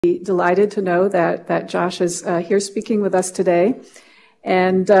Delighted to know that Josh is here speaking with us today.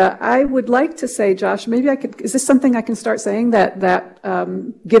 And I would like to say, Josh, maybe I could, is this something I can start saying that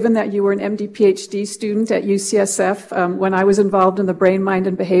given that you were an MD PhD student at UCSF, when I was involved in the brain, mind,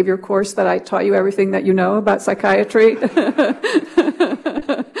 and behavior course, that I taught you everything that you know about psychiatry?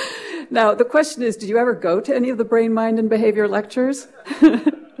 Now, the question is, did you ever go to any of the brain, mind, and behavior lectures?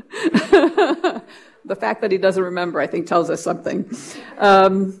 The fact that he doesn't remember, I think, tells us something.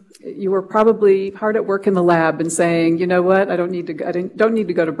 You were probably hard at work in the lab and saying, you know what, I don't need to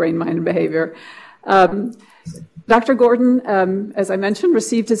go to brain, mind, and behavior. Dr. Gordon, as I mentioned,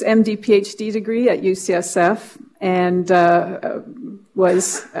 received his MD PhD degree at UCSF and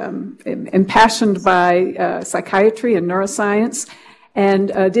was impassioned by psychiatry and neuroscience, and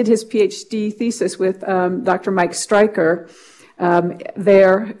did his PhD thesis with Dr. Mike Stryker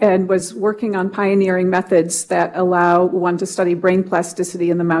there, and was working on pioneering methods that allow one to study brain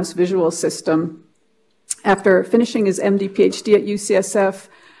plasticity in the mouse visual system. After finishing his MD PhD at UCSF,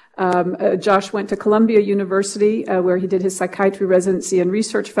 Josh went to Columbia University, where he did his psychiatry residency and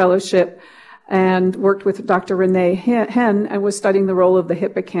research fellowship, and worked with Dr. Renee Henn, and was studying the role of the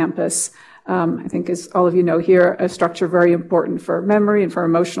hippocampus. I think, as all of you know here, a structure very important for memory and for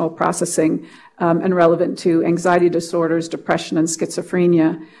emotional processing, and relevant to anxiety disorders, depression, and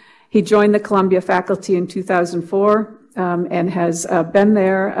schizophrenia. He joined the Columbia faculty in 2004 and has been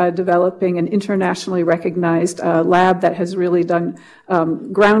there developing an internationally recognized lab that has really done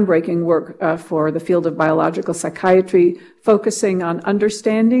groundbreaking work for the field of biological psychiatry, focusing on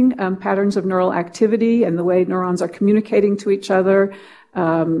understanding patterns of neural activity and the way neurons are communicating to each other,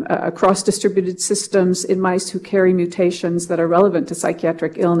 across distributed systems in mice who carry mutations that are relevant to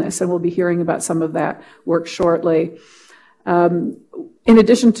psychiatric illness, and we'll be hearing about some of that work shortly. In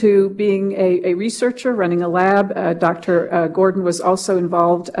addition to being a researcher running a lab, Dr. Gordon was also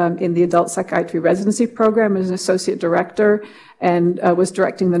involved in the adult psychiatry residency program as an associate director, and was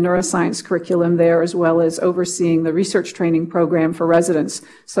directing the neuroscience curriculum there, as well as overseeing the research training program for residents.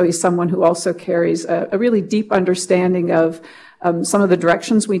 So he's someone who also carries a really deep understanding of some of the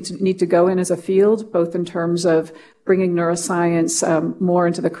directions we need to go in as a field, both in terms of bringing neuroscience more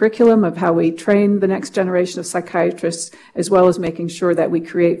into the curriculum of how we train the next generation of psychiatrists, as well as making sure that we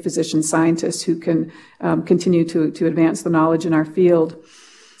create physician scientists who can continue to advance the knowledge in our field.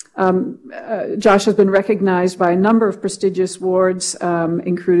 Josh has been recognized by a number of prestigious awards,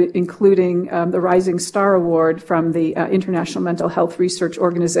 including the Rising Star Award from the International Mental Health Research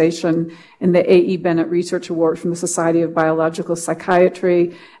Organization, and the A.E. Bennett Research Award from the Society of Biological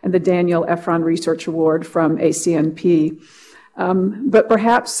Psychiatry, and the Daniel Efron Research Award from ACNP. But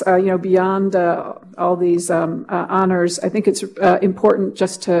perhaps, beyond all these honors, I think it's important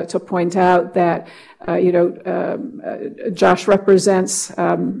just to point out that, Josh represents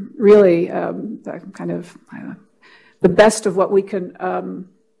really the best of what we can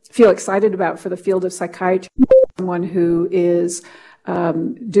feel excited about for the field of psychiatry. Someone who is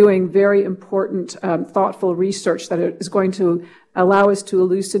doing very important, thoughtful research that is going to allow us to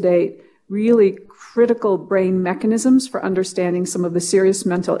elucidate really critical brain mechanisms for understanding some of the serious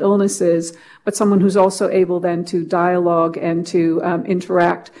mental illnesses, but someone who's also able then to dialogue and to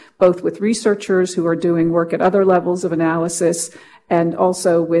interact both with researchers who are doing work at other levels of analysis, and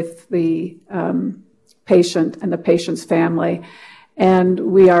also with the patient and the patient's family. And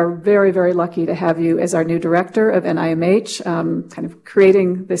we are very, very lucky to have you as our new director of NIMH, kind of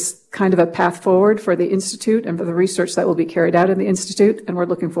creating this kind of a path forward for the Institute and for the research that will be carried out in the Institute, and we're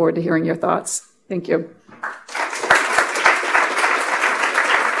looking forward to hearing your thoughts. Thank you.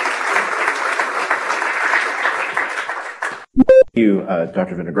 Thank you,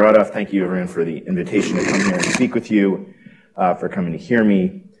 Dr. Vinogradov. Thank you, everyone, for the invitation to come here and speak with you, for coming to hear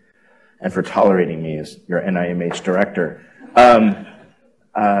me, and for tolerating me as your NIMH director.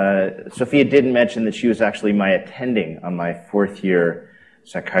 Sophia did mention that she was actually my attending on my fourth year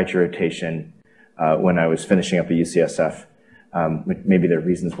psychiatry rotation when I was finishing up at UCSF. Maybe there are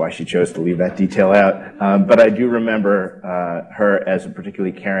reasons why she chose to leave that detail out. But I do remember her as a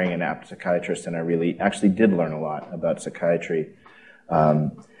particularly caring and apt psychiatrist, and I really actually did learn a lot about psychiatry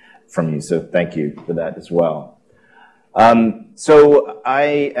from you. So thank you for that as well. So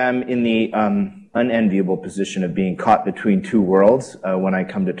I am in the unenviable position of being caught between two worlds when I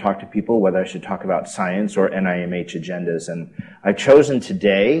come to talk to people, whether I should talk about science or NIMH agendas. And I've chosen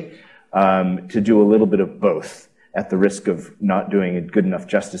today to do a little bit of both, at the risk of not doing a good enough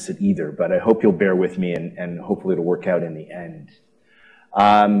justice at either. But I hope you'll bear with me, and hopefully it'll work out in the end.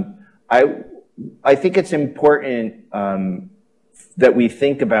 I think it's important that we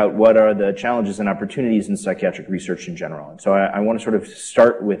think about what are the challenges and opportunities in psychiatric research in general. And so I want to sort of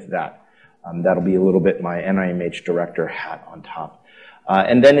start with that. That'll be a little bit my NIMH director hat on top.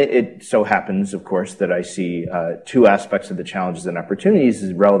 And then it so happens, of course, that I see two aspects of the challenges and opportunities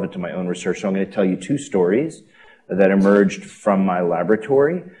is relevant to my own research. So I'm going to tell you two stories that emerged from my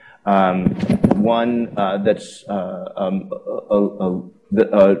laboratory. One that's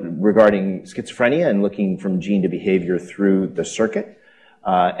regarding schizophrenia and looking from gene to behavior through the circuit.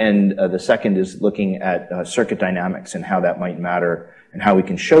 And the second is looking at circuit dynamics and how that might matter and how we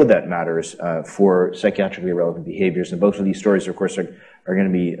can show that matters for psychiatrically relevant behaviors. And both of these stories, of course, are going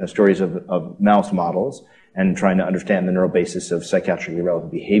to be stories of mouse models and trying to understand the neural basis of psychiatrically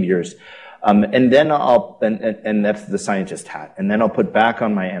relevant behaviors. And then and that's the scientist hat. And then I'll put back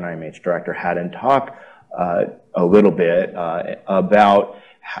on my NIMH director hat and talk a little bit about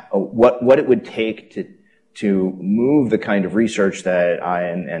what it would take to move the kind of research that I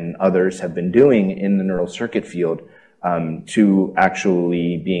and others have been doing in the neural circuit field to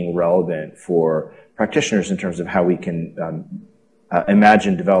actually being relevant for practitioners in terms of how we can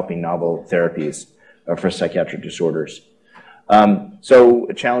imagine developing novel therapies for psychiatric disorders. So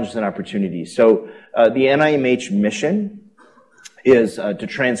challenges and opportunities. So the NIMH mission is to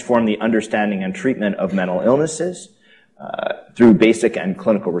transform the understanding and treatment of mental illnesses through basic and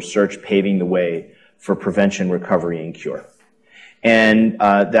clinical research, paving the way for prevention, recovery, and cure. And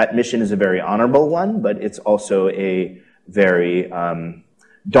that mission is a very honorable one, but it's also a very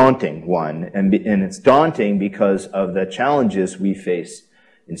daunting one. And it's daunting because of the challenges we face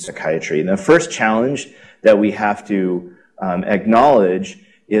in psychiatry. And the first challenge that we have to acknowledge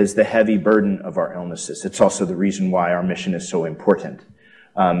is the heavy burden of our illnesses. It's also the reason why our mission is so important.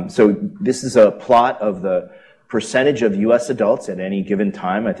 So this is a plot of the percentage of U.S. adults at any given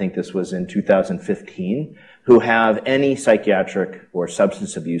time, I think this was in 2015, who have any psychiatric or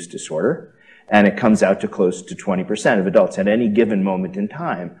substance abuse disorder, and it comes out to close to 20% of adults at any given moment in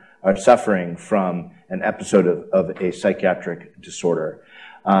time are suffering from an episode of a psychiatric disorder.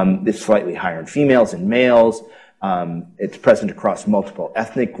 It's slightly higher in females and males. It's present across multiple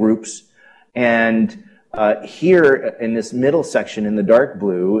ethnic groups. And here in this middle section in the dark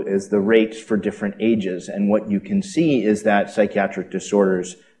blue is the rates for different ages. And what you can see is that psychiatric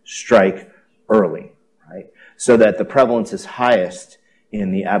disorders strike early, right? So that the prevalence is highest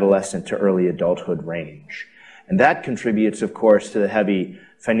in the adolescent to early adulthood range. And that contributes, of course, to the heavy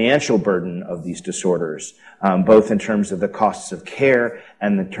financial burden of these disorders, both in terms of the costs of care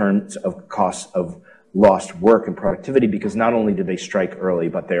and the terms of costs of lost work and productivity, because not only do they strike early,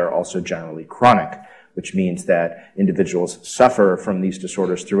 but they are also generally chronic, which means that individuals suffer from these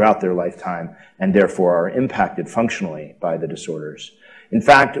disorders throughout their lifetime and therefore are impacted functionally by the disorders. In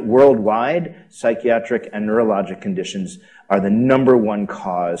fact, worldwide, psychiatric and neurologic conditions are the #1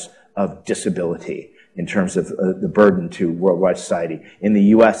 cause of disability in terms of the burden to worldwide society. In the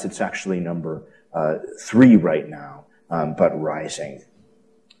US, it's actually number 3 right now, but rising.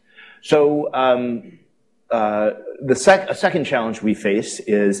 So a second challenge we face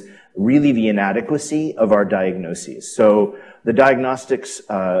is really the inadequacy of our diagnoses. So the diagnostics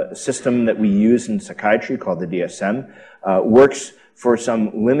system that we use in psychiatry, called the DSM, works for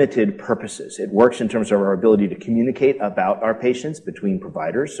some limited purposes. It works in terms of our ability to communicate about our patients between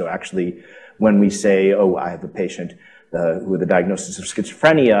providers. So actually, when we say, oh, I have a patient with a diagnosis of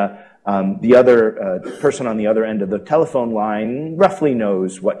schizophrenia, the other person on the other end of the telephone line roughly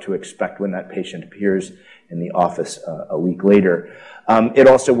knows what to expect when that patient appears in the office a week later. It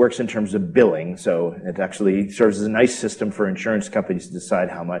also works in terms of billing, so it actually serves as a nice system for insurance companies to decide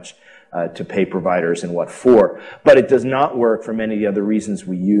how much to pay providers and what for. But it does not work for many of the other reasons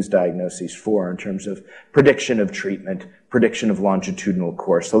we use diagnoses for in terms of prediction of treatment, prediction of longitudinal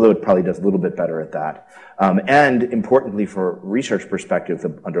course, although it probably does a little bit better at that. And importantly, for research perspective,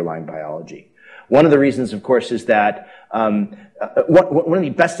 the underlying biology. One of the reasons, of course, is that one of the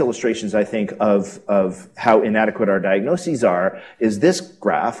best illustrations, I think, of how inadequate our diagnoses are is this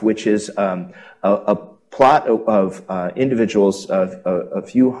graph, which is a plot of individuals, a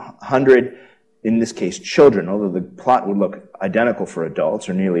few hundred, in this case, children, although the plot would look identical for adults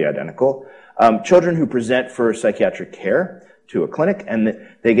or nearly identical, children who present for psychiatric care to a clinic, and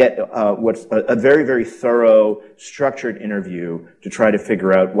they get what's a very, very thorough, structured interview to try to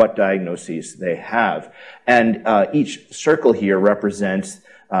figure out what diagnoses they have. And each circle here represents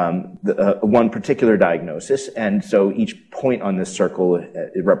one particular diagnosis, and so each point on this circle,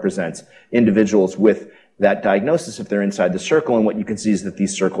 it represents individuals with that diagnosis if they're inside the circle, and what you can see is that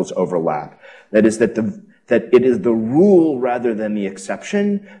these circles overlap. That is that that it is the rule rather than the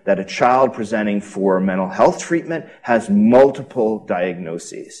exception that a child presenting for mental health treatment has multiple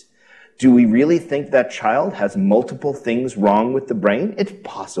diagnoses. Do we really think that child has multiple things wrong with the brain? It's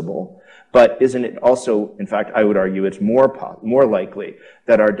possible, but isn't it also, in fact, I would argue it's more likely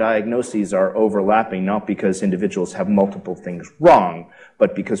that our diagnoses are overlapping, not because individuals have multiple things wrong,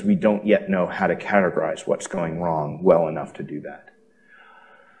 but because we don't yet know how to categorize what's going wrong well enough to do that.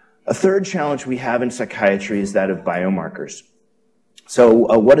 A third challenge we have in psychiatry is that of biomarkers. So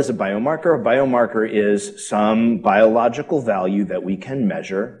what is a biomarker? A biomarker is some biological value that we can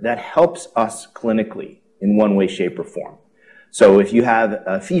measure that helps us clinically in one way, shape, or form. So if you have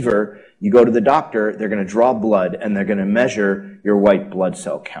a fever, you go to the doctor, they're going to draw blood, and they're going to measure your white blood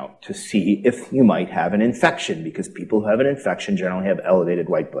cell count to see if you might have an infection, because people who have an infection generally have elevated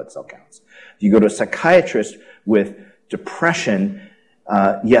white blood cell counts. If you go to a psychiatrist with depression,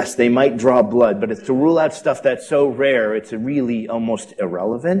 yes, they might draw blood, but it's to rule out stuff that's so rare, it's really almost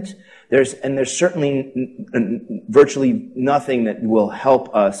irrelevant. There's certainly virtually nothing that will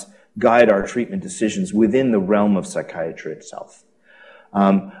help us guide our treatment decisions within the realm of psychiatry itself.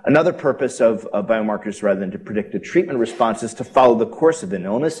 Another purpose of biomarkers, rather than to predict a treatment response, is to follow the course of an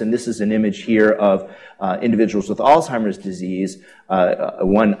illness. And this is an image here of individuals with Alzheimer's disease,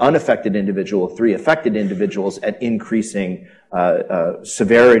 one unaffected individual, 3 affected individuals at increasing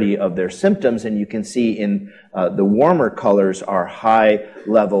severity of their symptoms. And you can see in the warmer colors are high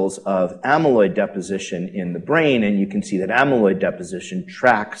levels of amyloid deposition in the brain. And you can see that amyloid deposition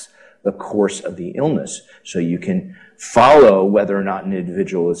tracks the course of the illness. So you can follow whether or not an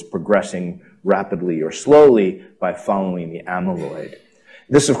individual is progressing rapidly or slowly by following the amyloid.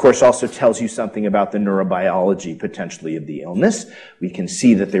 This, of course, also tells you something about the neurobiology potentially of the illness. We can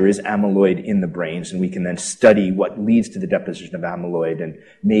see that there is amyloid in the brains, and we can then study what leads to the deposition of amyloid and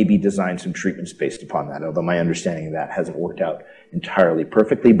maybe design some treatments based upon that, although my understanding of that hasn't worked out entirely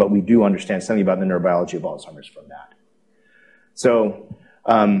perfectly, but we do understand something about the neurobiology of Alzheimer's from that. So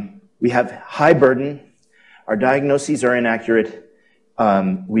we have high burden. Our diagnoses are inaccurate.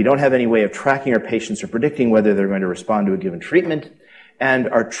 We don't have any way of tracking our patients or predicting whether they're going to respond to a given treatment. And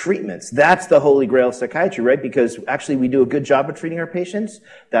our treatments, that's the holy grail of psychiatry, right? Because actually we do a good job of treating our patients.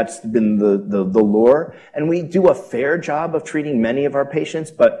 That's been the lore. And we do a fair job of treating many of our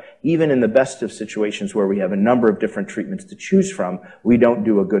patients, but even in the best of situations where we have a number of different treatments to choose from, we don't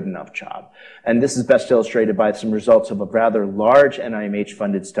do a good enough job. And this is best illustrated by some results of a rather large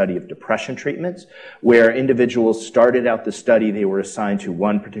NIMH-funded study of depression treatments, where individuals started out the study, they were assigned to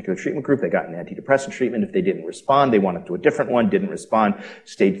one particular treatment group, they got an antidepressant treatment. If they didn't respond, they went on to a different one, didn't respond,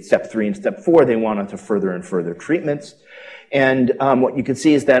 stayed step 3 and step 4, they went on to further and further treatments. And what you can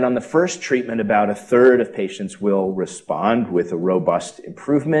see is that on the first treatment, about a third of patients will respond with a robust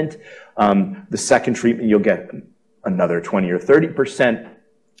improvement. The second treatment, you'll get another 20 or 30%.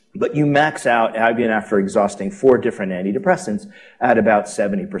 But you max out, even after exhausting 4 different antidepressants, at about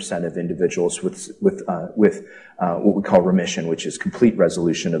 70% of individuals with what we call remission, which is complete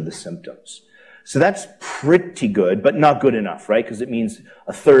resolution of the symptoms. So that's pretty good, but not good enough, right? Because it means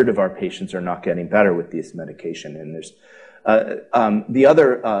a third of our patients are not getting better with this medication. And there's the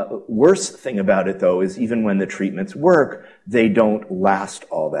other worst thing about it, though, is even when the treatments work, they don't last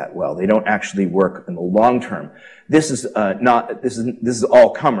all that well. They don't actually work in the long term. This is all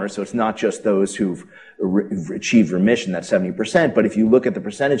comers, so it's not just those who've achieved remission, that's 70%. But if you look at the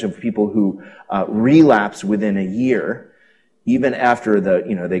percentage of people who relapse within a year, even after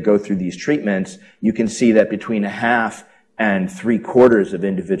they go through these treatments, you can see that between 1/2 and 3/4 of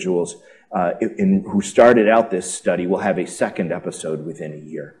individuals who started out this study will have a second episode within a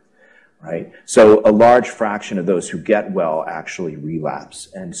year, right? So a large fraction of those who get well actually relapse.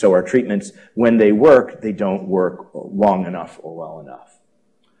 And so our treatments, when they work, they don't work long enough or well enough.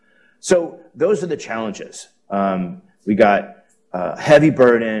 So those are the challenges. We got heavy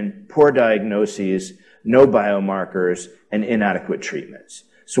burden, poor diagnoses, no biomarkers, and inadequate treatments.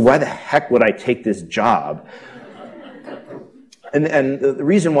 So why the heck would I take this job? And the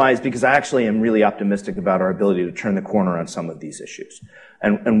reason why is because I actually am really optimistic about our ability to turn the corner on some of these issues.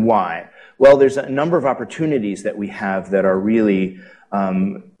 And why? Well, there's a number of opportunities that we have that are really,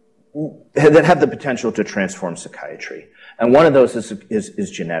 that have the potential to transform psychiatry. And one of those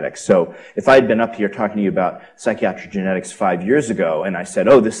is genetics. So if I had been up here talking to you about psychiatric genetics 5 years ago, and I said,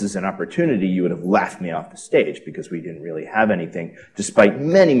 oh, this is an opportunity, you would have laughed me off the stage because we didn't really have anything, despite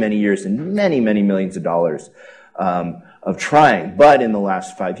many, many years and many, many millions of dollars trying. But in the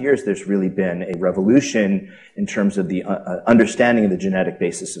last 5 years, there's really been a revolution in terms of the understanding of the genetic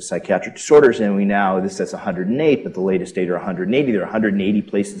basis of psychiatric disorders. And we now, this says 108, but the latest data are 180. There are 180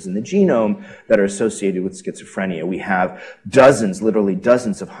 places in the genome that are associated with schizophrenia. We have dozens, literally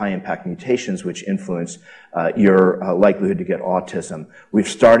dozens of high-impact mutations which influence your likelihood to get autism. We're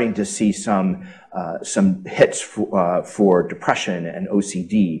starting to see some hits for depression and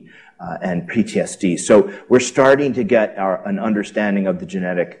OCD. And PTSD. So we're starting to get an understanding of the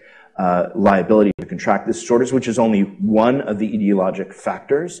genetic liability to contract these disorders, which is only one of the etiologic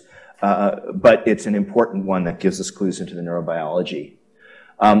factors, but it's an important one that gives us clues into the neurobiology.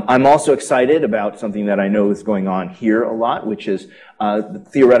 I'm also excited about something that I know is going on here a lot, which is the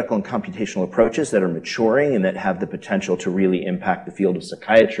theoretical and computational approaches that are maturing and that have the potential to really impact the field of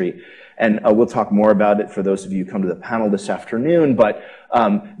psychiatry. And we'll talk more about it for those of you who come to the panel this afternoon, but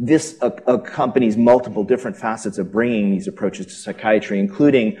this accompanies multiple different facets of bringing these approaches to psychiatry,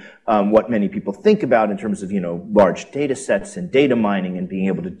 including what many people think about in terms of, large data sets and data mining and being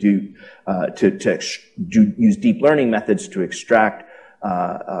able to use deep learning methods to extract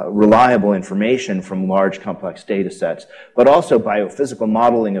reliable information from large complex data sets, but also biophysical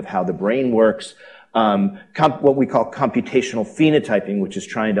modeling of how the brain works, what we call computational phenotyping, which is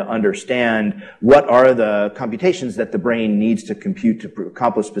trying to understand what are the computations that the brain needs to compute to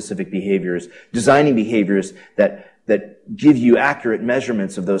accomplish specific behaviors, designing behaviors that give you accurate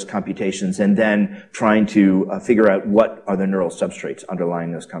measurements of those computations, and then trying to figure out what are the neural substrates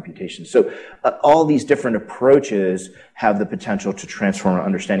underlying those computations. So all these different approaches have the potential to transform our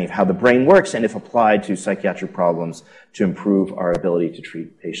understanding of how the brain works, and if applied to psychiatric problems, to improve our ability to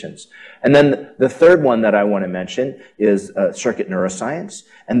treat patients. And then the third one that I want to mention is circuit neuroscience.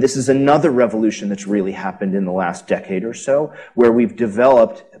 And this is another revolution that's really happened in the last decade or so, where we've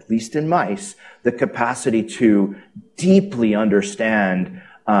developed, at least in mice, the capacity to deeply understand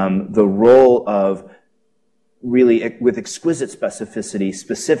the role of really, with exquisite specificity,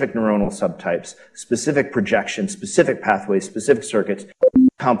 specific neuronal subtypes, specific projections, specific pathways, specific circuits,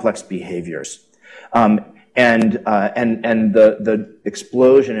 complex behaviors. And the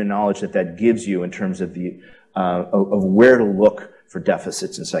explosion in knowledge that gives you in terms of of where to look for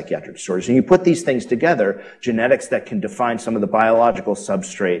deficits in psychiatric disorders. And you put these things together, genetics that can define some of the biological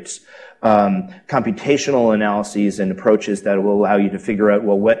substrates, computational analyses and approaches that will allow you to figure out,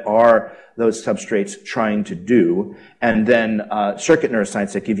 well, what are those substrates trying to do, and then circuit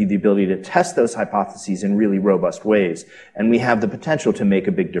neuroscience that give you the ability to test those hypotheses in really robust ways. And we have the potential to make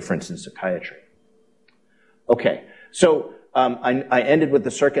a big difference in psychiatry. Okay, so I ended with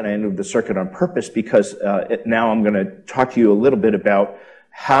the circuit. I ended with the circuit on purpose because now I'm going to talk to you a little bit about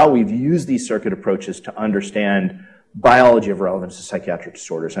how we've used these circuit approaches to understand biology of relevance to psychiatric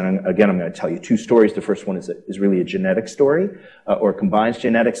disorders. And again, I'm going to tell you two stories. The first one is really a genetic story, or combines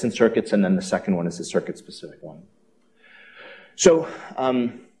genetics and circuits, and then the second one is a circuit-specific one. So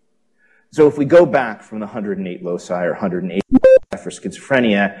if we go back from the 108 loci or 108 for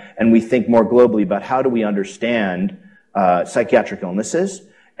schizophrenia, and we think more globally about how do we understand psychiatric illnesses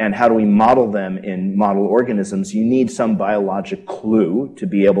and how do we model them in model organisms, you need some biologic clue to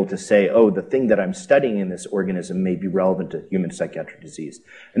be able to say, oh, the thing that I'm studying in this organism may be relevant to human psychiatric disease.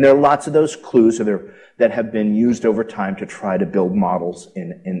 And there are lots of those clues that have been used over time to try to build models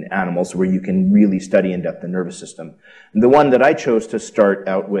in animals where you can really study in depth the nervous system. And the one that I chose to start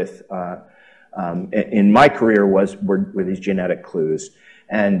out with in my career were these genetic clues.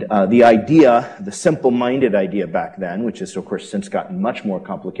 And the idea, the simple-minded idea back then, which has, of course, since gotten much more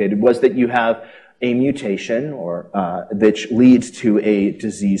complicated, was that you have a mutation which leads to a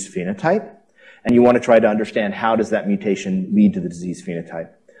disease phenotype, and you want to try to understand how does that mutation lead to the disease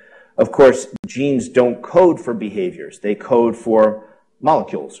phenotype. Of course, genes don't code for behaviors. They code for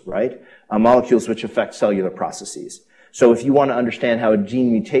molecules, right? Molecules which affect cellular processes. So if you want to understand how a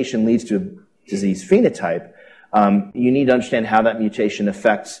gene mutation leads to a disease phenotype, you need to understand how that mutation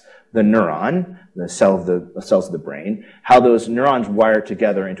affects the neuron, the cells of the brain, how those neurons wire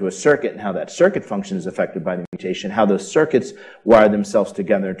together into a circuit, and how that circuit function is affected by the mutation, how those circuits wire themselves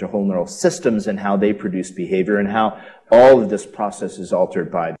together into whole neural systems, and how they produce behavior, and how all of this process is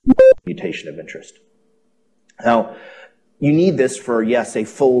altered by the mutation of interest. Now, you need this for, yes, a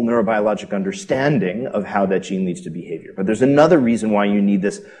full neurobiologic understanding of how that gene leads to behavior. But there's another reason why you need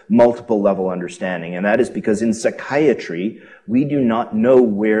this multiple level understanding, and that is because in psychiatry, we do not know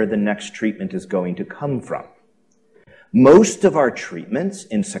where the next treatment is going to come from. Most of our treatments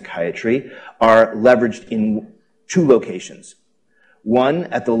in psychiatry are leveraged in two locations. One,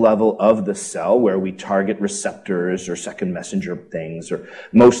 at the level of the cell, where we target receptors or second messenger things, or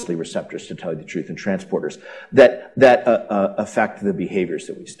mostly receptors, to tell you the truth, and transporters, that affect the behaviors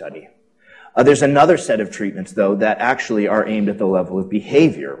that we study. There's another set of treatments, though, that actually are aimed at the level of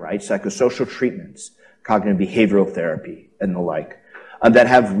behavior, right? Psychosocial treatments, cognitive behavioral therapy, and the like, that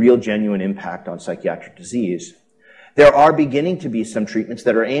have real, genuine impact on psychiatric disease. There are beginning to be some treatments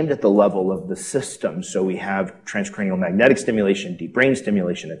that are aimed at the level of the system. So we have transcranial magnetic stimulation, deep brain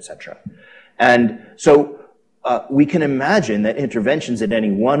stimulation, etc. And so we can imagine that interventions at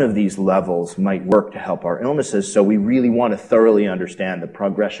any one of these levels might work to help our illnesses. So we really want to thoroughly understand the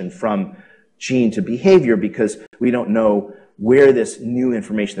progression from gene to behavior, because we don't know where this new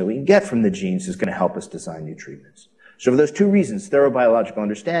information that we can get from the genes is going to help us design new treatments. So for those two reasons, thorough biological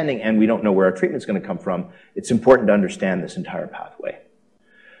understanding, and we don't know where our treatment's going to come from, it's important to understand this entire pathway.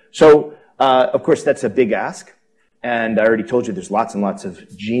 So, of course, that's a big ask. And I already told you there's lots and lots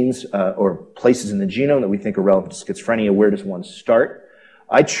of genes or places in the genome that we think are relevant to schizophrenia. Where does one start?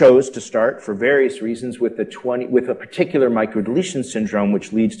 I chose to start, for various reasons, with a particular microdeletion syndrome,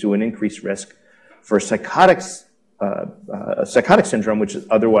 which leads to an increased risk for psychotic syndrome, which is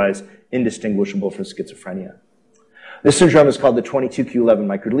otherwise indistinguishable from schizophrenia. This syndrome is called the 22q11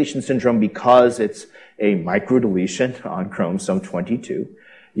 microdeletion syndrome because it's a microdeletion on chromosome 22.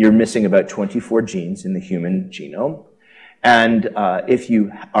 You're missing about 24 genes in the human genome. And if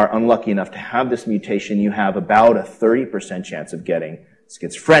you are unlucky enough to have this mutation, you have about a 30% chance of getting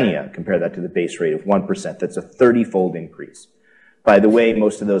schizophrenia. Compare that to the base rate of 1%. That's a 30-fold increase. By the way,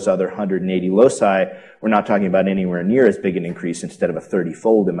 most of those other 180 loci, we're not talking about anywhere near as big an increase. Instead of a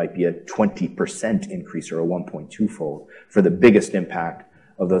 30-fold, it might be a 20% increase or a 1.2-fold for the biggest impact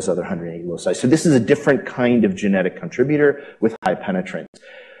of those other 180 loci. So this is a different kind of genetic contributor with high penetrance.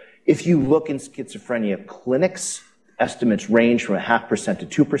 If you look in schizophrenia clinics, estimates range from 0.5%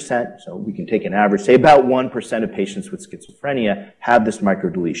 to 2%. So we can take an average, say about 1% of patients with schizophrenia have this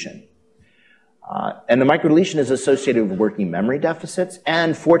microdeletion. And the microdeletion is associated with working memory deficits,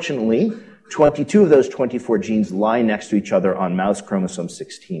 and fortunately, 22 of those 24 genes lie next to each other on mouse chromosome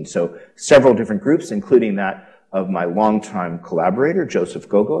 16. So several different groups, including that of my longtime collaborator, Joseph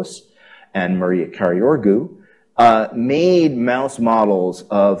Gogos, and Maria Kariorgu, made mouse models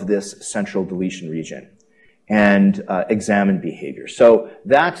of this central deletion region and examined behavior. So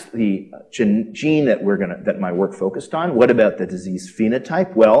that's the gene that my work focused on. What about the disease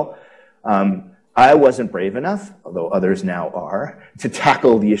phenotype? Well, I wasn't brave enough, although others now are, to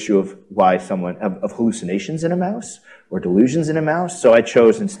tackle the issue of why of hallucinations in a mouse or delusions in a mouse. So I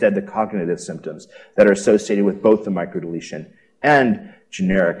chose instead the cognitive symptoms that are associated with both the microdeletion and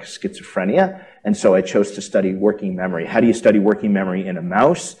generic schizophrenia. And so I chose to study working memory. How do you study working memory in a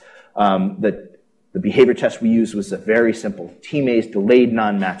mouse? The behavior test we used was a very simple T-maze delayed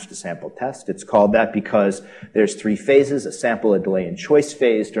non-matched to sample test. It's called that because there's 3 phases: a sample, a delay, and choice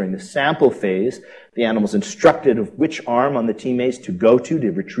phase. During the sample phase, the animal's instructed of which arm on the T-maze to go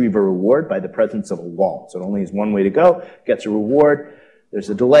to retrieve a reward by the presence of a wall. So it only has one way to go, gets a reward. There's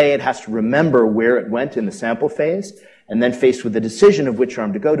a delay. It has to remember where it went in the sample phase. And then faced with the decision of which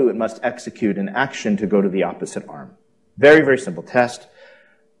arm to go to, it must execute an action to go to the opposite arm. Very, very simple test.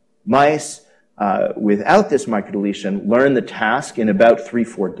 Mice without this microdeletion learn the task in about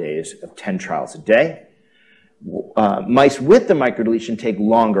 3-4 days of 10 trials a day. Mice with the microdeletion take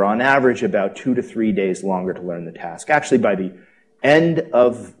longer, on average about 2 to 3 days longer to learn the task. Actually, by the end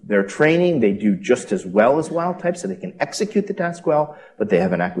of their training, they do just as well as wild type, so they can execute the task well, but they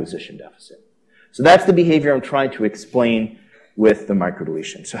have an acquisition deficit. So that's the behavior I'm trying to explain with the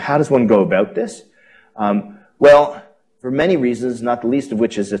microdeletion. So how does one go about this? Well, for many reasons, not the least of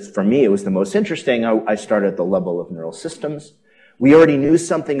which is that for me it was the most interesting. I started at the level of neural systems. We already knew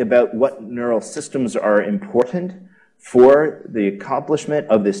something about what neural systems are important for the accomplishment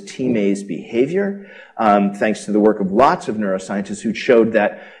of this T-maze behavior, thanks to the work of lots of neuroscientists who showed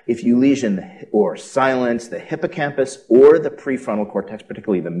that if you lesion or silence the hippocampus or the prefrontal cortex,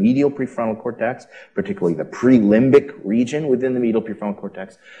 particularly the medial prefrontal cortex, particularly the prelimbic region within the medial prefrontal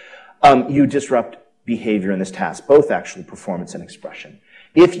cortex, you disrupt behavior in this task, both actually performance and expression.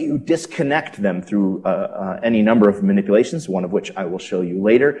 If you disconnect them through any number of manipulations, one of which I will show you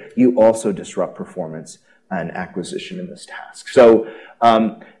later, you also disrupt performance and acquisition in this task. So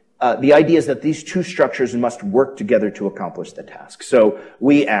the idea is that these two structures must work together to accomplish the task. So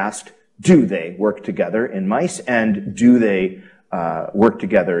we asked, do they work together in mice, and do they work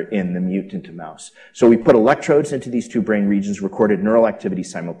together in the mutant mouse? So we put electrodes into these two brain regions, recorded neural activity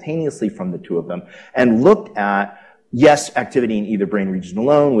simultaneously from the two of them, and looked at Yes, activity in either brain region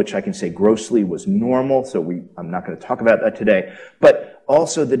alone, which I can say grossly was normal, so I'm not going to talk about that today, but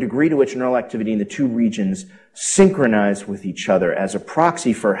also the degree to which neural activity in the two regions synchronize with each other as a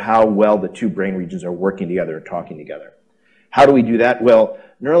proxy for how well the two brain regions are working together and talking together. How do we do that? Well,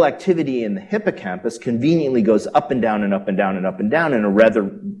 neural activity in the hippocampus conveniently goes up and down and up and down and up and down in a rather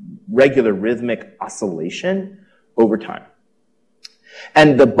regular rhythmic oscillation over time.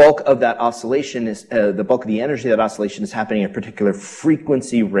 And the bulk of that oscillation is, the bulk of the energy of that oscillation is happening at a particular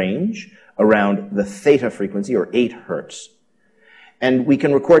frequency range around the theta frequency, or 8 hertz. And we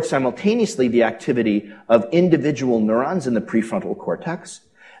can record simultaneously the activity of individual neurons in the prefrontal cortex.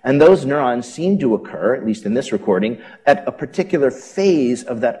 And those neurons seem to occur, at least in this recording, at a particular phase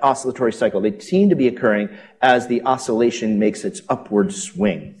of that oscillatory cycle. They seem to be occurring as the oscillation makes its upward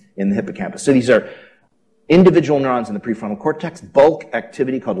swing in the hippocampus. So these are individual neurons in the prefrontal cortex, bulk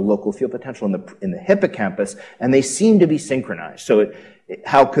activity called a local field potential in the hippocampus, and they seem to be synchronized. So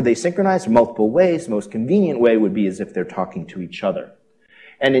how could they synchronize? Multiple ways. The most convenient way would be as if they're talking to each other.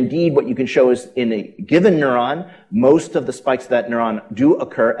 And indeed, what you can show is in a given neuron, most of the spikes of that neuron do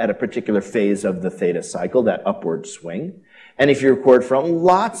occur at a particular phase of the theta cycle, that upward swing. And if you record from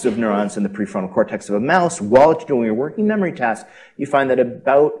lots of neurons in the prefrontal cortex of a mouse while it's doing your working memory task, you find that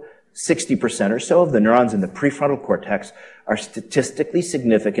about 60% or so of the neurons in the prefrontal cortex are statistically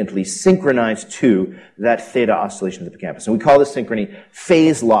significantly synchronized to that theta oscillation of the hippocampus. And we call this synchrony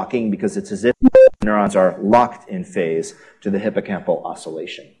phase locking because it's as if neurons are locked in phase to the hippocampal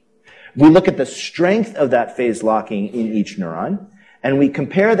oscillation. We look at the strength of that phase locking in each neuron, and we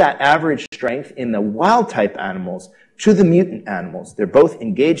compare that average strength in the wild-type animals to the mutant animals. They're both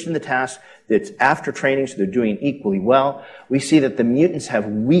engaged in the task. It's after training, so they're doing equally well. We see that the mutants have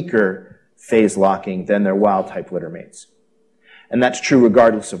weaker phase locking than their wild-type littermates. And that's true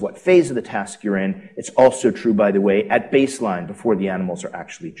regardless of what phase of the task you're in. It's also true, by the way, at baseline before the animals are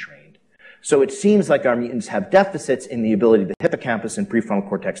actually trained. So it seems like our mutants have deficits in the ability of the hippocampus and prefrontal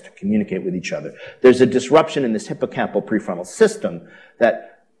cortex to communicate with each other. There's a disruption in this hippocampal prefrontal system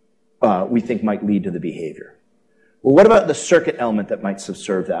that we think might lead to the behavior. Well, what about the circuit element that might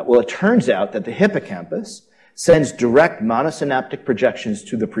subserve that? Well, it turns out that the hippocampus sends direct monosynaptic projections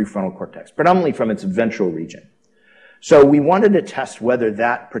to the prefrontal cortex, predominantly from its ventral region. So we wanted to test whether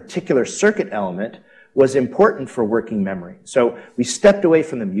that particular circuit element was important for working memory. So we stepped away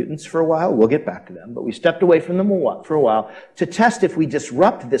from the mutants for a while. We'll get back to them, but we stepped away from them for a while to test if we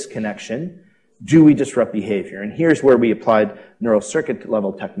disrupt this connection, do we disrupt behavior? And here's where we applied neural circuit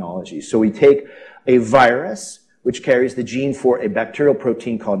level technology. So we take a virus, which carries the gene for a bacterial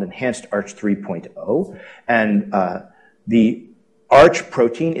protein called enhanced ARCH 3.0. And the ARCH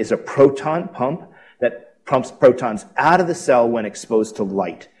protein is a proton pump that pumps protons out of the cell when exposed to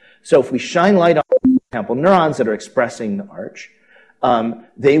light. So if we shine light on, for example, neurons that are expressing the ARCH,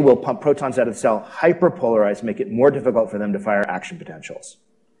 they will pump protons out of the cell, hyperpolarize, make it more difficult for them to fire action potentials.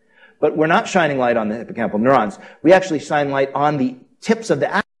 But we're not shining light on the hippocampal neurons. We actually shine light on the tips of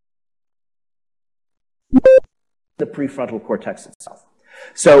the prefrontal cortex itself.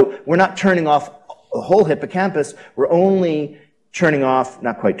 So we're not turning off the whole hippocampus. We're only turning off,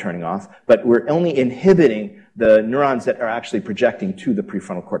 not quite turning off, but we're only inhibiting the neurons that are actually projecting to the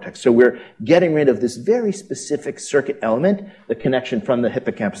prefrontal cortex. So we're getting rid of this very specific circuit element, the connection from the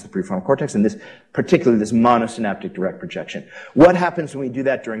hippocampus to the prefrontal cortex, and particularly this monosynaptic direct projection. What happens when we do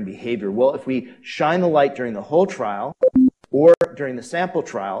that during behavior? Well, if we shine the light during the whole trial, or during the sample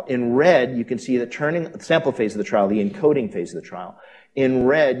trial, in red, you can see the sample phase of the trial, the encoding phase of the trial. In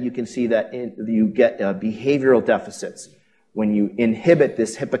red, you can see that you get behavioral deficits when you inhibit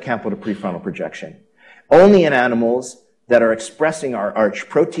this hippocampal to prefrontal projection. Only in animals that are expressing our ARCH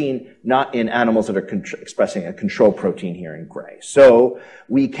protein, not in animals that are expressing a control protein here in gray. So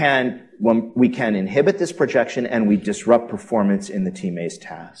we can inhibit this projection and we disrupt performance in the T-maze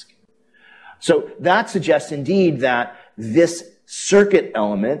task. So that suggests indeed that this circuit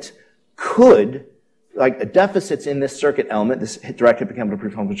element could, like deficits in this circuit element, this direct hippocampal to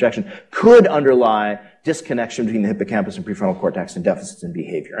prefrontal projection, could underlie disconnection between the hippocampus and prefrontal cortex and deficits in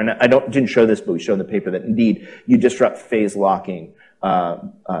behavior. And I didn't show this, but we showed in the paper that indeed you disrupt phase locking,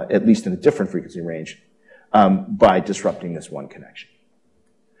 at least in a different frequency range, by disrupting this one connection.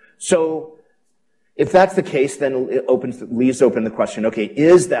 So if that's the case, then it leaves open the question, okay,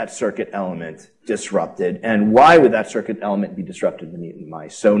 is that circuit element disrupted? And why would that circuit element be disrupted in the mutant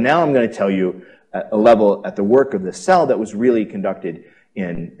mice? So now I'm going to tell you at the work of the cell that was really conducted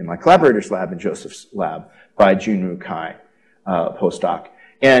in my collaborator's lab, in Joseph's lab, by Junwoo Kai, postdoc.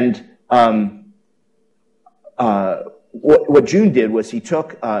 And what Jun did was he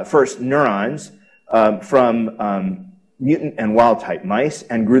took first neurons from mutant and wild-type mice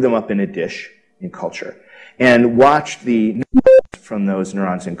and grew them up in a dish in culture and watched the neurons from those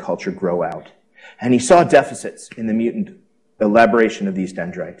neurons in culture grow out. And he saw deficits in the mutant elaboration of these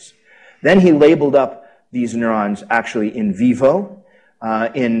dendrites. Then he labeled up these neurons actually in vivo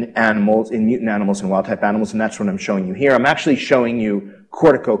in animals, in mutant animals and wild-type animals, and that's what I'm showing you here. I'm actually showing you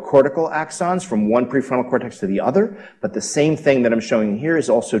cortico-cortical axons from one prefrontal cortex to the other, but the same thing that I'm showing you here is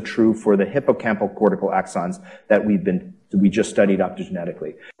also true for the hippocampal cortical axons that we just studied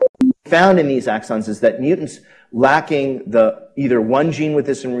optogenetically. What we found in these axons is that mutants lacking either one gene with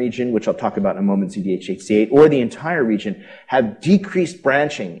this region, which I'll talk about in a moment, ZDHHC8, or the entire region, have decreased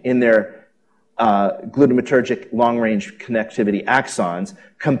branching in their glutamatergic long-range connectivity axons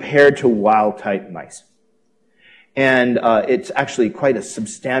compared to wild-type mice. And it's actually quite a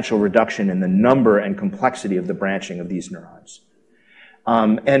substantial reduction in the number and complexity of the branching of these neurons.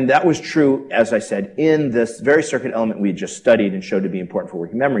 And that was true, as I said, in this very circuit element we had just studied and showed to be important for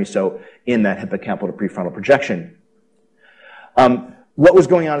working memory, so in that hippocampal to prefrontal projection. What was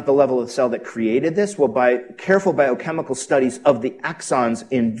going on at the level of the cell that created this? Well, by careful biochemical studies of the axons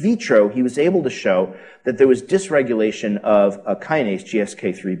in vitro, he was able to show that there was dysregulation of a kinase,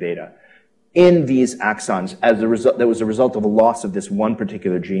 GSK3 beta, in these axons as a result, that was a result of a loss of this one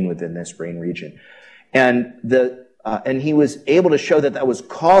particular gene within this brain region. And he was able to show that that was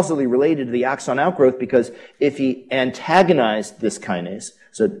causally related to the axon outgrowth because if he antagonized this kinase,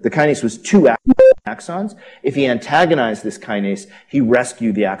 so the kinase was two axons, if he antagonized this kinase, he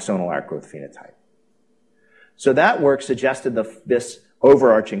rescued the axonal outgrowth phenotype. So that work suggested this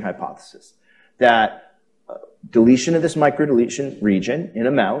overarching hypothesis that deletion of this microdeletion region in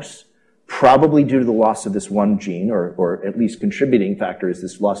a mouse, probably due to the loss of this one gene, or at least contributing factor is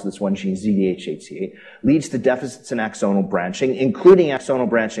this loss of this one gene, ZDHHC8, leads to deficits in axonal branching, including axonal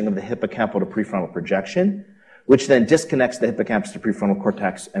branching of the hippocampal to prefrontal projection, which then disconnects the hippocampus to prefrontal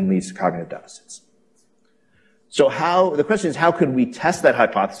cortex and leads to cognitive deficits. So the question is, how could we test that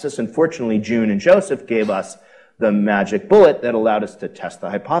hypothesis? And fortunately, June and Joseph gave us the magic bullet that allowed us to test the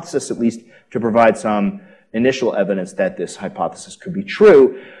hypothesis, at least to provide some initial evidence that this hypothesis could be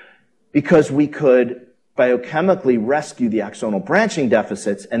true, because we could biochemically rescue the axonal branching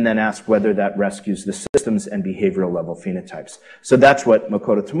deficits and then ask whether that rescues the systems and behavioral level phenotypes. So that's what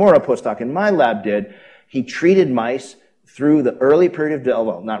Makoto Tamura, postdoc in my lab, did. He treated mice through the early period of,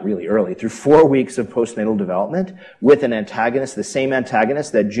 well, not really early, through 4 weeks of postnatal development with an antagonist, the same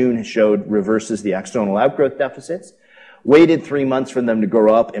antagonist that June showed reverses the axonal outgrowth deficits, waited 3 months for them to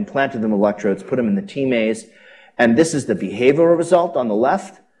grow up, implanted them electrodes, put them in the T maze, and this is the behavioral result on the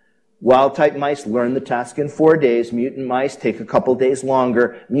left. Wild-type mice learn the task in 4 days. Mutant mice take a couple days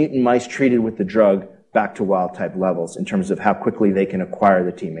longer. Mutant mice treated with the drug back to wild-type levels in terms of how quickly they can acquire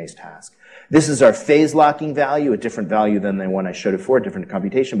the T-maze task. This is our phase-locking value, a different value than the one I showed before, different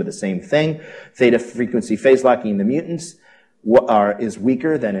computation, but the same thing. Theta frequency phase-locking in the mutants is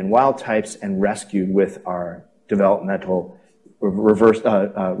weaker than in wild types and rescued with our developmental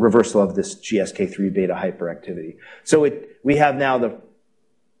reversal of this GSK3 beta hyperactivity. So we have now at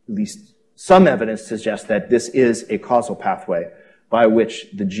least some evidence suggests that this is a causal pathway by which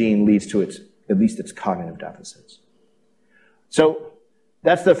the gene leads to at least its cognitive deficits. So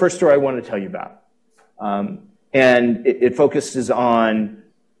that's the first story I want to tell you about. And it focuses on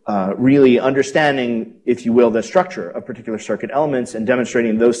really understanding, if you will, the structure of particular circuit elements and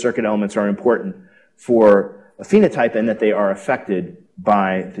demonstrating those circuit elements are important for a phenotype and that they are affected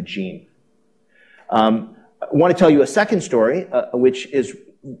by the gene. I want to tell you a second story, which is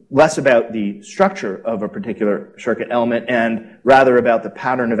less about the structure of a particular circuit element and rather about the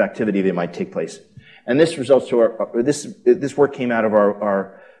pattern of activity that might take place. And this results to this work came out of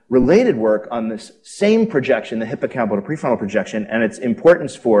our related work on this same projection, the hippocampal to prefrontal projection, and its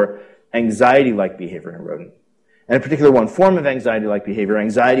importance for anxiety-like behavior in rodent. And in particular, one form of anxiety-like behavior,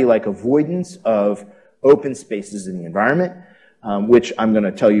 anxiety-like avoidance of open spaces in the environment, which I'm going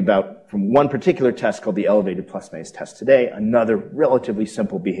to tell you about from one particular test called the elevated plus maze test today, another relatively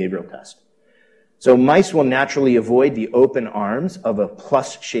simple behavioral test. So mice will naturally avoid the open arms of a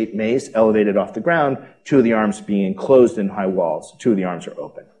plus-shaped maze elevated off the ground, 2 of the arms being enclosed in high walls, 2 of the arms are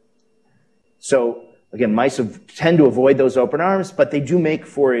open. So again, mice tend to avoid those open arms, but they do make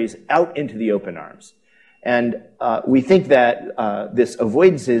forays out into the open arms. And we think that this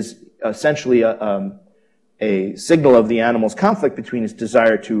avoidance is essentially a signal of the animal's conflict between its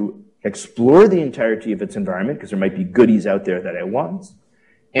desire to explore the entirety of its environment, because there might be goodies out there that it wants,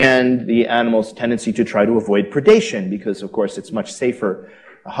 and the animal's tendency to try to avoid predation, because, of course, it's much safer.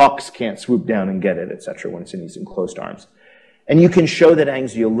 Hawks can't swoop down and get it, etc., when it's in these enclosed arms. And you can show that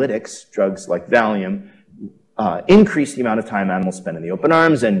anxiolytics, drugs like Valium, increase the amount of time animals spend in the open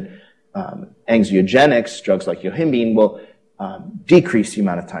arms, and anxiogenics, drugs like yohimbine, will decrease the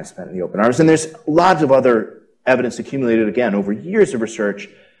amount of time spent in the open arms. And there's lots of other evidence accumulated, again, over years of research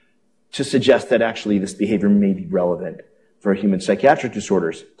to suggest that actually this behavior may be relevant for human psychiatric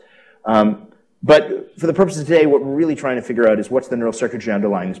disorders. But for the purposes of today, what we're really trying to figure out is what's the neural circuitry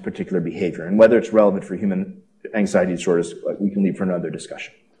underlying this particular behavior, and whether it's relevant for human anxiety disorders, we can leave for another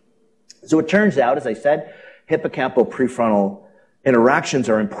discussion. So it turns out, as I said, hippocampal prefrontal interactions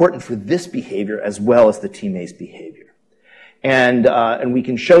are important for this behavior as well as the T-maze behavior. And we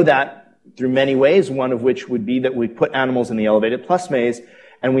can show that through many ways, one of which would be that we put animals in the elevated plus maze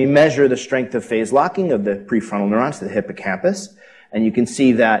and we measure the strength of phase locking of the prefrontal neurons, the hippocampus. And you can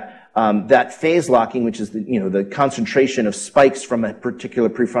see that that phase locking, which is the concentration of spikes from a particular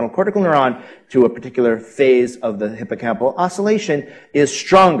prefrontal cortical neuron to a particular phase of the hippocampal oscillation, is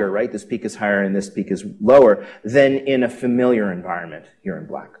stronger, right? This peak is higher and this peak is lower than in a familiar environment here in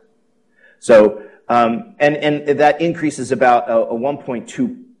black. So, and that increase is about a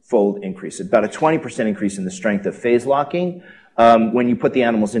 1.2-fold increase, about a 20% increase in the strength of phase locking when you put the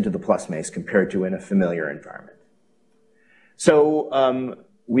animals into the plus maze compared to in a familiar environment. So,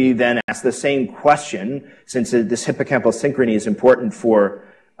 we then ask the same question, since this hippocampal synchrony is important for,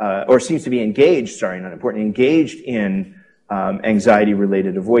 or seems to be engaged, sorry, not important, engaged in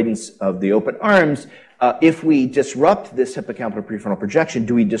anxiety-related avoidance of the open arms. If we disrupt this hippocampal prefrontal projection,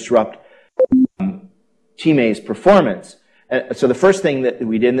 do we disrupt T-maze performance? So the first thing that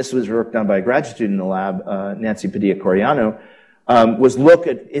we did, and this was work done by a graduate student in the lab, Nancy Padilla-Coriano, was look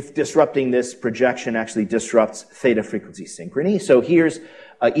at if disrupting this projection actually disrupts theta frequency synchrony. So here's,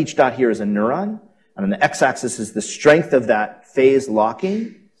 each dot here is a neuron, and on the x-axis is the strength of that phase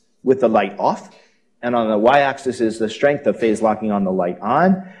locking with the light off, and on the y-axis is the strength of phase locking on the light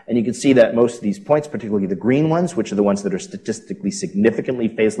on. And you can see that most of these points, particularly the green ones, which are the ones that are statistically significantly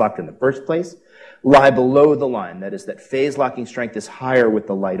phase locked in the first place, lie below the line. That is, that phase locking strength is higher with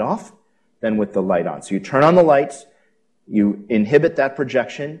the light off than with the light on. So you turn on the lights, you inhibit that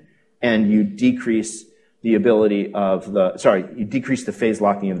projection, and you decrease the ability of the, sorry, you decrease the phase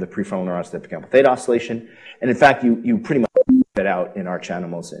locking of the prefrontal neurons to the hippocampal theta oscillation. And in fact, you pretty much it out in arch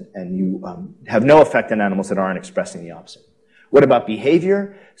animals, and you have no effect on animals that aren't expressing the opposite. What about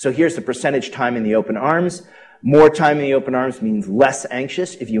behavior? So here's the percentage time in the open arms. More time in the open arms means less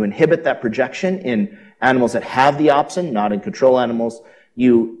anxious. If you inhibit that projection in animals that have the opsin, not in control animals,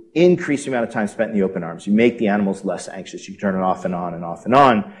 you increase the amount of time spent in the open arms. You make the animals less anxious. You turn it off and on and off and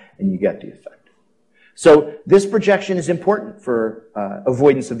on, and you get the effect. So this projection is important for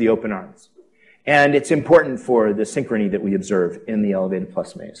avoidance of the open arms. And it's important for the synchrony that we observe in the elevated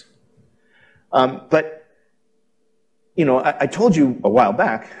plus maze. But, you know, I told you a while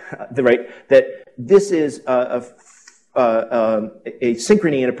back, that this is a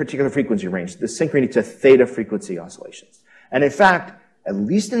synchrony in a particular frequency range, the synchrony to theta frequency oscillations. And in fact, at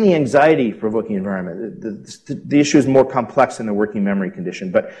least in the anxiety-provoking environment, the issue is more complex than the working memory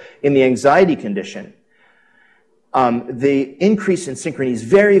condition, but in the anxiety condition, the increase in synchrony is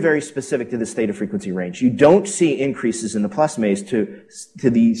very, very specific to this theta frequency range. You don't see increases in the plus maze to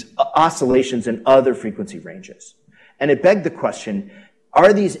these oscillations in other frequency ranges. And it begged the question,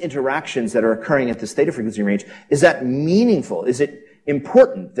 are these interactions that are occurring at this theta frequency range, is that meaningful? Is it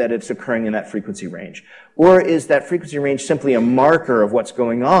important that it's occurring in that frequency range? Or is that frequency range simply a marker of what's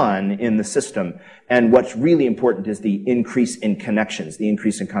going on in the system? And what's really important is the increase in connections, the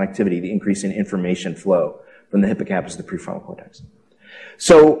increase in connectivity, the increase in information flow from the hippocampus to the prefrontal cortex.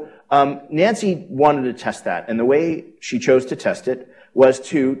 So Nancy wanted to test that, and the way she chose to test it was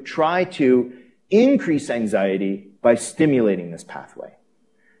to try to increase anxiety by stimulating this pathway.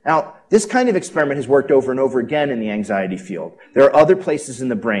 Now, this kind of experiment has worked over and over again in the anxiety field. There are other places in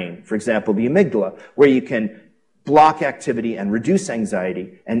the brain, for example, the amygdala, where you can block activity and reduce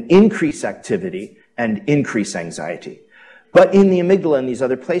anxiety, and increase activity and increase anxiety. But in the amygdala and these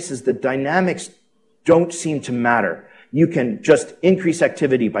other places, the dynamics don't seem to matter. You can just increase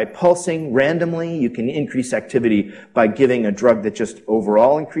activity by pulsing randomly. You can increase activity by giving a drug that just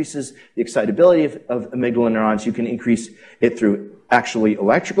overall increases the excitability of amygdala neurons. You can increase it through actually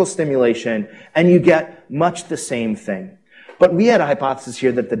electrical stimulation, and you get much the same thing. But we had a hypothesis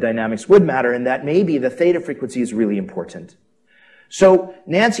here that the dynamics would matter, and that maybe the theta frequency is really important. So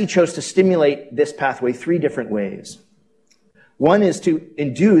Nancy chose to stimulate this pathway 3 different ways. One is to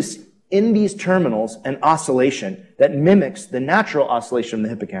induce in these terminals an oscillation that mimics the natural oscillation of the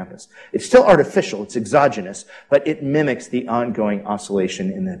hippocampus. It's still artificial, it's exogenous, but it mimics the ongoing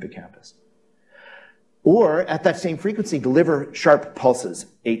oscillation in the hippocampus. or at that same frequency, deliver sharp pulses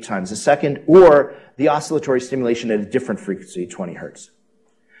 8 times a second, or the oscillatory stimulation at a different frequency, 20 hertz.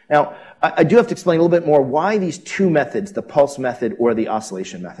 Now, I do have to explain a little bit more why these two methods, the pulse method or the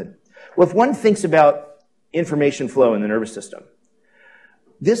oscillation method. Well, if one thinks about information flow in the nervous system,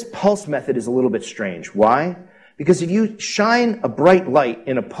 this pulse method is a little bit strange. Why? Because if you shine a bright light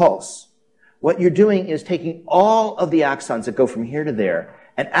in a pulse, what you're doing is taking all of the axons that go from here to there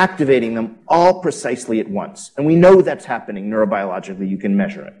and activating them all precisely at once. And we know that's happening neurobiologically. You can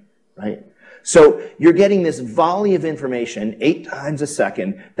measure it, right? So you're getting this volley of information 8 times a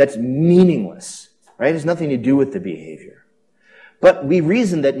second that's meaningless, right? It has nothing to do with the behavior. But we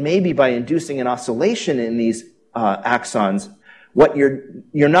reason that maybe by inducing an oscillation in these axons, what you're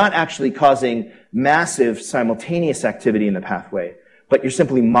not actually causing massive simultaneous activity in the pathway, but you're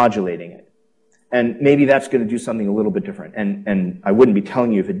simply modulating it. And maybe that's going to do something a little bit different. And I wouldn't be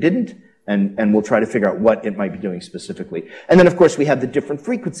telling you if it didn't, and we'll try to figure out what it might be doing specifically. And then, of course, we have the different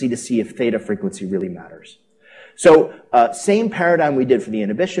frequency to see if theta frequency really matters. So same paradigm we did for the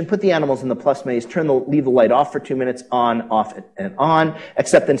inhibition. Put the animals in the plus maze, leave the light off for 2 minutes, on, off, and on,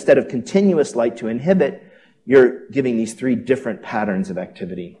 except instead of continuous light to inhibit, you're giving these 3 different patterns of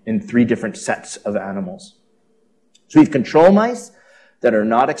activity in 3 different sets of animals. So we have control mice that are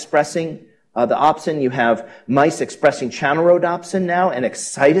not expressing the opsin. You have mice expressing channel rhodopsin now, an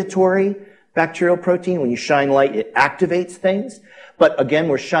excitatory bacterial protein. When you shine light, it activates things. But again,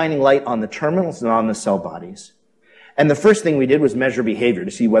 we're shining light on the terminals and on the cell bodies. And the first thing we did was measure behavior to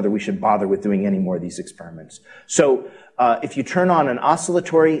see whether we should bother with doing any more of these experiments. So if you turn on an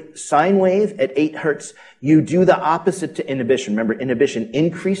oscillatory sine wave at 8 hertz, you do the opposite to inhibition. Remember, inhibition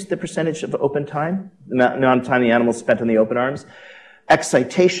increased the percentage of open time, the amount of time the animal spent on the open arms.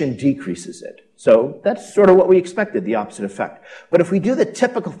 Excitation decreases it. So that's sort of what we expected, the opposite effect. But if we do the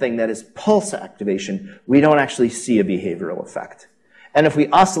typical thing, that is pulse activation, we don't actually see a behavioral effect. And if we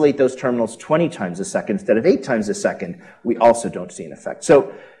oscillate those terminals 20 times a second instead of 8 times a second, we also don't see an effect.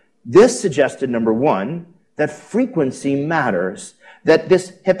 So this suggested, number one, that frequency matters, that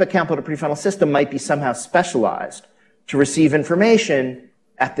this hippocampal to prefrontal system might be somehow specialized to receive information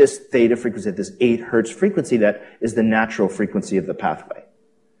at this theta frequency, at this 8 hertz frequency that is the natural frequency of the pathway.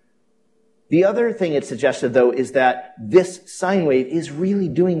 The other thing it suggested, though, is that this sine wave is really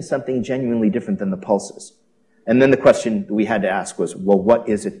doing something genuinely different than the pulses. And then the question we had to ask was, well, what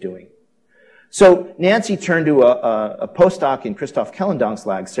is it doing? So Nancy turned to a postdoc in Christoph Kellendonk's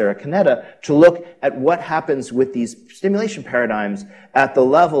lab, Sarah Canetta, to look at what happens with these stimulation paradigms at the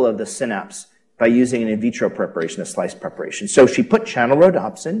level of the synapse by using an in vitro preparation, a slice preparation. So she put channel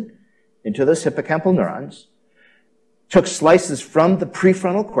rhodopsin into those hippocampal neurons, took slices from the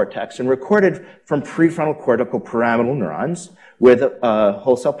prefrontal cortex and recorded from prefrontal cortical pyramidal neurons with a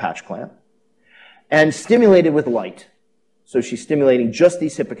whole cell patch clamp, and stimulated with light. So she's stimulating just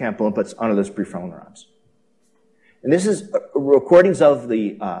these hippocampal inputs onto those prefrontal neurons. And this is recordings of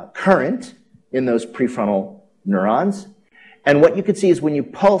the current in those prefrontal neurons. And what you can see is when you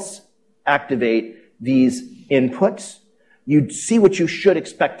pulse activate these inputs, you see what you should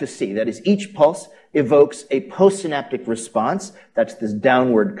expect to see. That is, each pulse evokes a postsynaptic response. That's this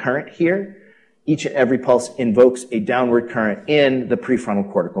downward current here. Each and every pulse invokes a downward current in the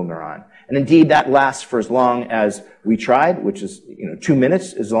prefrontal cortical neuron. And indeed, that lasts for as long as we tried, which is 2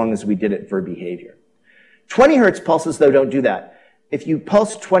 minutes, as long as we did it for behavior. 20 hertz pulses, though, don't do that. If you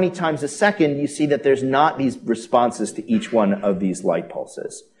pulse 20 times a second, you see that there's not these responses to each one of these light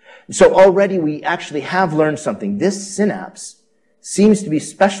pulses. So already we actually have learned something. This synapse seems to be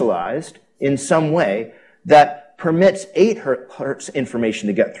specialized in some way that permits 8 hertz information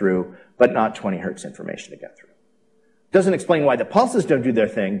to get through, but not 20 hertz information to get through. Doesn't explain why the pulses don't do their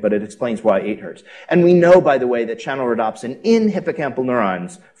thing, but it explains why 8 hertz. And we know, by the way, that channel rhodopsin in hippocampal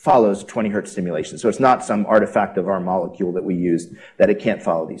neurons follows 20 hertz stimulation. So it's not some artifact of our molecule that we used that it can't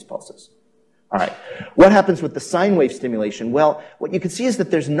follow these pulses. All right. What happens with the sine wave stimulation? Well, what you can see is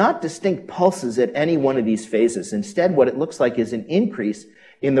that there's not distinct pulses at any one of these phases. Instead, what it looks like is an increase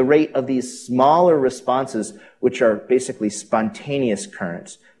in the rate of these smaller responses, which are basically spontaneous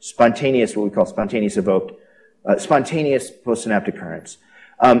currents. Spontaneous, what we call spontaneous evoked, spontaneous postsynaptic currents.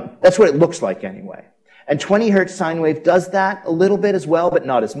 That's what it looks like anyway. And 20 hertz sine wave does that a little bit as well, but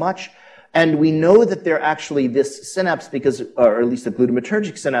not as much. And we know that they're actually this synapse because, or at least the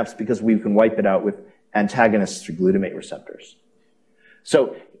glutamatergic synapse, because we can wipe it out with antagonists through glutamate receptors.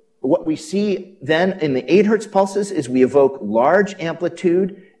 So what we see then in the 8 hertz pulses is we evoke large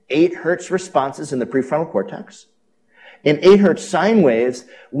amplitude 8 hertz responses in the prefrontal cortex. In 8 hertz sine waves,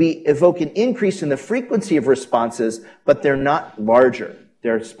 we evoke an increase in the frequency of responses, but they're not larger.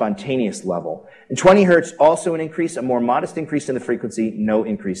 their spontaneous level. And 20 hertz, also an increase, a more modest increase in the frequency, no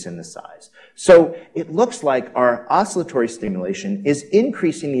increase in the size. So it looks like our oscillatory stimulation is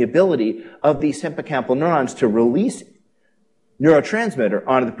increasing the ability of these hippocampal neurons to release neurotransmitter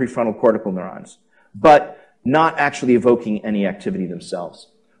onto the prefrontal cortical neurons, but not actually evoking any activity themselves.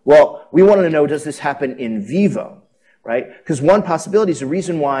 Well, we want to know, does this happen in vivo, right? Because one possibility is the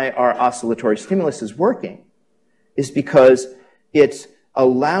reason why our oscillatory stimulus is working is because it's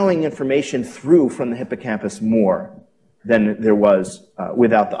allowing information through from the hippocampus more than there was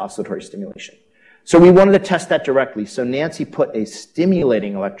without the oscillatory stimulation. So we wanted to test that directly. So Nancy put a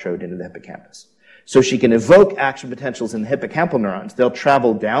stimulating electrode into the hippocampus. So she can evoke action potentials in the hippocampal neurons. They'll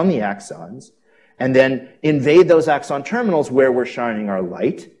travel down the axons and then invade those axon terminals where we're shining our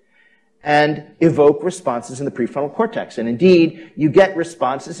light and evoke responses in the prefrontal cortex. And indeed, you get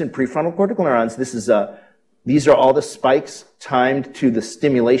responses in prefrontal cortical neurons. These are all the spikes timed to the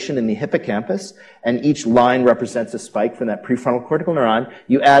stimulation in the hippocampus, and each line represents a spike from that prefrontal cortical neuron.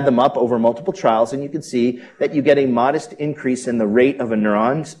 You add them up over multiple trials, and you can see that you get a modest increase in the rate of a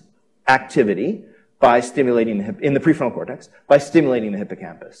neuron's activity by stimulating in the prefrontal cortex, by stimulating the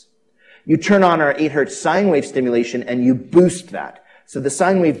hippocampus. You turn on our 8 hertz sine wave stimulation, and you boost that. So the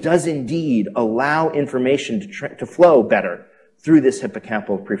sine wave does indeed allow information to flow better through this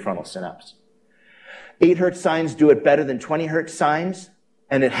hippocampal prefrontal synapse. 8 hertz sines do it better than 20 hertz sines,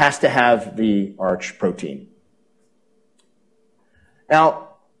 and it has to have the arch protein. Now,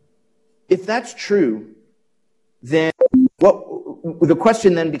 if that's true, then the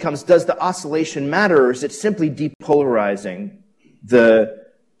question then becomes, does the oscillation matter, or is it simply depolarizing the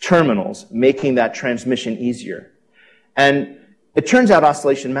terminals, making that transmission easier? And it turns out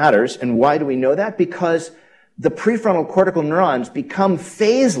oscillation matters, and why do we know that? Because the prefrontal cortical neurons become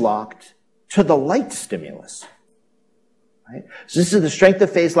phase-locked to the light stimulus. Right? So this is the strength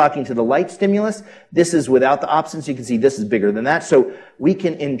of phase locking to the light stimulus. This is without the opsins. You can see this is bigger than that. So we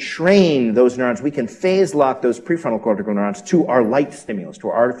can entrain those neurons. We can phase lock those prefrontal cortical neurons to our light stimulus, to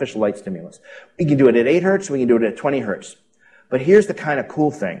our artificial light stimulus. We can do it at 8 hertz. We can do it at 20 hertz. But here's the kind of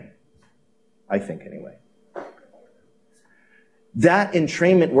cool thing, I think anyway. That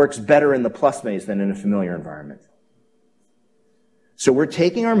entrainment works better in the plus maze than in a familiar environment. So we're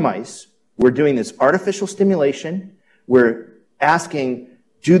taking our mice, we're doing this artificial stimulation. We're asking,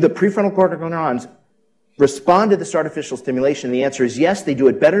 do the prefrontal cortical neurons respond to this artificial stimulation? The answer is yes. They do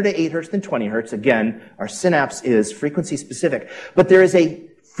it better to 8 hertz than 20 hertz. Again, our synapse is frequency specific. But there is a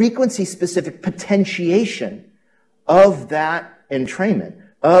frequency specific potentiation of that entrainment,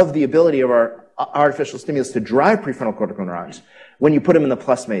 of the ability of our artificial stimulus to drive prefrontal cortical neurons when you put them in the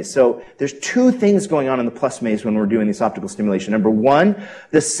plus maze. So there's two things going on in the plus maze when we're doing this optical stimulation. Number one,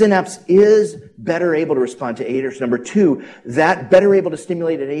 the synapse is better able to respond to 8 hertz. Number two, that better able to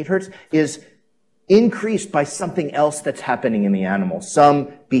stimulate at 8 hertz is increased by something else that's happening in the animal, some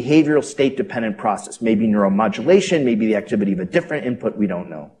behavioral state-dependent process, maybe neuromodulation, maybe the activity of a different input, we don't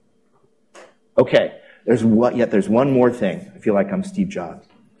know. Okay, there's one more thing. I feel like I'm Steve Jobs.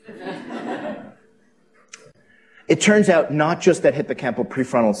 It turns out not just that hippocampal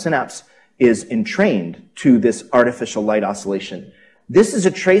prefrontal synapse is entrained to this artificial light oscillation. This is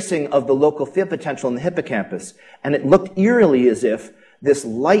a tracing of the local field potential in the hippocampus, and it looked eerily as if this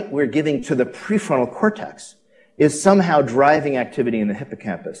light we're giving to the prefrontal cortex is somehow driving activity in the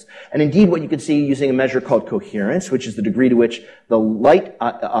hippocampus. And indeed, what you can see using a measure called coherence, which is the degree to which the light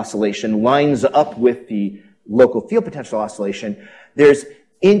oscillation lines up with the local field potential oscillation, there's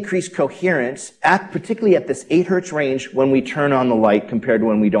increased coherence, particularly at this 8 hertz range when we turn on the light compared to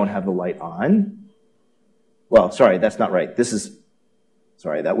when we don't have the light on. Well, sorry, that's not right.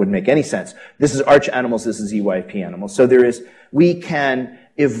 Sorry, that wouldn't make any sense. This is arch animals, this is EYP animals. So we can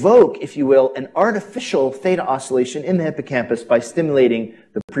evoke, if you will, an artificial theta oscillation in the hippocampus by stimulating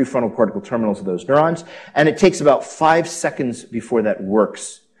the prefrontal cortical terminals of those neurons. And it takes about 5 seconds before that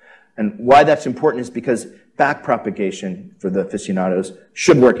works. And why that's important is because backpropagation, for the aficionados,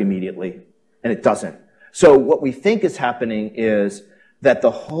 should work immediately, and it doesn't. So what we think is happening is that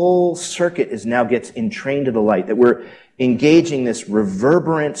the whole circuit now gets entrained to the light, that we're engaging this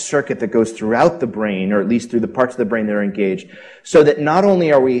reverberant circuit that goes throughout the brain, or at least through the parts of the brain that are engaged, so that not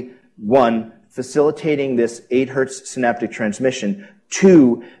only are we, one, facilitating this 8 hertz synaptic transmission,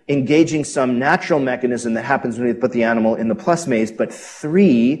 two, engaging some natural mechanism that happens when we put the animal in the plus maze, but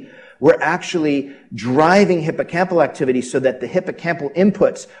three, we're actually driving hippocampal activity so that the hippocampal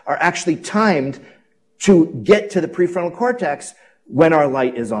inputs are actually timed to get to the prefrontal cortex when our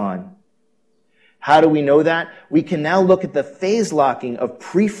light is on. How do we know that? We can now look at the phase locking of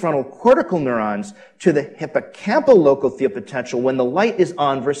prefrontal cortical neurons to the hippocampal local field potential when the light is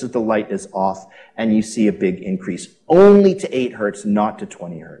on versus the light is off, and you see a big increase, only to 8 hertz, not to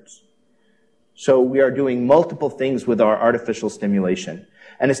 20 hertz. So we are doing multiple things with our artificial stimulation,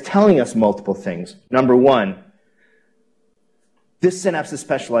 and it's telling us multiple things. Number one, this synapse is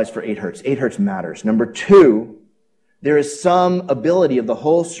specialized for 8 hertz. 8 hertz matters. Number two, there is some ability of the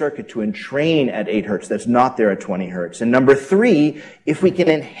whole circuit to entrain at 8 hertz that's not there at 20 hertz. And number three, if we can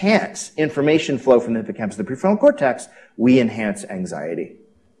enhance information flow from the hippocampus to the prefrontal cortex, we enhance anxiety.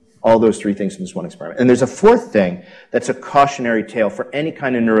 All those three things in this one experiment. And there's a fourth thing that's a cautionary tale for any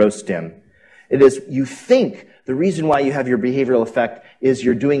kind of neurostim. It is, you think the reason why you have your behavioral effect is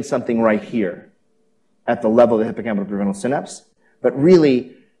you're doing something right here at the level of the hippocampal prefrontal synapse, but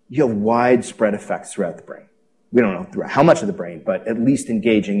really you have widespread effects throughout the brain. We don't know throughout how much of the brain, but at least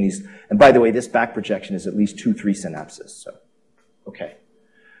engaging these. And by the way, this back projection is at least 2-3 synapses. So, okay.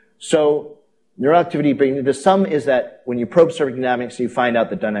 So, neural activity, the sum is that when you probe circuit dynamics, you find out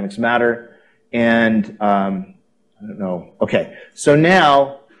that dynamics matter. And, I don't know. Okay. So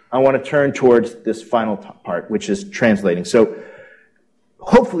now, I want to turn towards this final part, which is translating. So,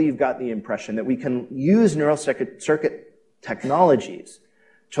 hopefully you've got the impression that we can use neural circuit technologies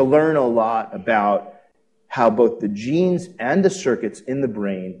to learn a lot about how both the genes and the circuits in the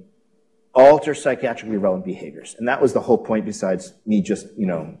brain alter psychiatrically relevant behaviors. And that was the whole point, besides me just,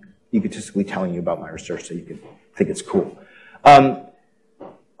 egotistically telling you about my research so you could think it's cool.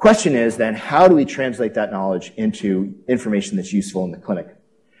 Question is then, how do we translate that knowledge into information that's useful in the clinic?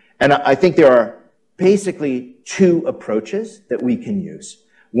 And I think there are basically two approaches that we can use.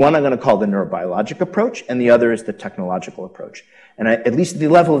 One I'm going to call the neurobiologic approach, and the other is the technological approach. And at least at the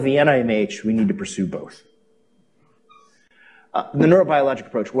level of the NIMH, we need to pursue both. The neurobiologic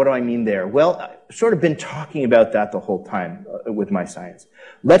approach, what do I mean there? Well, I've sort of been talking about that the whole time with my science.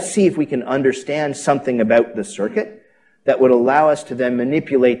 Let's see if we can understand something about the circuit that would allow us to then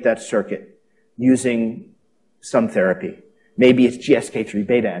manipulate that circuit using some therapy. Maybe it's GSK3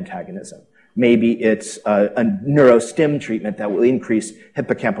 beta antagonism. Maybe it's a neurostim treatment that will increase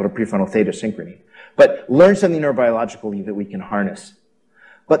hippocampal to prefrontal theta synchrony. But learn something neurobiologically that we can harness.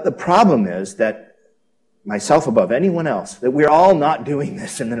 But the problem is that myself above anyone else, that we're all not doing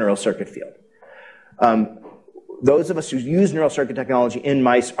this in the neural circuit field. Those of us who use neural circuit technology in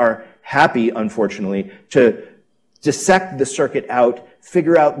mice are happy, unfortunately, to dissect the circuit out,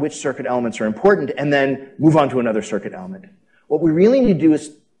 figure out which circuit elements are important, and then move on to another circuit element. What we really need to do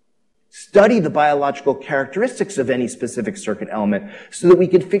is study the biological characteristics of any specific circuit element so that we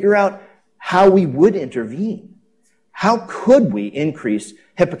can figure out how we would intervene. How could we increase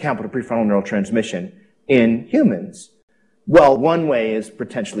hippocampal to prefrontal neural transmission in humans? Well, one way is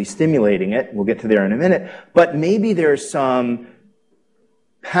potentially stimulating it. We'll get to there in a minute. But maybe there's some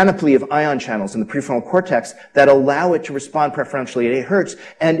panoply of ion channels in the prefrontal cortex that allow it to respond preferentially at 8 hertz.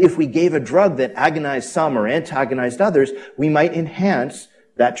 And if we gave a drug that agonized some or antagonized others, we might enhance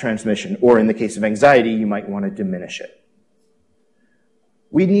that transmission. Or in the case of anxiety, you might want to diminish it.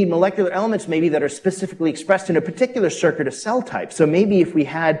 We need molecular elements maybe that are specifically expressed in a particular circuit or cell type. So maybe if we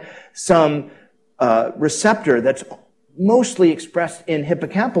had some receptor that's mostly expressed in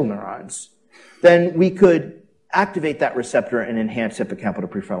hippocampal neurons, then we could activate that receptor and enhance hippocampal to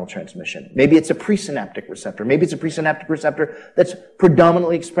prefrontal transmission. Maybe it's a presynaptic receptor. Maybe it's a presynaptic receptor that's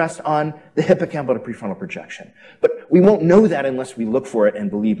predominantly expressed on the hippocampal to prefrontal projection. But we won't know that unless we look for it, and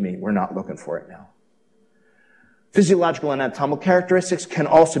believe me, we're not looking for it now. Physiological and anatomical characteristics can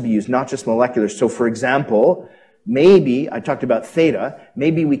also be used, not just molecular. So for example, maybe, I talked about theta,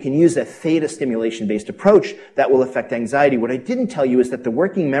 maybe we can use a theta stimulation-based approach that will affect anxiety. What I didn't tell you is that the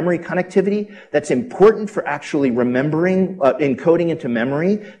working memory connectivity that's important for actually remembering, encoding into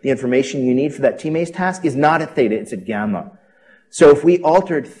memory the information you need for that T-maze task is not at theta, it's at gamma. So if we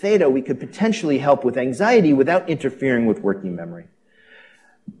altered theta, we could potentially help with anxiety without interfering with working memory.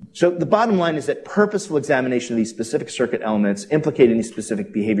 So the bottom line is that purposeful examination of these specific circuit elements implicating these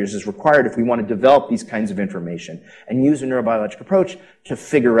specific behaviors is required if we want to develop these kinds of information and use a neurobiologic approach to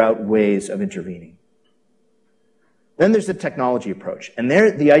figure out ways of intervening. Then there's the technology approach. And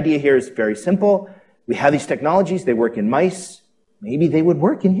the idea here is very simple. We have these technologies, they work in mice, maybe they would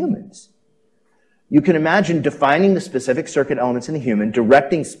work in humans. You can imagine defining the specific circuit elements in the human,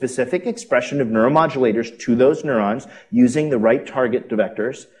 directing specific expression of neuromodulators to those neurons using the right target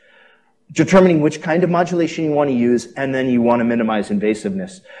vectors, determining which kind of modulation you want to use, and then you want to minimize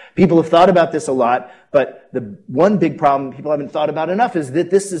invasiveness. People have thought about this a lot, but the one big problem people haven't thought about enough is that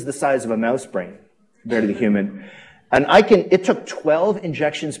this is the size of a mouse brain compared to the human. And it took 12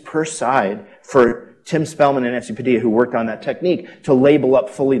 injections per side for Tim Spellman and Nancy Padilla, who worked on that technique, to label up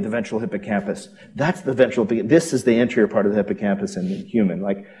fully the ventral hippocampus. That's the ventral, this is the anterior part of the hippocampus in the human.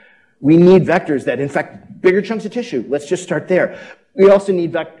 Like, we need vectors that infect bigger chunks of tissue. Let's just start there. We also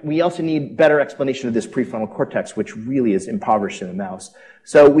need better explanation of this prefrontal cortex, which really is impoverished in the mouse.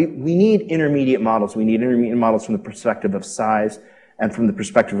 So we need intermediate models. We need intermediate models from the perspective of size and from the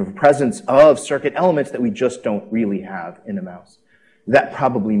perspective of presence of circuit elements that we just don't really have in a mouse. That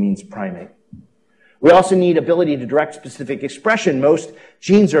probably means primate. We also need ability to direct specific expression. Most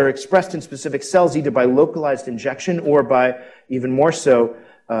genes are expressed in specific cells either by localized injection or by, even more so,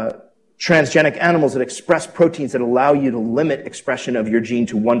 transgenic animals that express proteins that allow you to limit expression of your gene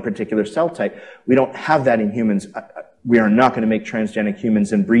to one particular cell type. We don't have that in humans. We are not going to make transgenic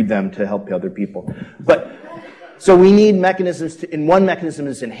humans and breed them to help other people. So we need mechanisms and one mechanism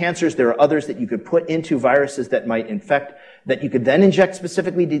is enhancers. There are others that you could put into viruses that might infect, that you could then inject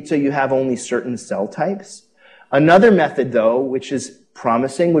specifically so you have only certain cell types. Another method, though, which is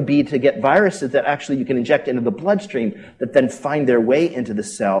promising, would be to get viruses that actually you can inject into the bloodstream that then find their way into the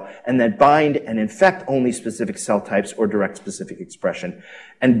cell and then bind and infect only specific cell types or direct specific expression.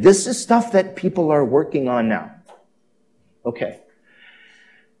 And this is stuff that people are working on now. Okay.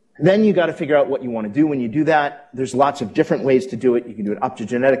 Then you got to figure out what you want to do when you do that. There's lots of different ways to do it. You can do it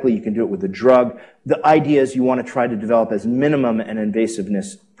optogenetically. You can do it with a drug. The idea is you want to try to develop as minimum an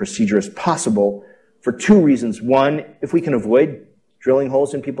invasiveness procedure as possible for two reasons. One, if we can avoid drilling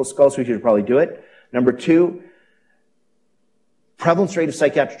holes in people's skulls, we should probably do it. Number two, prevalence rate of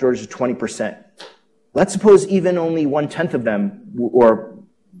psychiatric disorders is 20%. Let's suppose even only 1/10 of them or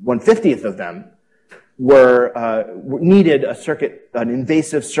 1/50th of them needed an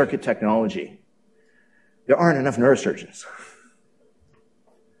invasive circuit technology. There aren't enough neurosurgeons.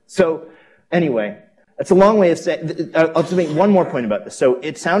 So anyway, that's a long way of saying, I'll just make one more point about this. So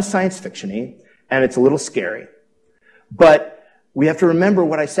it sounds science fiction-y, and it's a little scary, but we have to remember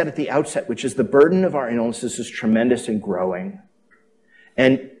what I said at the outset, which is the burden of our illnesses is tremendous and growing.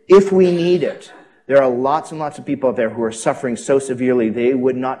 And if we need it, there are lots and lots of people out there who are suffering so severely they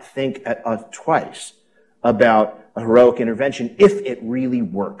would not think twice about a heroic intervention if it really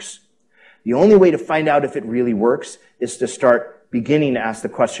works. The only way to find out if it really works is to start beginning to ask the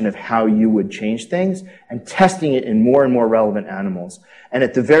question of how you would change things and testing it in more and more relevant animals. And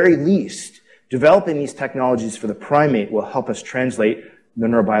at the very least, developing these technologies for the primate will help us translate the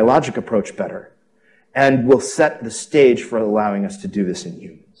neurobiologic approach better and will set the stage for allowing us to do this in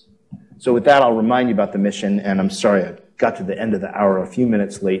humans. So with that, I'll remind you about the mission, and I'm sorry I got to the end of the hour a few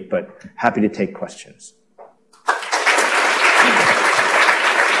minutes late, but happy to take questions.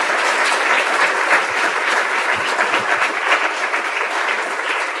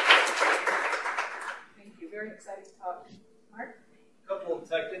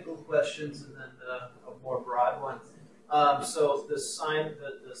 Technical questions and then a more broad one. So the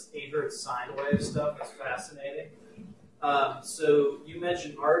 8 Hz sine wave stuff is fascinating. So you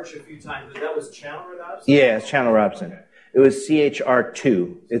mentioned Arch a few times, but that was channel rhodopsin? Yeah, it's channel rhodopsin. Okay. It was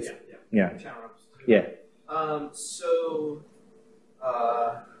CHR2. It's yeah. Channel rhodopsin. Yeah. What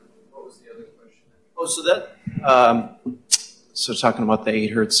was the other question? Oh, so that. So talking about the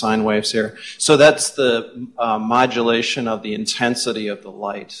 8 Hz sine waves here. So that's the modulation of the intensity of the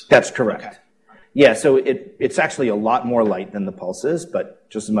light. That's correct. Okay. Yeah, so it's actually a lot more light than the pulses, but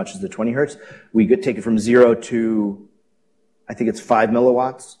just as much as the 20 Hertz. We could take it from 0 to, I think it's 5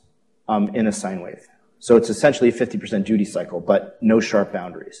 milliwatts in a sine wave. So it's essentially a 50% duty cycle, but no sharp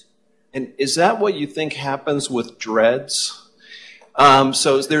boundaries. And is that what you think happens with dreads?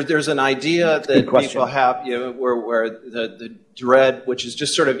 So there's an idea that people have, where the dread, which is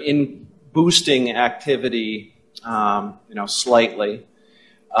just sort of in boosting activity, slightly.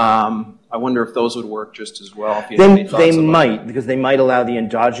 I wonder if those would work just as well. If you have any thoughts they might, because they might allow the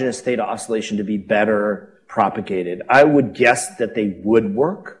endogenous theta oscillation to be better propagated. I would guess that they would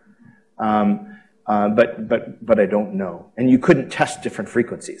work, but I don't know. And you couldn't test different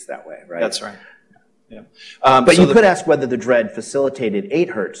frequencies that way, right? That's right. Yeah. But you could ask whether the dread facilitated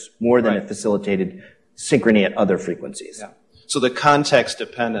 8 Hertz more than it facilitated synchrony at other frequencies. Yeah. So the context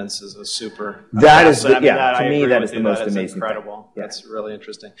dependence is a super. That is, to me, that is the most amazing. Incredible. Yeah. That's really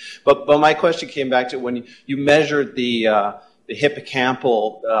interesting. But my question came back to when you measured the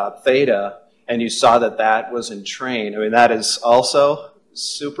hippocampal theta and you saw that was entrained. I mean, that is also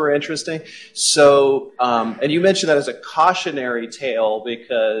super interesting. So, and you mentioned that as a cautionary tale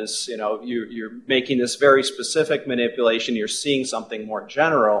because, you're making this very specific manipulation, you're seeing something more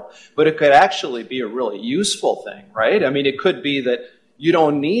general, but it could actually be a really useful thing, right? I mean, it could be that you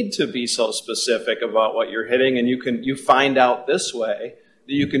don't need to be so specific about what you're hitting, and you find out this way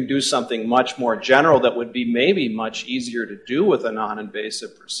that you can do something much more general that would be maybe much easier to do with a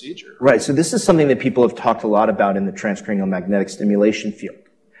non-invasive procedure. Right, so this is something that people have talked a lot about in the transcranial magnetic stimulation field,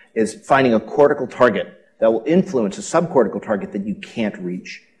 is finding a cortical target that will influence a subcortical target that you can't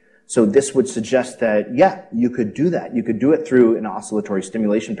reach. So this would suggest that, yeah, you could do that. You could do it through an oscillatory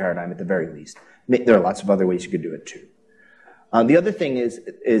stimulation paradigm at the very least. There are lots of other ways you could do it too. The other thing is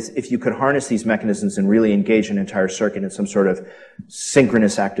if you could harness these mechanisms and really engage an entire circuit in some sort of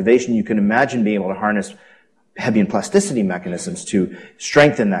synchronous activation, you can imagine being able to harness Hebbian plasticity mechanisms to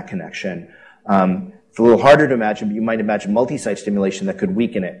strengthen that connection. It's a little harder to imagine, but you might imagine multi-site stimulation that could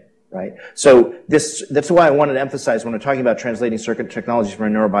weaken it, right? So that's why I wanted to emphasize when we're talking about translating circuit technologies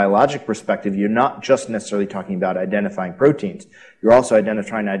from a neurobiologic perspective, you're not just necessarily talking about identifying proteins. You're also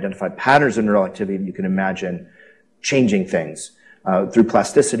trying to identify patterns of neural activity that you can imagine changing things through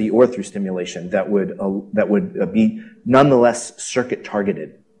plasticity or through stimulation that would be nonetheless circuit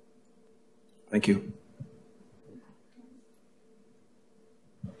targeted. Thank you.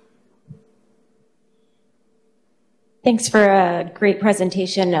 Thanks for a great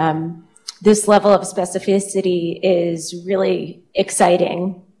presentation. This level of specificity is really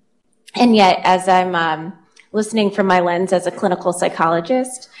exciting. And yet, as I'm listening from my lens as a clinical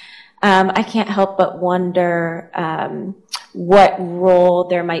psychologist, I can't help but wonder what role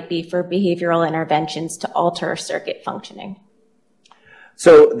there might be for behavioral interventions to alter circuit functioning.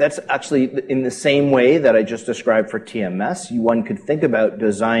 So that's actually in the same way that I just described for TMS. One could think about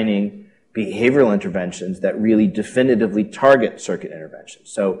designing behavioral interventions that really definitively target circuit interventions.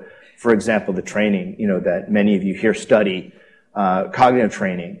 So, for example, the training, that many of you here study, cognitive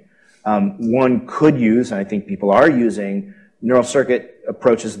training. One could use, and I think people are using, neural circuit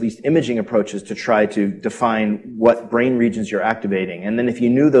approaches, at least imaging approaches, to try to define what brain regions you're activating. And then if you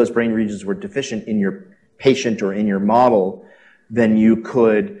knew those brain regions were deficient in your patient or in your model, then you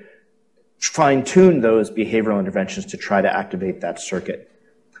could fine-tune those behavioral interventions to try to activate that circuit.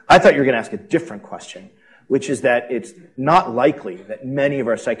 I thought you were going to ask a different question, which is that it's not likely that many of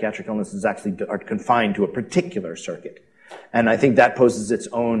our psychiatric illnesses actually are confined to a particular circuit. And I think that poses its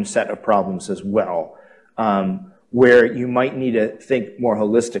own set of problems as well, where you might need to think more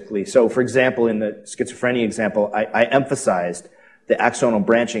holistically. So, for example, in the schizophrenia example, I emphasized the axonal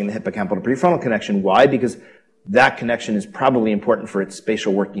branching in the hippocampal to prefrontal connection. Why? Because that connection is probably important for its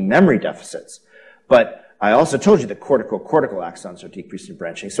spatial working memory deficits. But I also told you that cortical axons are decreasing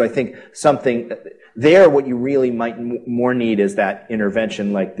branching. So I think something there, what you really might more need is that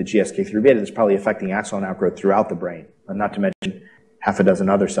intervention like the GSK3 beta that's probably affecting axon outgrowth throughout the brain, and not to mention half a dozen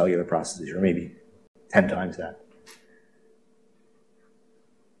other cellular processes, or maybe 10 times that.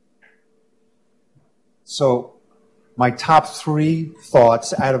 So my top 3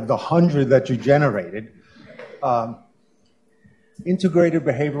 thoughts out of the 100 that you generated, integrated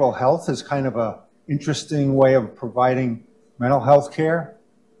behavioral health is kind of a interesting way of providing mental health care.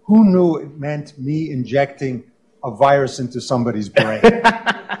 Who knew it meant me injecting a virus into somebody's brain?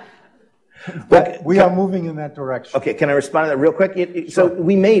 But we are moving in that direction. Okay, can I respond to that real quick? So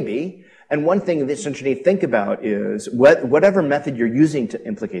we may be, and one thing that's interesting to think about is whatever method you're using to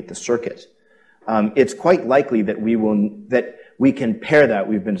implicate the circuit, it's quite likely that we can pair that.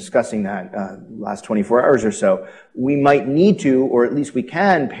 We've been discussing that last 24 hours or so. We might need to, or at least we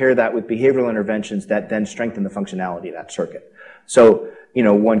can, pair that with behavioral interventions that then strengthen the functionality of that circuit. So,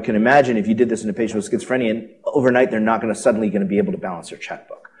 one can imagine if you did this in a patient with schizophrenia, and overnight they're not suddenly going to be able to balance their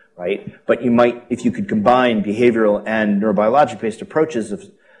checkbook, right? But you might, if you could combine behavioral and neurobiologic-based approaches,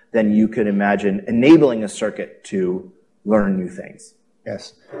 then you could imagine enabling a circuit to learn new things.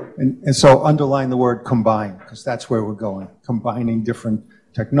 Yes, and so underline the word combine, because that's where we're going. Combining different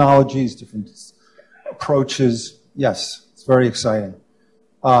technologies, different approaches. Yes, it's very exciting.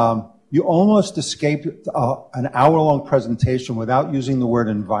 You almost escaped an hour-long presentation without using the word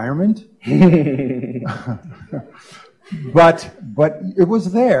environment. but it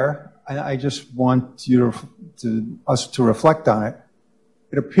was there, and I just want us to reflect on it.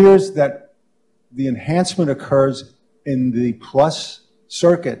 It appears that the enhancement occurs in the plus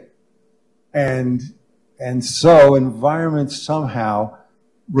circuit, and so environment somehow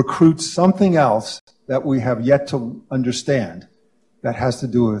recruits something else that we have yet to understand that has to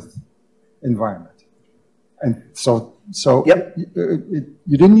do with environment. And so yep. You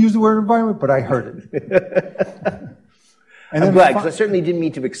didn't use the word environment, but I heard it. And I'm glad, because I certainly didn't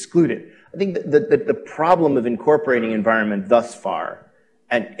mean to exclude it. I think that the problem of incorporating environment thus far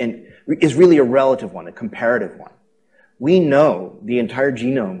and is really a relative one, a comparative one. We know the entire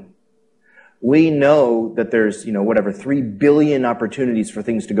genome We know that there's, whatever, 3 billion opportunities for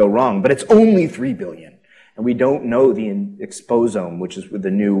things to go wrong, but it's only 3 billion. And we don't know the exposome, which is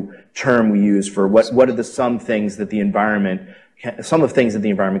the new term we use for what are the sum of things that the environment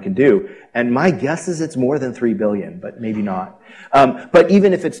can do. And my guess is it's more than 3 billion, but maybe not. But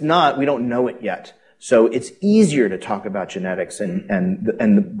even if it's not, we don't know it yet. So it's easier to talk about genetics and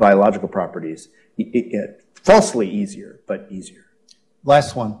the biological properties. Falsely easier, but easier.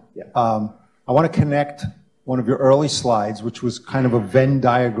 Last one. Yeah. I want to connect one of your early slides, which was kind of a Venn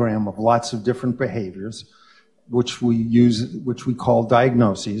diagram of lots of different behaviors, which we call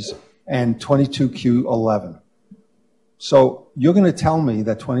diagnoses, and 22q11. So you're going to tell me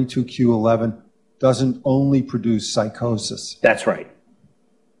that 22q11 doesn't only produce psychosis. That's right.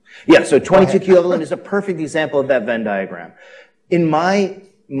 Yeah, so 22q11 is a perfect example of that Venn diagram. In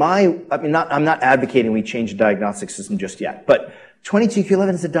I'm not advocating we change the diagnostic system just yet, but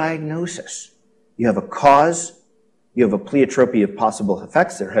 22q11 is a diagnosis. You have a cause, you have a pleiotropy of possible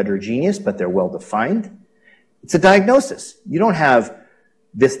effects. They're heterogeneous, but they're well defined. It's a diagnosis. You don't have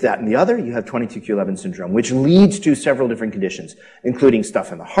this, that, and the other. You have 22q11 syndrome, which leads to several different conditions, including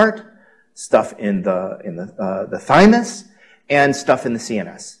stuff in the heart, stuff in the thymus, and stuff in the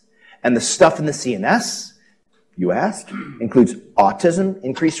CNS. And the stuff in the CNS, you asked, includes autism,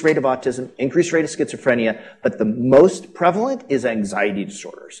 increased rate of autism, increased rate of schizophrenia, but the most prevalent is anxiety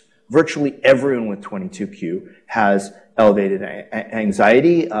disorders. Virtually everyone with 22q has elevated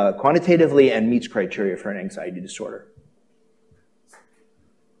anxiety quantitatively and meets criteria for an anxiety disorder.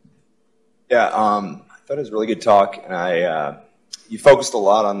 Yeah, I thought it was a really good talk, and you focused a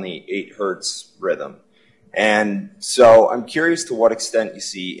lot on the 8 hertz rhythm. And so I'm curious to what extent you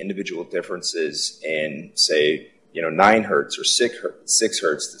see individual differences in, say, 9 hertz or 6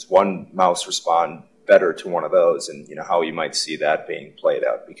 hertz. Does one mouse respond better to one of those, and how you might see that being played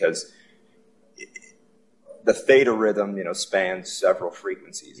out? Because the theta rhythm, spans several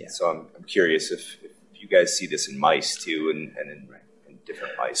frequencies. Yeah. And so I'm curious if you guys see this in mice too, and in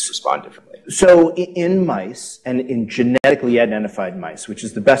different mice respond differently. So in mice, and in genetically identified mice, which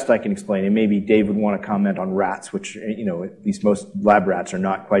is the best I can explain, and maybe Dave would want to comment on rats, which, at least most lab rats are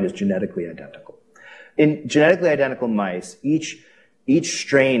not quite as genetically identical. In genetically identical mice, each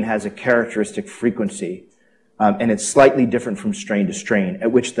strain has a characteristic frequency, and it's slightly different from strain to strain,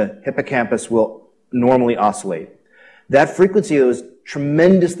 at which the hippocampus will normally oscillate. That frequency is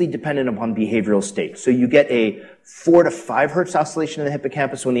tremendously dependent upon behavioral state. So you get a 4 to 5 hertz oscillation in the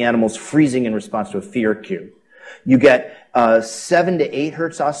hippocampus when the animal's freezing in response to a fear cue. You get a 7 to 8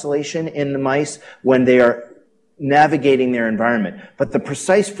 hertz oscillation in the mice when they are navigating their environment. But the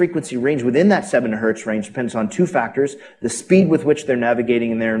precise frequency range within that 7 hertz range depends on 2 factors: the speed with which they're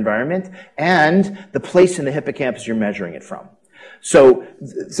navigating in their environment and the place in the hippocampus you're measuring it from. So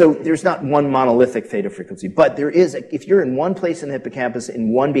there's not one monolithic theta frequency, but there is, if you're in one place in the hippocampus,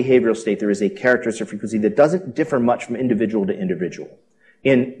 in one behavioral state, there is a characteristic frequency that doesn't differ much from individual to individual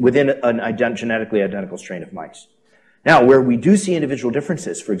within a genetically identical strain of mice. Now, where we do see individual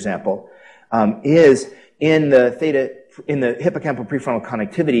differences, for example, is in the hippocampal prefrontal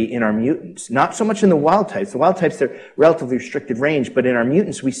connectivity in our mutants. Not so much in the wild types. The wild types, they're relatively restricted range, but in our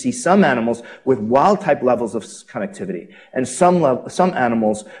mutants, we see some animals with wild type levels of connectivity and some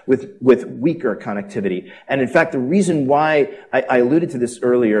animals with weaker connectivity. And in fact, the reason why I alluded to this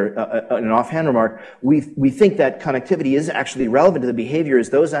earlier in an offhand remark, we think that connectivity is actually relevant to the behavior,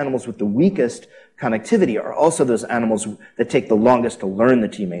 is those animals with the weakest connectivity are also those animals that take the longest to learn the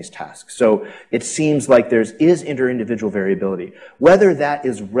T-maze task. So it seems like there is inter-individual variability. Whether that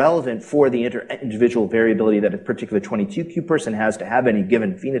is relevant for the inter-individual variability that a particular 22q person has to have any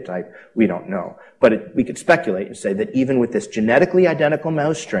given phenotype, we don't know. But we could speculate and say that even with this genetically identical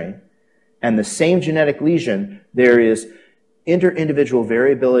mouse strain and the same genetic lesion, there is inter-individual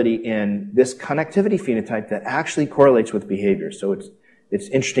variability in this connectivity phenotype that actually correlates with behavior. So it's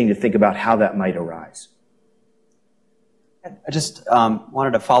interesting to think about how that might arise. I just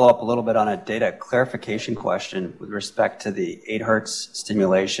wanted to follow up a little bit on a data clarification question with respect to the 8 hertz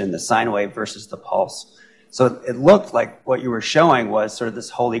stimulation, the sine wave versus the pulse. So it looked like what you were showing was sort of this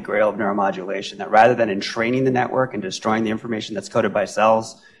holy grail of neuromodulation, that rather than entraining the network and destroying the information that's coded by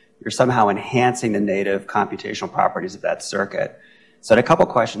cells, you're somehow enhancing the native computational properties of that circuit. So I had a couple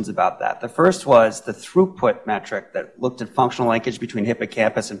questions about that. The first was the throughput metric that looked at functional linkage between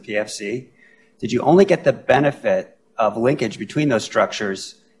hippocampus and PFC. Did you only get the benefit of linkage between those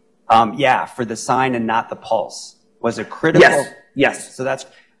structures, for the sine and not the pulse? Was it critical? Yes. So that's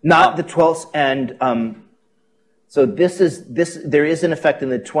not the 12th, and so there is an effect in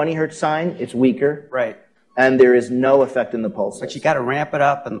the 20 hertz sine. It's weaker. Right. and there is no effect in the pulses. But you got to ramp it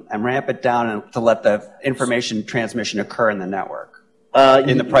up and ramp it down and to let the information transmission occur in the network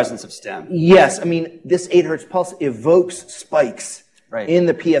in the presence of stim. Yes, I mean, this 8 hertz pulse evokes spikes right. in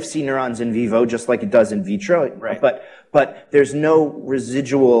the PFC neurons in vivo, just like it does in vitro. Right. But there's no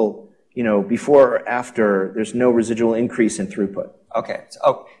residual, before or after, there's no residual increase in throughput. Okay.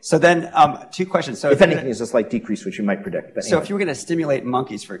 So then 2 questions. So if anything, it's a slight decrease, which you might predict. But so if you were going to stimulate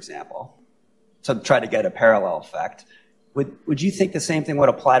monkeys, for example, to try to get a parallel effect, would you think the same thing would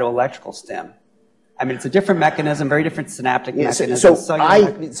apply to electrical stim? I mean, it's a different mechanism, very different synaptic mechanism.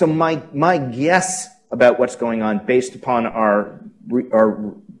 So my guess about what's going on based upon our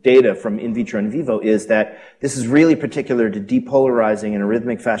data from in vitro and in vivo is that this is really particular to depolarizing in a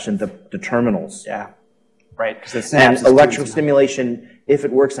rhythmic fashion the terminals. Yeah. Right. And electrical stimulation, if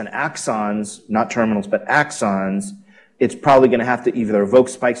it works on axons, not terminals, but axons, it's probably going to have to either evoke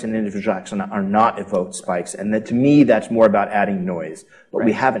spikes in individual axons or not evoke spikes. And that, to me, that's more about adding noise. But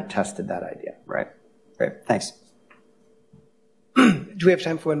we haven't tested that idea. Right. Great. Thanks. Do we have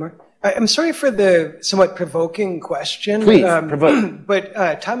time for one more? I'm sorry for the somewhat provoking question. Please, provoke.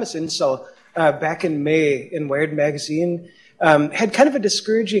 But Thomas Insel, back in May in Wired magazine, had kind of a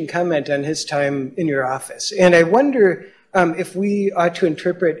discouraging comment on his time in your office. And I wonder if we ought to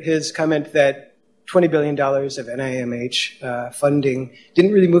interpret his comment that $20 billion of NIMH funding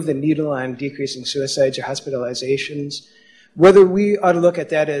didn't really move the needle on decreasing suicides or hospitalizations, whether we ought to look at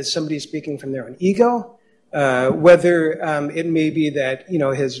that as somebody speaking from their own ego, whether it may be that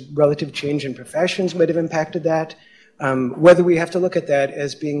his relative change in professions might have impacted that, whether we have to look at that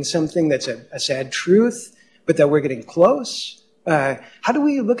as being something that's a sad truth, but that we're getting close. How do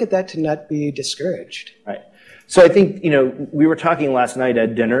we look at that to not be discouraged? Right. So I think, we were talking last night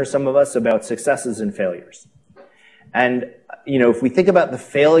at dinner, some of us, about successes and failures. And, if we think about the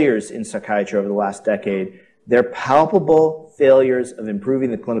failures in psychiatry over the last decade, they're palpable failures of improving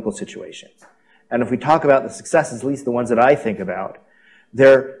the clinical situation. And if we talk about the successes, at least the ones that I think about,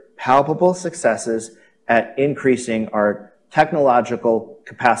 they're palpable successes at increasing our technological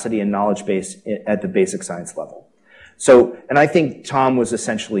capacity and knowledge base at the basic science level. So, and I think Tom was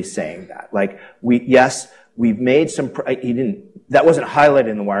essentially saying that. Like, we've made some, that wasn't highlighted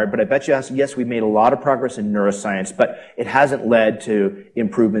in the wire, but I bet you, yes, we've made a lot of progress in neuroscience, but it hasn't led to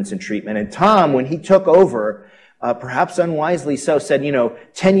improvements in treatment. And Tom, when he took over, perhaps unwisely so, said,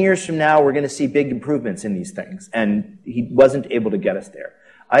 10 years from now, we're going to see big improvements in these things. And he wasn't able to get us there.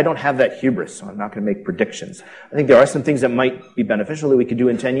 I don't have that hubris, so I'm not going to make predictions. I think there are some things that might be beneficial that we could do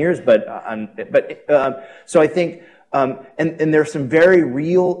in 10 years, so I think, and there are some very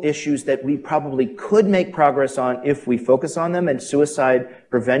real issues that we probably could make progress on if we focus on them, and suicide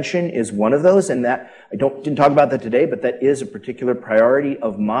prevention is one of those, and that, didn't talk about that today, but that is a particular priority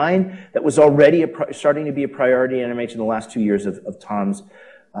of mine that was already starting to be a priority in NIMH in the last 2 years of Tom's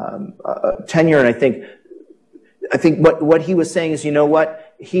tenure, and I think what he was saying is,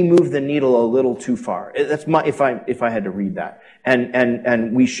 he moved the needle a little too far. That's if I had to read that.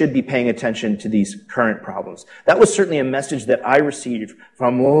 And we should be paying attention to these current problems. That was certainly a message that I received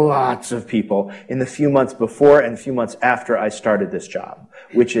from lots of people in the few months before and few months after I started this job,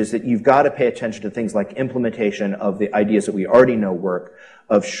 which is that you've got to pay attention to things like implementation of the ideas that we already know work,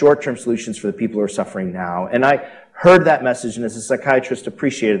 of short-term solutions for the people who are suffering now. And I heard that message, and as a psychiatrist,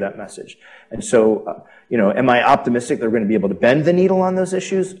 appreciated that message. And so, am I optimistic that we're going to be able to bend the needle on those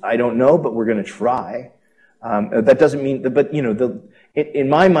issues? I don't know, but we're going to try. That doesn't mean, in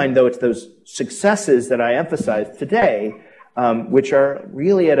my mind, though, it's those successes that I emphasized today, which are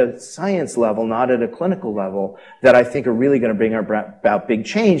really at a science level, not at a clinical level, that I think are really going to bring about big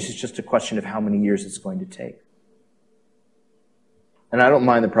change. It's just a question of how many years it's going to take. And I don't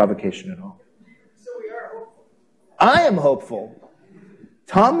mind the provocation at all. I am hopeful.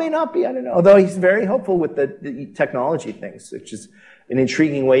 Tom may not be, I don't know, although he's very hopeful with the technology things, which is an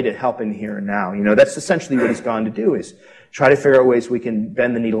intriguing way to help in here and now. That's essentially what he's gone to do, is try to figure out ways we can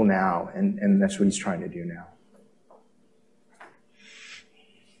bend the needle now, and that's what he's trying to do now.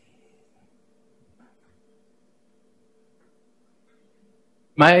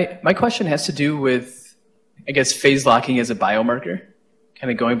 My question has to do with, I guess, phase locking as a biomarker, kind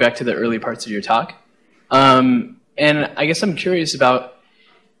of going back to the early parts of your talk. And I guess I'm curious about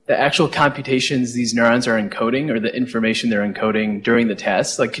the actual computations these neurons are encoding, or the information they're encoding during the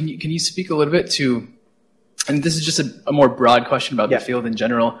test. Like, can you speak a little bit to, and this is just a more broad question about the field in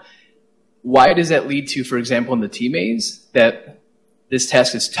general, why does that lead to, for example, in the T-maze, that this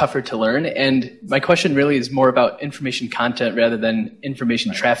task is tougher to learn? And my question really is more about information content rather than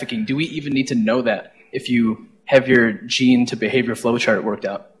information trafficking. Do we even need to know that if you have your gene to behavior flowchart worked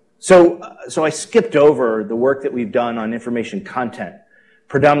out? So I skipped over the work that we've done on information content,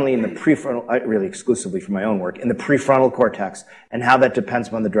 predominantly in the prefrontal, really exclusively for my own work, in the prefrontal cortex, and how that depends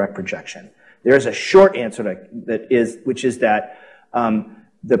upon the direct projection. There's a short answer which is that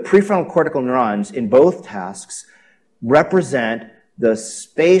the prefrontal cortical neurons in both tasks represent the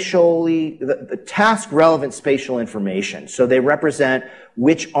task-relevant spatial information. So they represent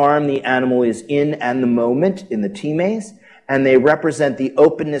which arm the animal is in and the moment in the T maze, and they represent the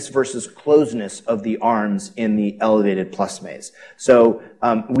openness versus closeness of the arms in the elevated plus maze. So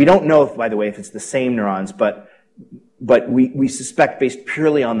we don't know, by the way, if it's the same neurons, but we suspect, based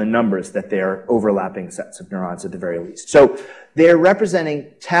purely on the numbers, that they're overlapping sets of neurons at the very least. So they're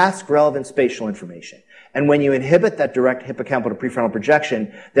representing task-relevant spatial information. And when you inhibit that direct hippocampal to prefrontal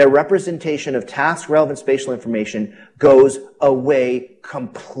projection, their representation of task-relevant spatial information goes away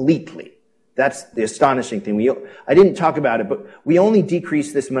completely. That's the astonishing thing. I didn't talk about it, but we only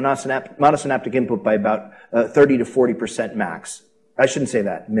decrease this monosynaptic input by about 30 to 40% max. I shouldn't say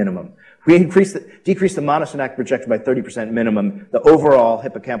that, minimum. We decrease the monosynaptic projection by 30% minimum. The overall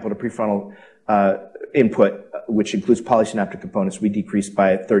hippocampal to prefrontal input, which includes polysynaptic components, we decrease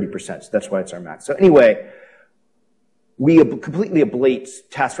by 30%. So that's why it's our max. So anyway, we completely ablate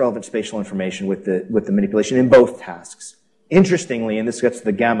task-relevant spatial information with the manipulation in both tasks. Interestingly, and this gets to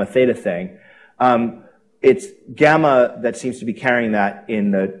the gamma-theta thing, it's gamma that seems to be carrying that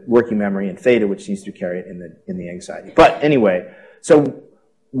in the working memory, and theta which seems to carry it in the anxiety. But anyway, so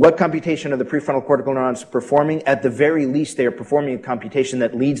what computation are the prefrontal cortical neurons performing? At the very least, they are performing a computation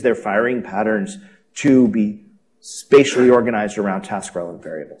that leads their firing patterns to be spatially organized around task-relevant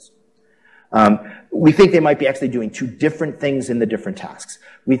variables. We think they might be actually doing two different things in the different tasks.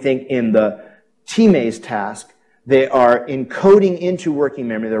 We think in the T-maze task, they are encoding into working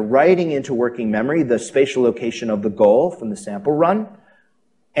memory, they're writing into working memory the spatial location of the goal from the sample run,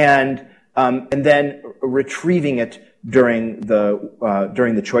 and then retrieving it during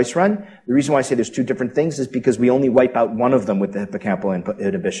the choice run. The reason why I say there's two different things is because we only wipe out one of them with the hippocampal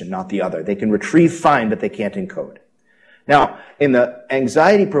inhibition, not the other. They can retrieve fine, but they can't encode. Now, in the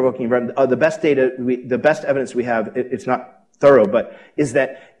anxiety-provoking environment, the best evidence we have, it's not thorough, but is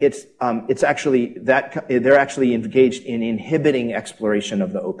that it's actually that they're actually engaged in inhibiting exploration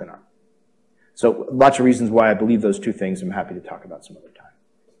of the open arm. So lots of reasons why I believe those two things. I'm happy to talk about some other time.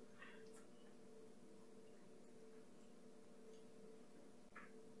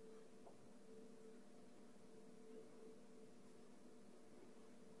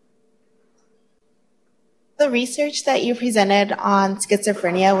 The research that you presented on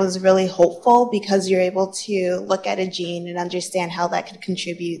schizophrenia was really hopeful because you're able to look at a gene and understand how that could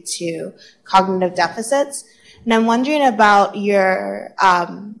contribute to cognitive deficits. And I'm wondering about your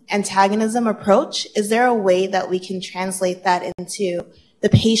antagonism approach. Is there a way that we can translate that into the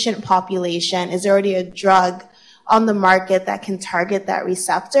patient population? Is there already a drug on the market that can target that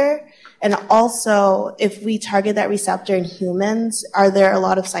receptor? And also, if we target that receptor in humans, are there a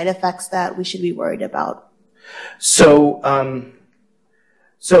lot of side effects that we should be worried about? So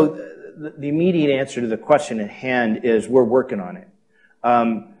the immediate answer to the question at hand is we're working on it.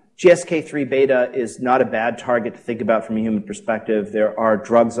 GSK3 beta is not a bad target to think about from a human perspective. There are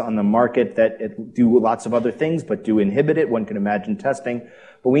drugs on the market that do lots of other things, but do inhibit it. One can imagine testing.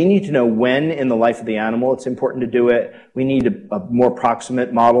 But we need to know when in the life of the animal it's important to do it. We need a more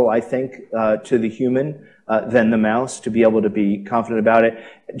proximate model, I think, to the human than the mouse to be able to be confident about it.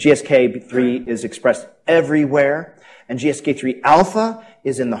 GSK3 is expressed everywhere, and GSK3 alpha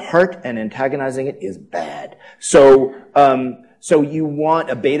is in the heart, and antagonizing it is bad. So you want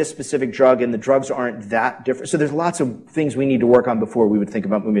a beta-specific drug, and the drugs aren't that different. So there's lots of things we need to work on before we would think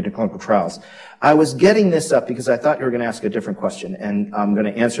about moving to clinical trials. I was getting this up because I thought you were going to ask a different question, and I'm going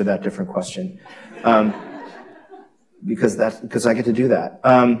to answer that different question because I get to do that.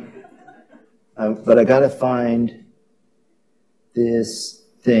 But I got to find this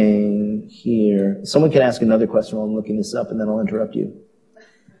thing here. Someone can ask another question while I'm looking this up, and then I'll interrupt you.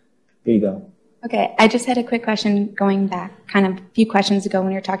 Here you go. Okay, I just had a quick question going back kind of a few questions ago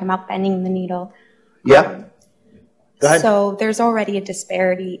when you were talking about bending the needle. Yeah. Go ahead. So there's already a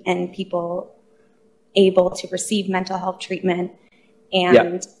disparity in people able to receive mental health treatment.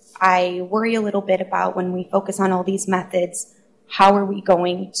 And I worry a little bit about when we focus on all these methods, how are we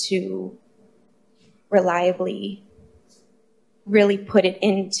going to reliably really put it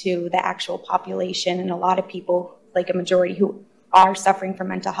into the actual population? And a lot of people, like a majority who are suffering from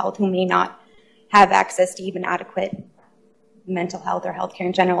mental health, who may not have access to even adequate mental health or healthcare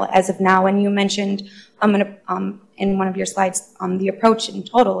in general as of now. And you mentioned in one of your slides, the approach in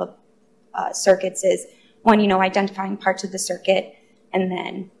total of circuits is one, identifying parts of the circuit and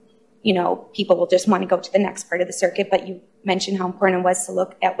then you know, people will just want to go to the next part of the circuit, but you mentioned how important it was to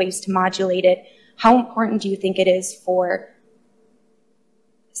look at ways to modulate it. How important do you think it is for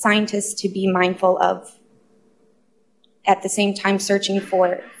scientists to be mindful of, at the same time, searching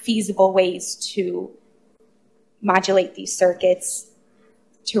for feasible ways to modulate these circuits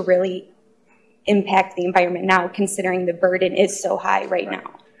to really impact the environment now, considering the burden is so high right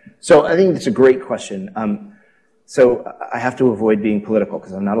now? So I think it's a great question. So I have to avoid being political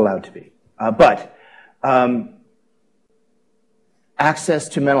because I'm not allowed to be. But access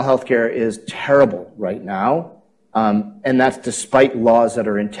to mental health care is terrible right now. And that's despite laws that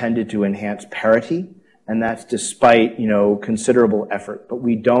are intended to enhance parity. And that's despite, you know, considerable effort. But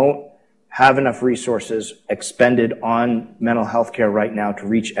we don't have enough resources expended on mental health care right now to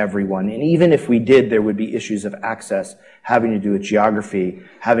reach everyone. And even if we did, there would be issues of access having to do with geography,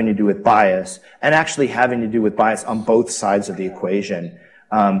 having to do with bias, and actually having to do with bias on both sides of the equation.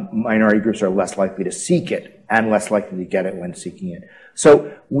 Minority groups are less likely to seek it and less likely to get it when seeking it.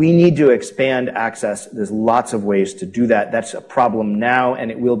 So we need to expand access. There's lots of ways to do that. That's a problem now,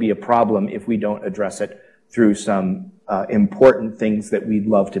 and it will be a problem if we don't address it through some important things that we'd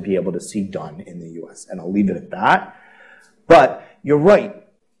love to be able to see done in the US. And I'll leave it at that. But you're right.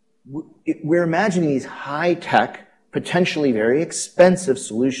 We're imagining these high-tech, potentially very expensive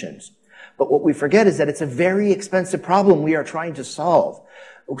solutions. But what we forget is that it's a very expensive problem we are trying to solve.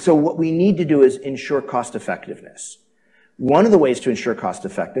 So what we need to do is ensure cost effectiveness. One of the ways to ensure cost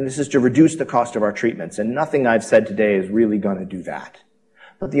effectiveness is to reduce the cost of our treatments. And nothing I've said today is really going to do that.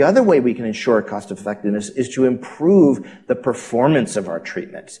 But the other way we can ensure cost effectiveness is to improve the performance of our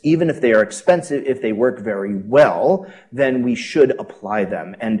treatments. Even if they are expensive, if they work very well, then we should apply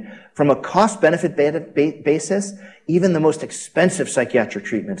them. And from a cost-benefit basis, even the most expensive psychiatric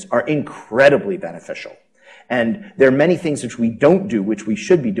treatments are incredibly beneficial. And there are many things which we don't do, which we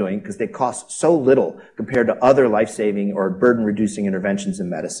should be doing, because they cost so little compared to other life-saving or burden-reducing interventions in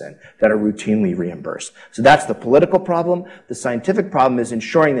medicine that are routinely reimbursed. So that's the political problem. The scientific problem is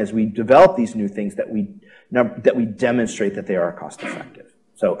ensuring that as we develop these new things that we demonstrate that they are cost-effective.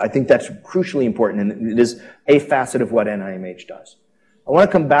 So I think that's crucially important, and it is a facet of what NIMH does. I want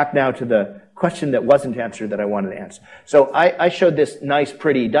to come back now to the question that wasn't answered that I wanted to answer. So I showed this nice,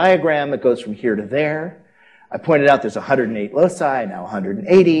 pretty diagram that goes from here to there. I pointed out there's 108 loci, now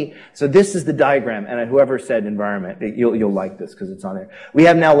 180. So this is the diagram, and whoever said environment, you'll like this because it's on there. We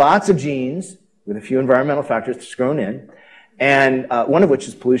have now lots of genes with a few environmental factors thrown in, and one of which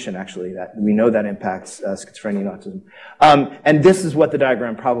is pollution, actually. That we know that impacts schizophrenia and autism. And this is what the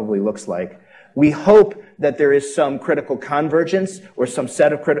diagram probably looks like. We hope that there is some critical convergence or some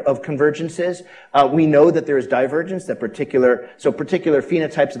set of convergences. We know that there is divergence, that particular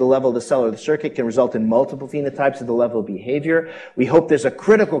phenotypes at the level of the cell or the circuit can result in multiple phenotypes at the level of behavior. We hope there's a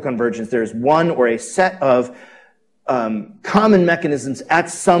critical convergence. There's one or a set of common mechanisms at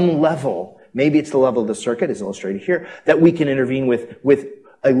some level, maybe it's the level of the circuit, as illustrated here, that we can intervene with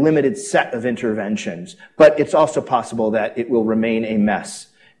a limited set of interventions. But it's also possible that it will remain a mess.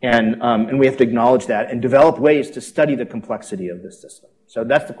 And we have to acknowledge that and develop ways to study the complexity of this system. So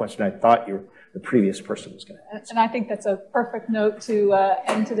that's the question I thought the previous person was going to answer. And I think that's a perfect note to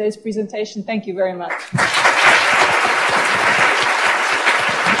end today's presentation. Thank you very much.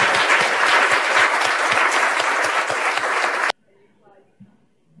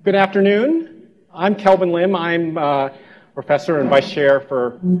 Good afternoon. I'm Kelvin Lim. I'm professor and vice chair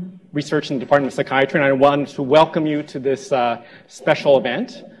for research in the Department of Psychiatry, and I wanted to welcome you to this special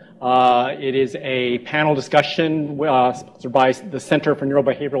event. It is a panel discussion sponsored by the Center for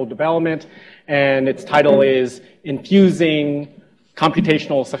Neurobehavioral Development, and its title is Infusing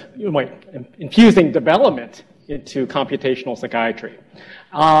Development into Computational Psychiatry.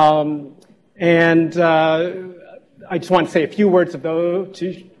 I just want to say a few words about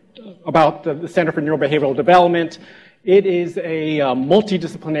the Center for Neurobehavioral Development. It is a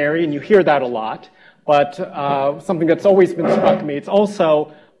multidisciplinary, and you hear that a lot, but something that's always been struck me, it's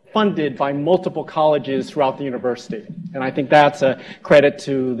also funded by multiple colleges throughout the university. And I think that's a credit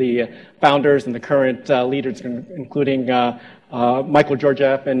to the founders and the current leaders, including Michael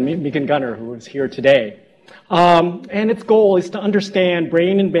Georgieff and Megan Gunner, who is here today. And its goal is to understand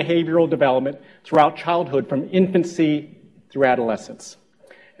brain and behavioral development throughout childhood, from infancy through adolescence.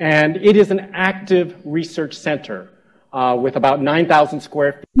 And it is an active research center with about 9,000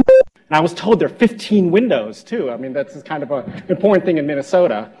 square feet. And I was told there are 15 windows, too. I mean, that's kind of an important thing in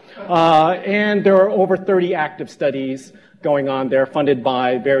Minnesota. And there are over 30 active studies going on there, funded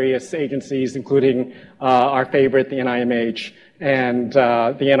by various agencies, including our favorite, the NIMH, and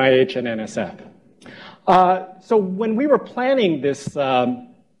the NIH and NSF. So when we were planning this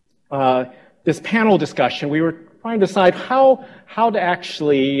this panel discussion, we were trying to decide how to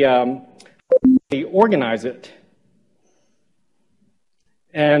actually organize it.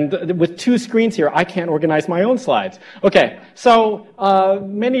 And with two screens here, I can't organize my own slides. Okay, so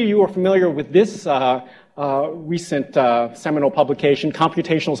many of you are familiar with this recent seminal publication,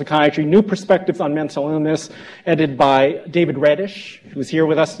 Computational Psychiatry, New Perspectives on Mental Illness, edited by David Reddish, who's here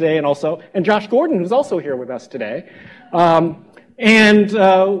with us today, and Josh Gordon, who's also here with us today.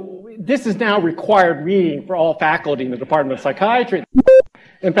 This is now required reading for all faculty in the Department of Psychiatry.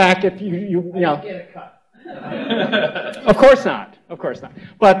 In fact, if you know, of course not. Of course not.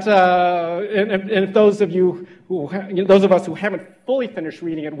 But and those of you who, those of us who haven't fully finished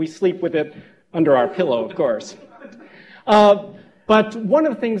reading it, we sleep with it under our pillow, of course. But one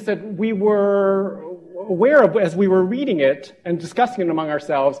of the things that we were aware of as we were reading it and discussing it among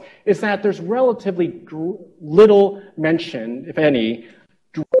ourselves is that there's relatively little mention, if any,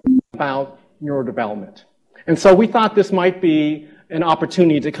 about neurodevelopment. And so we thought this might be an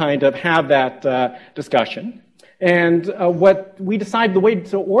opportunity to kind of have that discussion. And what we decided, the way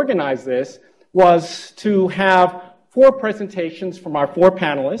to organize this was to have 4 presentations from our 4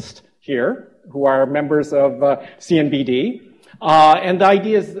 panelists here, who are members of CNBD. And the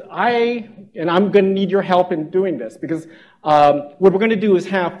idea is I'm going to need your help in doing this, because what we're going to do is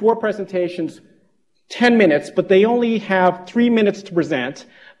have 4 presentations, 10 minutes, but they only have 3 minutes to present.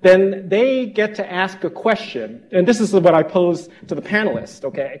 Then they get to ask a question, and this is what I posed to the panelists,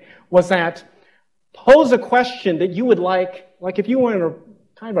 okay, was that pose a question that you would like if you were in a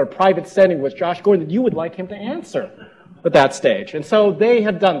kind of a private setting with Josh Gordon, that you would like him to answer at that stage. And so they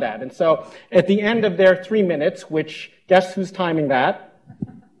had done that. And so at the end of their 3 minutes, which, guess who's timing that?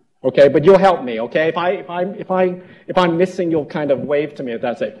 Okay, but you'll help me, okay? If I'm missing, you'll kind of wave to me at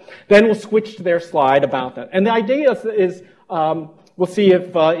that stage. Then we'll switch to their slide about that. And the idea is we'll see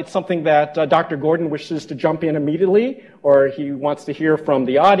if it's something that Dr. Gordon wishes to jump in immediately, or he wants to hear from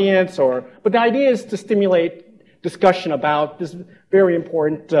the audience, but the idea is to stimulate discussion about this very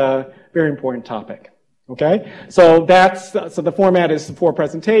important topic. Okay, so so the format is 4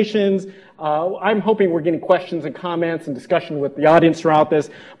 presentations. I'm hoping we're getting questions and comments and discussion with the audience throughout this,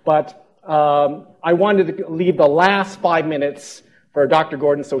 but I wanted to leave the last 5 minutes for Dr.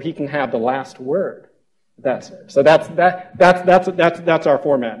 Gordon so he can have the last word. That's our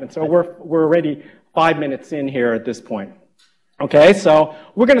format, and so we're already 5 minutes in here at this point. Okay, so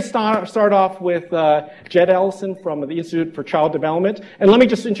we're going to start off with Jed Elison from the Institute for Child Development, and let me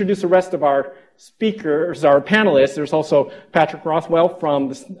just introduce the rest of our speakers, our panelists. There's also Patrick Rothwell from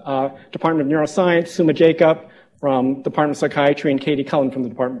the Department of Neuroscience, Suma Jacob from the Department of Psychiatry, and Katie Cullen from the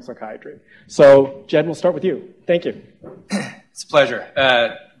Department of Psychiatry. So, Jed, we'll start with you. Thank you. It's a pleasure.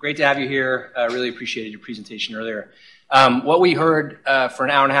 Great to have you here. Really appreciated your presentation earlier. What we heard for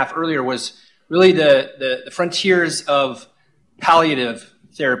an hour and a half earlier was really the frontiers of palliative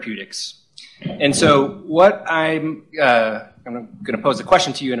therapeutics. And so what I'm going to pose a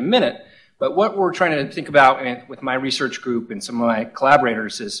question to you in a minute, but what we're trying to think about with my research group and some of my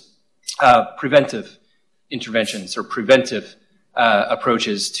collaborators is preventive interventions or preventive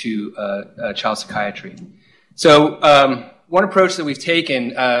approaches to child psychiatry. So one approach that we've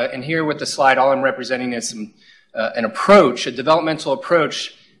taken, and here with the slide, all I'm representing is an approach, a developmental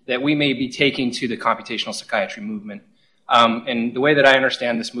approach that we may be taking to the computational psychiatry movement. And the way that I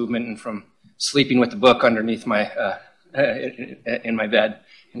understand this movement, and from sleeping with the book underneath my in my bed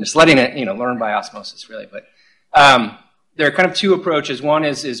and just letting it, learn by osmosis, really. But there are kind of 2 approaches. One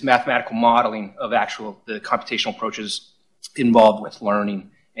is mathematical modeling of the computational approaches involved with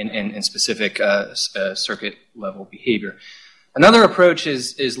learning and specific circuit level behavior. Another approach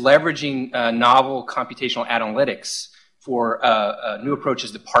is leveraging novel computational analytics for new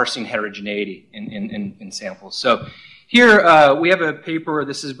approaches to parsing heterogeneity in samples. So here we have a paper.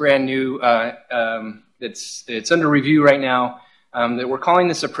 This is brand new. It's under review right now. That we're calling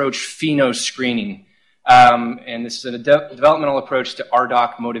this approach phenoscreening, and this is a developmental approach to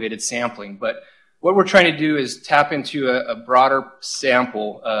RDoC motivated sampling. But what we're trying to do is tap into a broader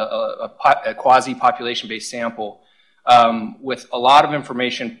sample, a quasi-population-based sample, with a lot of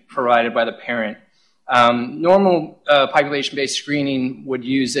information provided by the parent. Normal population-based screening would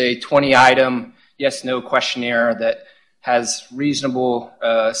use a 20-item yes-no questionnaire that has reasonable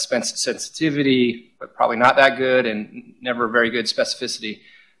sensitivity, but probably not that good, and never very good specificity,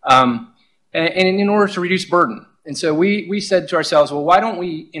 and in order to reduce burden. And so we said to ourselves, well, why don't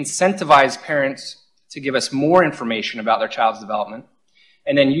we incentivize parents to give us more information about their child's development,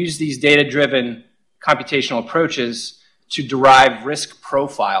 and then use these data-driven computational approaches to derive risk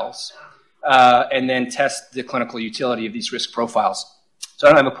profiles, and then test the clinical utility of these risk profiles. So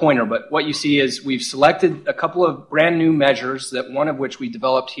I don't have a pointer, but what you see is we've selected a couple of brand new measures, that one of which we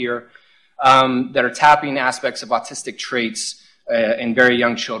developed here, that are tapping aspects of autistic traits in very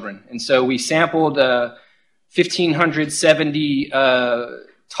young children. And so we sampled 1,570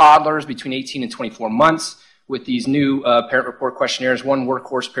 toddlers between 18 and 24 months with these new parent report questionnaires, one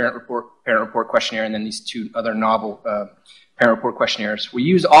workhorse parent report questionnaire, and then these two other novel parent report questionnaires. We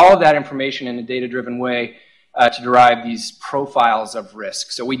use all of that information in a data-driven way to derive these profiles of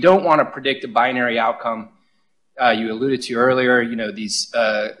risk. So we don't want to predict a binary outcome. You alluded to earlier, these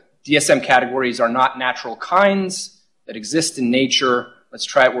DSM categories are not natural kinds that exist in nature.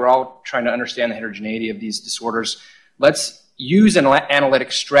 We're all trying to understand the heterogeneity of these disorders. Let's use an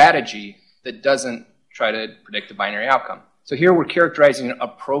analytic strategy that doesn't try to predict a binary outcome. So here we're characterizing a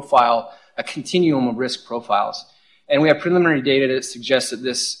profile, a continuum of risk profiles. And we have preliminary data that suggests that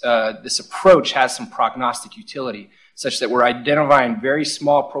this approach has some prognostic utility, such that we're identifying very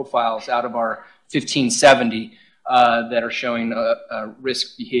small profiles out of our 1570 that are showing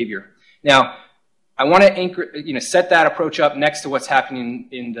risk behavior. Now, I want to set that approach up next to what's happening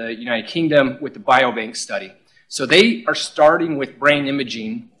in the United Kingdom with the biobank study. So they are starting with brain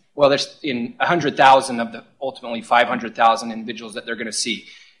imaging. Well, there's in 100,000 of the ultimately 500,000 individuals that they're going to see.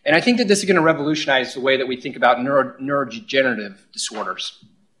 And I think that this is going to revolutionize the way that we think about neurodegenerative disorders.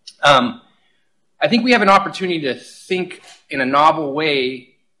 I think we have an opportunity to think in a novel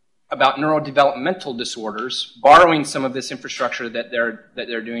way about neurodevelopmental disorders, borrowing some of this infrastructure that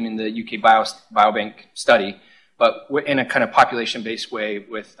they're doing in the UK Biobank study, but in a kind of population-based way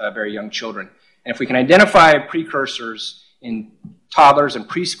with very young children. And if we can identify precursors in toddlers and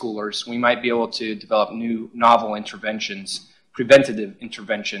preschoolers, we might be able to develop new novel interventions, preventative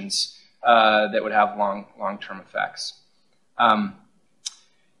interventions that would have long-term effects.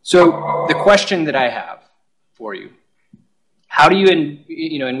 So the question that I have for you, how do you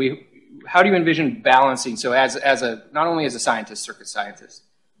envision balancing? So not only as a scientist, circuit psychiatrist,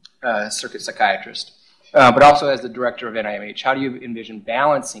 but also as the director of NIMH, how do you envision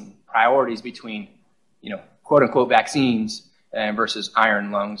balancing priorities between, quote unquote vaccines versus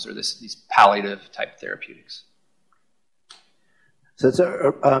iron lungs or these palliative type therapeutics? So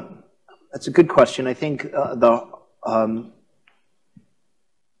that's a good question. I think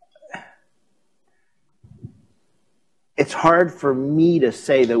it's hard for me to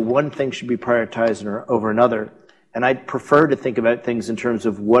say that one thing should be prioritized over another, and I'd prefer to think about things in terms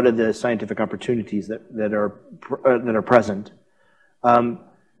of what are the scientific opportunities that are present.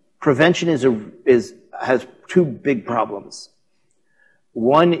 Prevention has two big problems.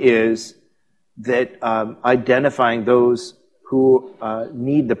 One is that identifying those who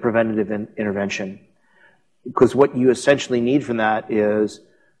need the preventative intervention, because what you essentially need from that is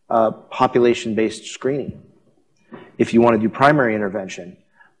population-based screening. If you want to do primary intervention,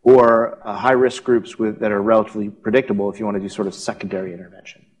 or high-risk groups that are relatively predictable if you want to do sort of secondary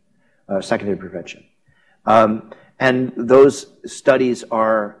intervention, secondary prevention. And those studies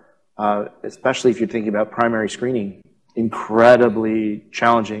are, especially if you're thinking about primary screening, incredibly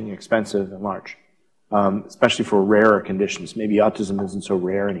challenging, expensive, and large, especially for rarer conditions. Maybe autism isn't so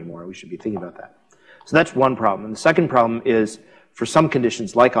rare anymore. We should be thinking about that. So that's one problem. And the second problem is, for some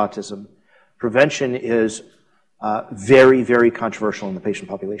conditions like autism, prevention is very, very controversial in the patient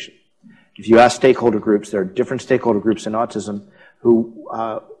population. If you ask stakeholder groups, there are different stakeholder groups in autism who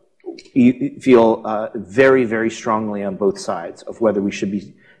feel very, very strongly on both sides of whether we should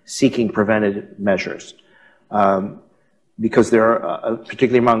be seeking preventive measures. Because there are,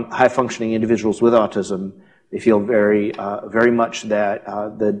 particularly among high-functioning individuals with autism, they feel very, very much that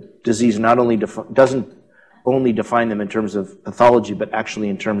the disease not only doesn't only define them in terms of pathology, but actually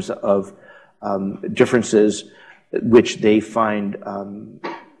in terms of differences which they find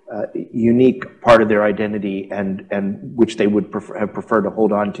a unique part of their identity and which they would have preferred to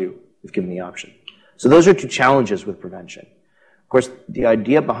hold on to if given the option. So those are two challenges with prevention. Of course, the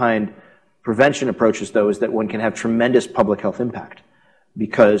idea behind prevention approaches, though, is that one can have tremendous public health impact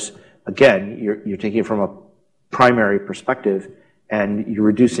because, again, you're taking it from a primary perspective and you're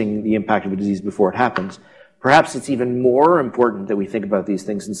reducing the impact of a disease before it happens. Perhaps it's even more important that we think about these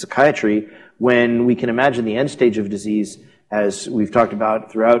things in psychiatry when we can imagine the end stage of disease, as we've talked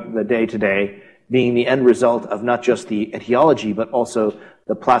about throughout the day today, being the end result of not just the etiology, but also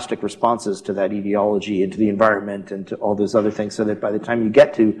the plastic responses to that etiology and to the environment and to all those other things, so that by the time you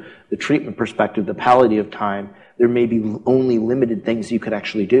get to the treatment perspective, the palliative time, there may be only limited things you could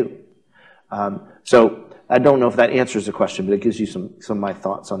actually do. So I don't know if that answers the question, but it gives you some of my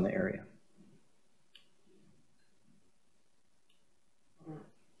thoughts on the area.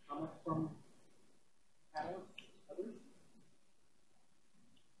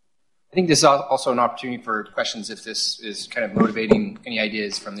 I think this is also an opportunity for questions if this is kind of motivating any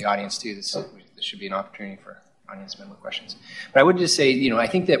ideas from the audience too. This should be an opportunity for audience member questions. But I would just say, you know, I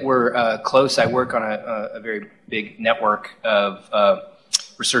think that we're close. I work on a very big network of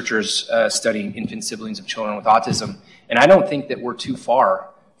researchers studying infant siblings of children with autism, and I don't think that we're too far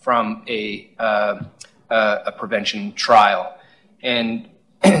from a prevention trial. And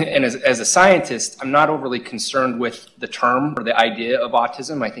as a scientist, I'm not overly concerned with the term or the idea of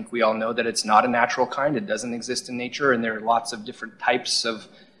autism. I think we all know that it's not a natural kind. It doesn't exist in nature, and there are lots of different types of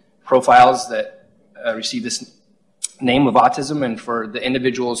profiles that receive this name of autism. And for the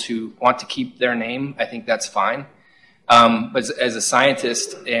individuals who want to keep their name, I think that's fine. But as a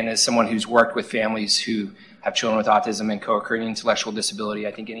scientist and as someone who's worked with families who have children with autism and co-occurring intellectual disability,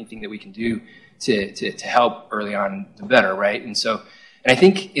 I think anything that we can do to help early on, the better, right? And I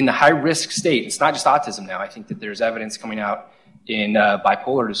think in the high-risk state, it's not just autism now. I think that there's evidence coming out in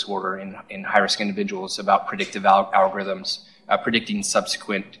bipolar disorder in high-risk individuals about predictive algorithms predicting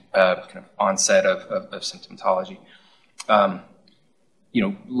subsequent kind of onset of symptomatology. You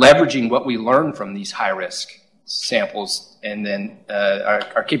know, leveraging what we learn from these high-risk samples and then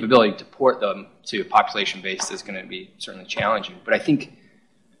our capability to port them to population-based is going to be certainly challenging. But I think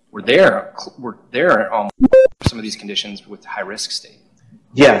we're there on some of these conditions with high-risk state.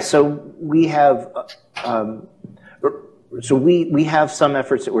 Yeah, so we have we have some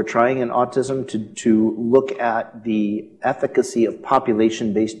efforts that we're trying in autism to look at the efficacy of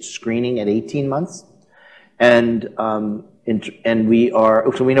population-based screening at 18 months, and we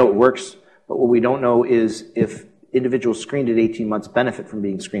are so we know it works, but what we don't know is if individuals screened at 18 months benefit from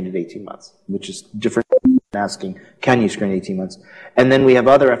being screened at 18 months, which is different than asking, can you screen 18 months? And then we have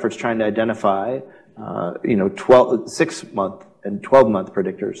other efforts trying to identify, 6-month and 12-month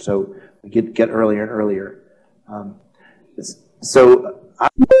predictors, so we get earlier and earlier. So I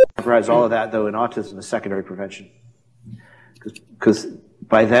categorize all of that, though, in autism as secondary prevention, because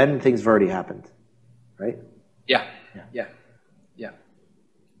by then things have already happened, right? Yeah.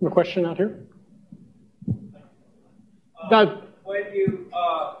 A question out here? When you're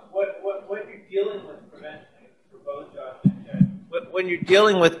dealing with prevention, for both Josh and Jen, when you're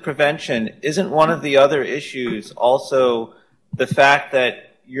dealing with prevention, isn't one of the other issues also the fact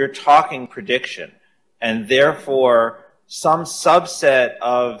that you're talking prediction, and therefore some subset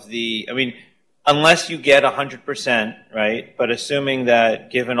of the, I mean, unless you get 100%, right? But assuming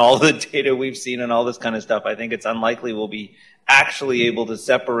that given all the data we've seen and all this kind of stuff, I think it's unlikely we'll be actually able to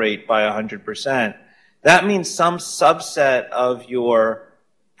separate by 100%. That means some subset of your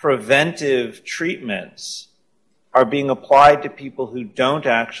preventive treatments are being applied to people who don't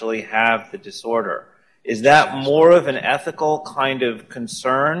actually have the disorder. Is that more of an ethical kind of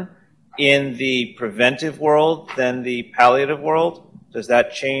concern in the preventive world than the palliative world? Does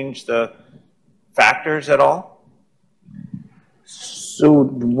that change the factors at all? So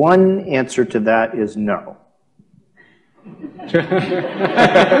one answer to that is no.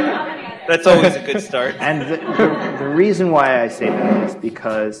 That's always a good start. And the reason why I say that is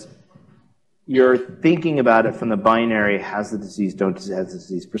because you're thinking about it from the binary has the disease, don't has the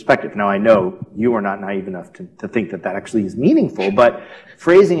disease perspective. Now, I know you are not naive enough to think that that actually is meaningful, but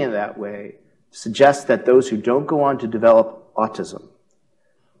phrasing it that way suggests that those who don't go on to develop autism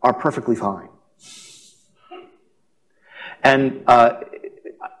are perfectly fine. And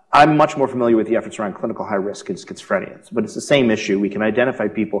I'm much more familiar with the efforts around clinical high risk in schizophrenia, but it's the same issue. We can identify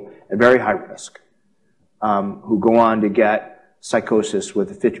people at very high risk who go on to get psychosis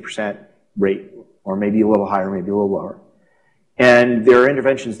with a 50% rate, or maybe a little higher, maybe a little lower. And there are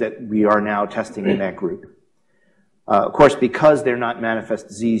interventions that we are now testing in that group. Of course, because they're not manifest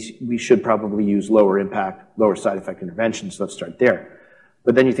disease, we should probably use lower impact, lower side effect interventions. Let's start there.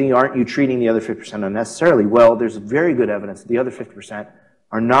 But then you think, aren't you treating the other 50% unnecessarily? Well, there's very good evidence that the other 50%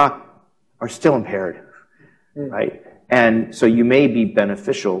 are still impaired, right? And so you may be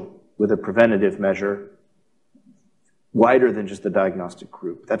beneficial with a preventative measure wider than just the diagnostic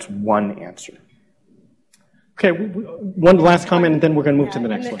group. That's one answer. Okay, one last comment, and then we're going to move to the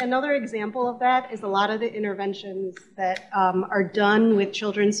next one. Another example of that is a lot of the interventions that are done with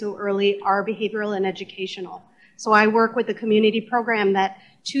children so early are behavioral and educational. So I work with a community program that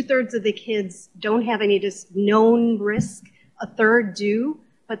 2/3 of the kids don't have any just known risk, a third do,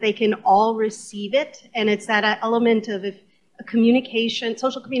 but they can all receive it. And it's that element of if a communication,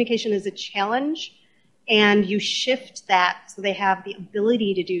 social communication is a challenge, and you shift that so they have the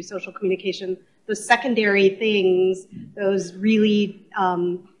ability to do social communication. Those secondary things, those really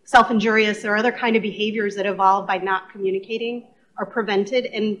self-injurious or other kind of behaviors that evolve by not communicating are prevented.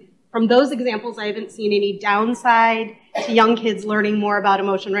 And from those examples, I haven't seen any downside to young kids learning more about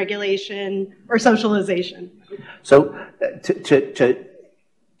emotion regulation or socialization. So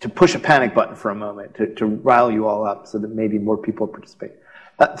to push a panic button for a moment, to rile you all up so that maybe more people participate.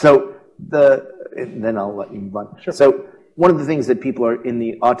 And then I'll let you move on. Sure. So one of the things that people are in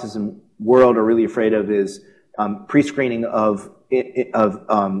the autism world are really afraid of is pre-screening of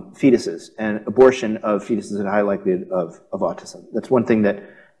fetuses and abortion of fetuses at high likelihood of autism. That's one thing that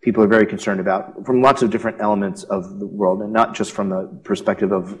people are very concerned about from lots of different elements of the world, and not just from the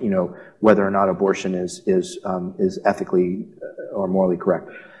perspective of whether or not abortion is ethically or morally correct.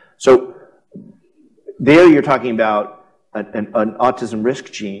 So there you're talking about an autism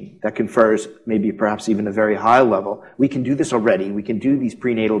risk gene that confers maybe perhaps even a very high level. We can do this already. We can do these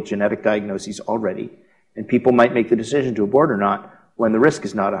prenatal genetic diagnoses already, and people might make the decision to abort or not when the risk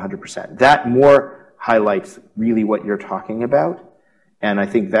is not 100%. That more highlights really what you're talking about. And I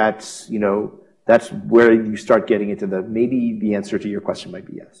think that's where you start getting into maybe the answer to your question might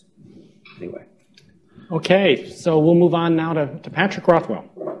be yes. Anyway. Okay, so we'll move on now to Patrick Rothwell.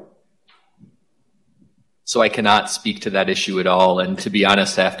 So I cannot speak to that issue at all. And to be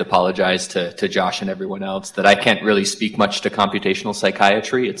honest, I have to apologize to Josh and everyone else that I can't really speak much to computational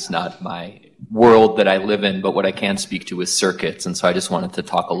psychiatry. It's not my world that I live in, but what I can speak to is circuits. And so I just wanted to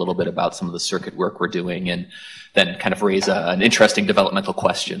talk a little bit about some of the circuit work we're doing and then kind of raise an interesting developmental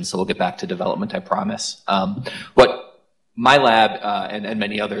question. So we'll get back to development, I promise. What my lab and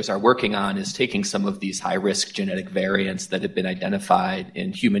many others are working on is taking some of these high-risk genetic variants that have been identified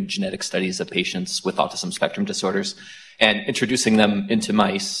in human genetic studies of patients with autism spectrum disorders and introducing them into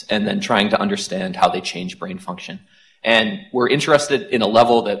mice and then trying to understand how they change brain function. And we're interested in a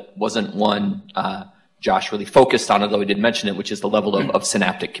level that wasn't one Josh really focused on, although he didn't mention it, which is the level of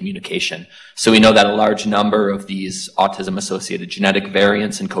synaptic communication. So we know that a large number of these autism-associated genetic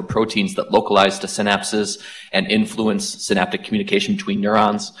variants encode proteins that localize to synapses and influence synaptic communication between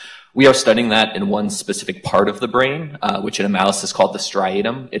neurons. We are studying that in one specific part of the brain, which in a mouse is called the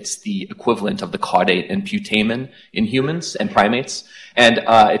striatum. It's the equivalent of the caudate and putamen in humans and primates. And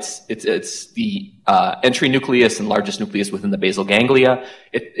it's the entry nucleus and largest nucleus within the basal ganglia.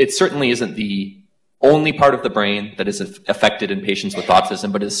 It certainly isn't the only part of the brain that is affected in patients with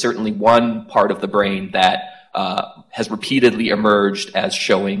autism, but is certainly one part of the brain that has repeatedly emerged as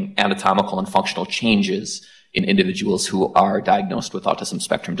showing anatomical and functional changes in individuals who are diagnosed with autism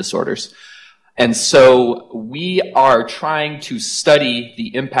spectrum disorders. And so we are trying to study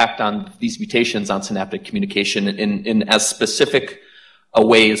the impact on these mutations on synaptic communication in as specific a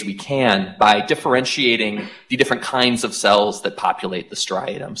way as we can by differentiating the different kinds of cells that populate the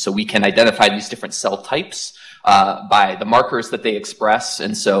striatum. So we can identify these different cell types by the markers that they express.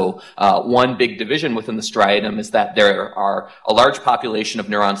 And so one big division within the striatum is that there are a large population of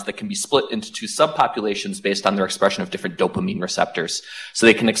neurons that can be split into two subpopulations based on their expression of different dopamine receptors. So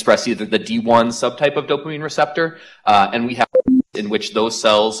they can express either the D1 subtype of dopamine receptor, and we have in which those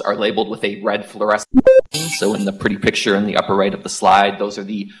cells are labeled with a red fluorescent. So in the pretty picture in the upper right of the slide, those are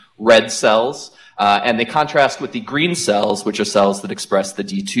the red cells. And they contrast with the green cells, which are cells that express the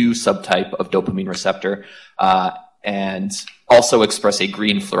D2 subtype of dopamine receptor and also express a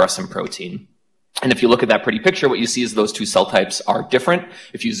green fluorescent protein. And if you look at that pretty picture, what you see is those two cell types are different.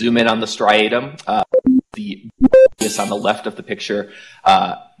 If you zoom in on the striatum, the on the left of the picture,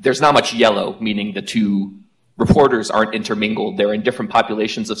 there's not much yellow, meaning the two reporters aren't intermingled. They're in different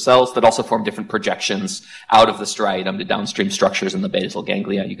populations of cells that also form different projections out of the striatum to downstream structures in the basal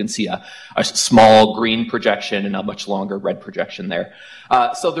ganglia. You can see a small green projection and a much longer red projection there.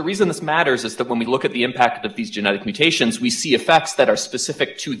 So the reason this matters is that when we look at the impact of these genetic mutations, we see effects that are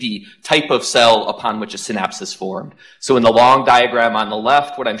specific to the type of cell upon which a synapse is formed. So in the long diagram on the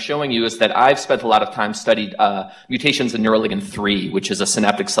left, what I'm showing you is that I've spent a lot of time studied mutations in neuroligin 3, which is a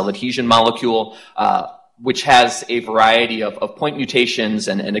synaptic cell adhesion molecule, which has a variety of point mutations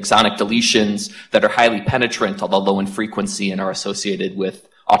and exonic deletions that are highly penetrant, although low in frequency, and are associated with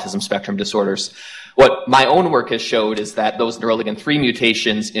autism spectrum disorders. What my own work has showed is that those neuroligin 3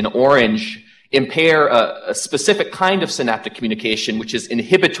 mutations in orange impair a specific kind of synaptic communication, which is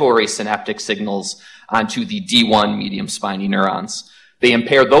inhibitory synaptic signals onto the D1 medium spiny neurons. They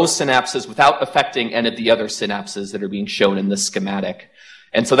impair those synapses without affecting any of the other synapses that are being shown in this schematic.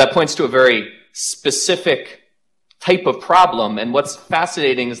 And so that points to a very specific type of problem. And what's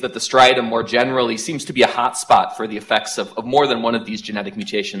fascinating is that the striatum more generally seems to be a hotspot for the effects of more than one of these genetic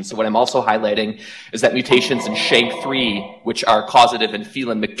mutations. So what I'm also highlighting is that mutations in SHANK3, which are causative in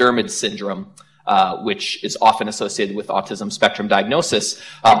Phelan-McDermid syndrome, which is often associated with autism spectrum diagnosis,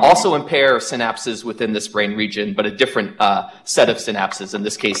 also impair synapses within this brain region, but a different set of synapses. In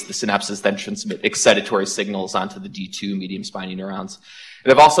this case, the synapses then transmit excitatory signals onto the D2 medium spiny neurons.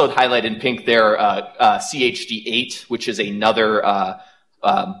 And I've also highlighted in pink there CHD8, which is another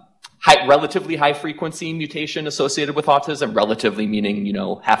relatively high frequency mutation associated with autism, relatively meaning,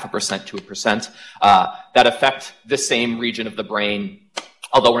 0.5% to 1%, that affect the same region of the brain,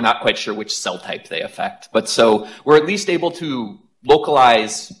 although we're not quite sure which cell type they affect. But so we're at least able to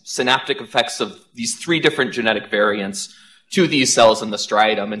localize synaptic effects of these 3 different genetic variants to these cells in the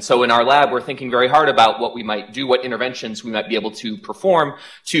striatum. And so in our lab, we're thinking very hard about what we might do, what interventions we might be able to perform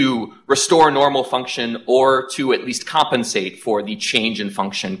to restore normal function or to at least compensate for the change in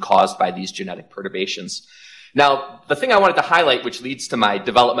function caused by these genetic perturbations. Now, the thing I wanted to highlight, which leads to my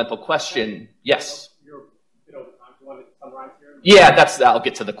developmental question, yes? Yeah, I'll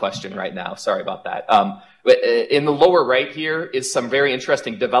get to the question right now. Sorry about that. In the lower right here is some very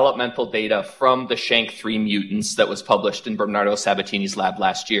interesting developmental data from the SHANK3 mutants that was published in Bernardo Sabatini's lab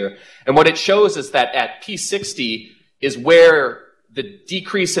last year. And what it shows is that at P60 is where the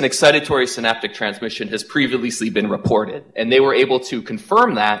decrease in excitatory synaptic transmission has previously been reported. And they were able to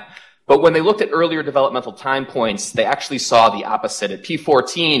confirm that. But when they looked at earlier developmental time points, they actually saw the opposite. At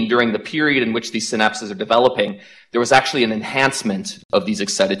P14, during the period in which these synapses are developing, there was actually an enhancement of these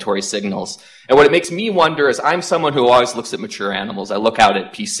excitatory signals. And what it makes me wonder is I'm someone who always looks at mature animals. I look out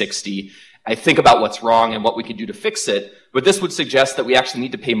at P60. I think about what's wrong and what we could do to fix it. But this would suggest that we actually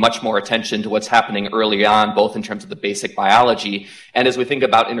need to pay much more attention to what's happening early on, both in terms of the basic biology and as we think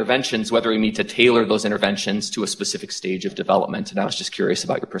about interventions, whether we need to tailor those interventions to a specific stage of development. And I was just curious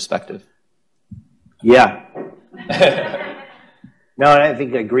about your perspective. Yeah. No, I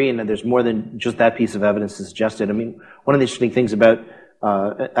think I agree, and there's more than just that piece of evidence to suggest it. I mean, one of the interesting things about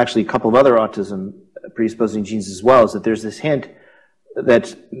actually a couple of other autism predisposing genes as well is that there's this hint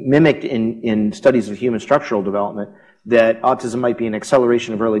that's mimicked in studies of human structural development that autism might be an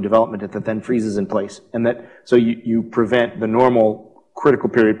acceleration of early development that then freezes in place, and that so you prevent the normal critical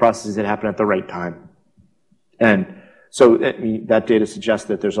period processes that happen at the right time. And so that data suggests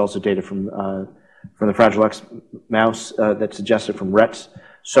that there's also data from the Fragile X mouse that suggests it from Rets.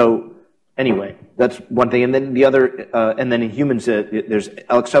 So anyway, that's one thing. And then the other, and then in humans, there's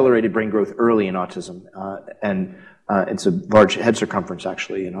accelerated brain growth early in autism, and it's a large head circumference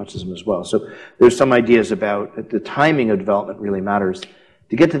actually in autism as well. So there's some ideas about the timing of development really matters.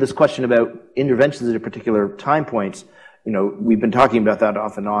 To get to this question about interventions at a particular time points, we've been talking about that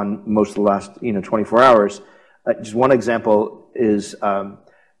off and on most of the last 24 hours. Just one example is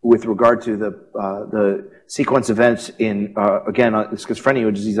with regard to the sequence events in again schizophrenia,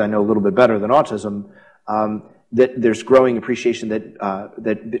 a disease I know a little bit better than autism. That there's growing appreciation that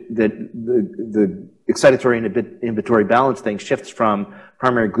the excitatory and inhibitory balance thing shifts from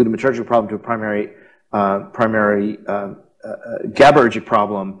primary glutamatergic problem to a primary GABAergic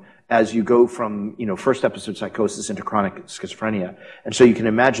problem as you go from first episode psychosis into chronic schizophrenia. And so you can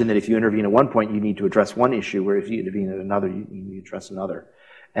imagine that if you intervene at one point, you need to address one issue, where if you intervene at another, you need to address another.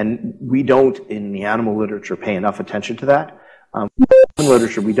 And we don't, in the animal literature, pay enough attention to that. In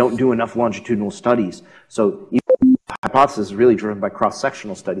literature, we don't do enough longitudinal studies. So the hypothesis is really driven by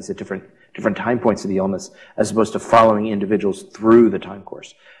cross-sectional studies at different time points of the illness, as opposed to following individuals through the time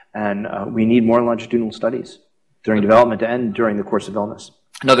course. And we need more longitudinal studies during development and during the course of illness.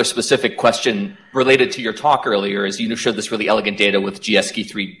 Another specific question related to your talk earlier is you showed this really elegant data with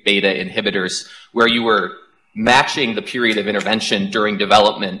GSK3 beta inhibitors, where you were matching the period of intervention during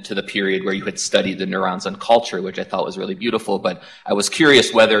development to the period where you had studied the neurons on culture, which I thought was really beautiful. But I was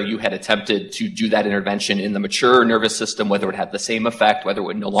curious whether you had attempted to do that intervention in the mature nervous system, whether it had the same effect, whether it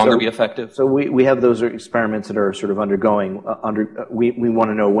would no longer be effective. So we have those experiments that are sort of undergoing. We want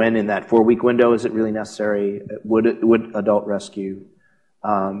to know when in that 4-week window is it really necessary? Would adult rescue?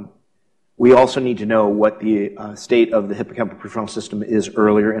 We also need to know what the state of the hippocampal prefrontal system is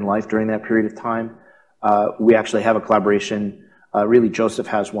earlier in life during that period of time. We actually have a collaboration, really Joseph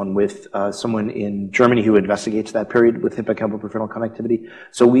has one with someone in Germany who investigates that period with hippocampal prefrontal connectivity.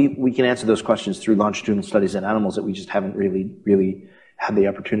 So we can answer those questions through longitudinal studies in animals that we just haven't really had the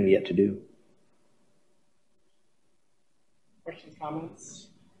opportunity yet to do. Questions, comments?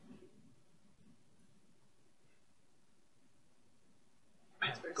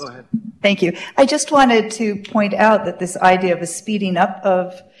 Go ahead. Thank you. I just wanted to point out that this idea of a speeding up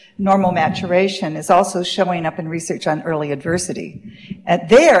of normal maturation is also showing up in research on early adversity.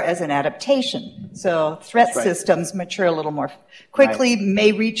 There as an adaptation. So threat systems mature a little more quickly,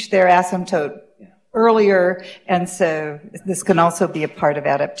 may reach their asymptote earlier, and so this can also be a part of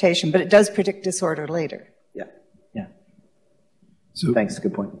adaptation, but it does predict disorder later. Yeah. So, thanks,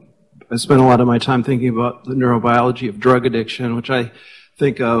 good point. I spent a lot of my time thinking about the neurobiology of drug addiction, which I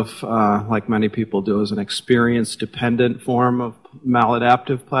think of, like many people do, as an experience-dependent form of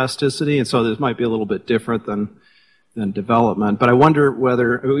maladaptive plasticity, and so this might be a little bit different than development. But I wonder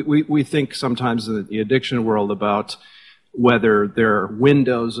whether, we think sometimes in the addiction world about whether there are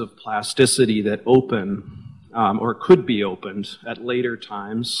windows of plasticity that open or could be opened at later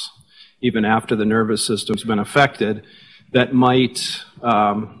times, even after the nervous system's been affected, that might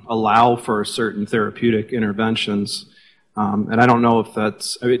allow for certain therapeutic interventions. And I don't know if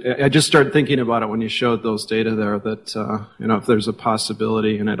that's, I just started thinking about it when you showed those data there, that, if there's a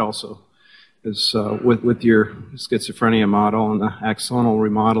possibility, and it also is with your schizophrenia model and the axonal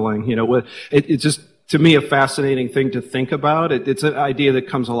remodeling, it's just, to me, a fascinating thing to think about. It's an idea that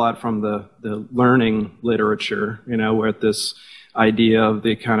comes a lot from the learning literature, where this idea of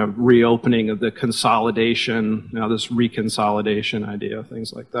the kind of reopening of the consolidation, this reconsolidation idea,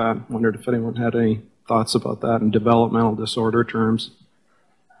 things like that. I wondered if anyone had any thoughts about that in developmental disorder terms.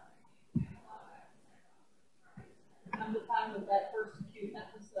 From the time of that first acute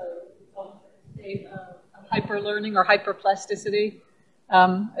episode, it's almost a state of hyperlearning or hyperplasticity,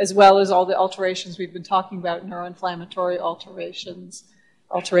 as well as all the alterations we've been talking about, neuroinflammatory alterations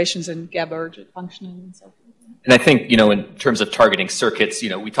in GABAergic functioning and so forth. And I think, in terms of targeting circuits,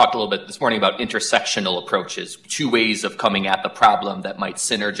 we talked a little bit this morning about intersectional approaches, two ways of coming at the problem that might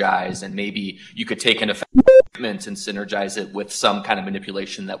synergize, and maybe you could take an effective treatment and synergize it with some kind of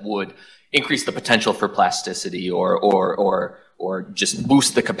manipulation that would increase the potential for plasticity or just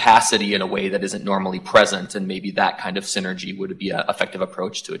boost the capacity in a way that isn't normally present, and maybe that kind of synergy would be an effective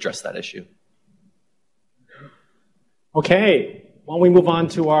approach to address that issue. Okay, why don't we move on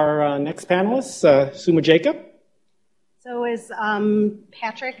to our next panelist, Suma Jacob. So as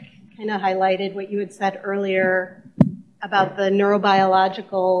Patrick kind of highlighted what you had said earlier about the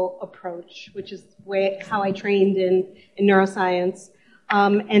neurobiological approach, which is how I trained in neuroscience,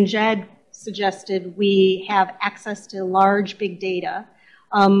 and Jed suggested we have access to large big data.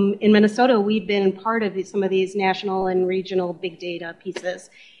 In Minnesota, we've been part of some of these national and regional big data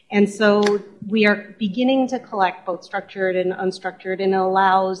pieces. And so we are beginning to collect both structured and unstructured, and it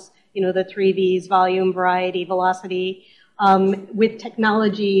allows, the 3 V's, volume, variety, velocity, with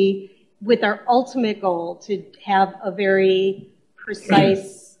technology, with our ultimate goal to have a very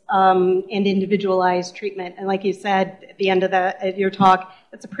precise and individualized treatment. And like you said at the end of your talk,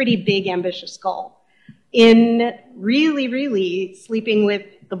 that's a pretty big, ambitious goal. In really sleeping with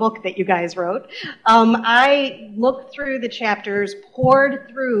the book that you guys wrote, I looked through the chapters, poured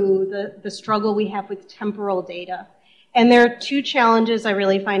through the struggle we have with temporal data. And there are 2 challenges I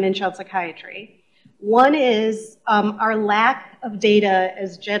really find in child psychiatry. One is our lack of data,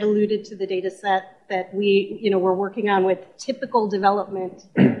 as Jed alluded to the data set that we're working on with typical development.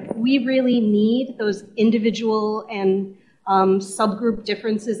 We really need those individual and subgroup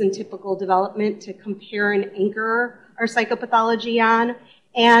differences in typical development to compare and anchor our psychopathology on,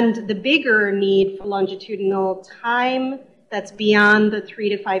 and the bigger need for longitudinal time that's beyond the 3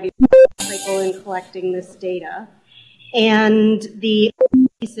 to 5 year cycle in collecting this data. And the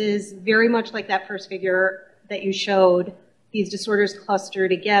piece is very much like that first figure that you showed. These disorders cluster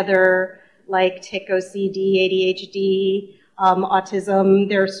together, like tic, OCD, ADHD, autism.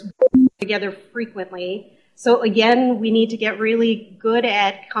 They're together frequently. So again, we need to get really good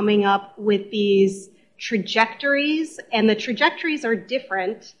at coming up with these trajectories, and the trajectories are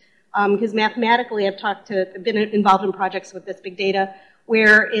different because mathematically I've been involved in projects with this big data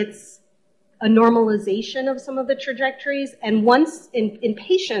where it's a normalization of some of the trajectories, and once in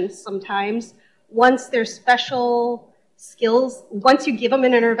patients sometimes, once their special skills, once you give them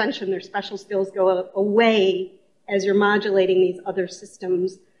an intervention, their special skills go away as you're modulating these other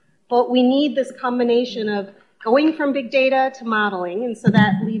systems. But we need this combination of going from big data to modeling, and so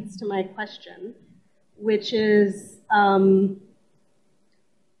that leads to my question, which is, in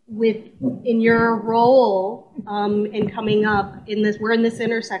your role in coming up in this, we're in this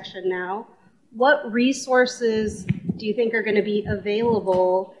intersection now, what resources do you think are going to be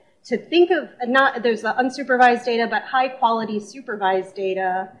available to think of, there's the unsupervised data, but high quality supervised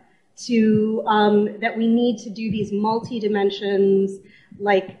data that we need to do these multi-dimensions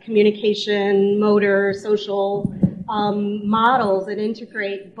like communication, motor, social models that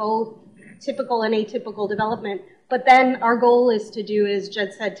integrate both typical and atypical development. But then our goal is to do, as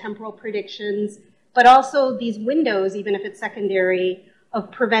Jed said, temporal predictions, but also these windows, even if it's secondary, of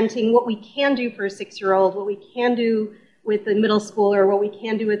preventing what we can do for a 6-year-old, what we can do with the middle school, or what we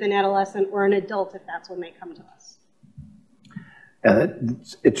can do with an adolescent or an adult if that's when they come to us?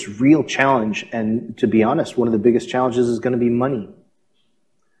 It's a real challenge, and to be honest, one of the biggest challenges is going to be money.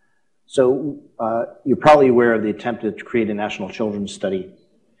 So you're probably aware of the attempt to create a national children's study.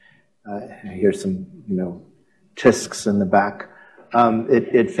 I hear some, tisks in the back.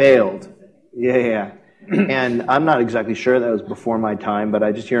 It failed. Yeah. And I'm not exactly sure, that was before my time, but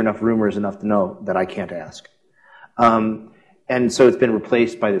I just hear enough rumors enough to know that I can't ask. And so it's been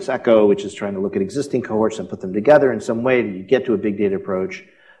replaced by this ECHO, which is trying to look at existing cohorts and put them together in some way that you get to a big data approach.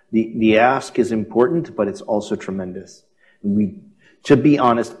 The ask is important, but it's also tremendous. To be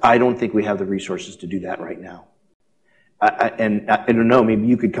honest, I don't think we have the resources to do that right now. I don't know, maybe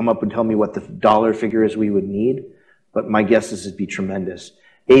you could come up and tell me what the dollar figure is we would need, but my guess is it'd be tremendous.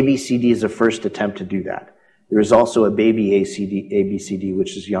 ABCD is a first attempt to do that. There is also a baby ABCD,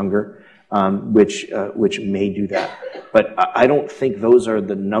 which is younger, which may do that. But I don't think those are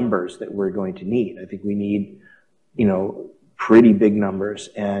the numbers that we're going to need. I think we need, pretty big numbers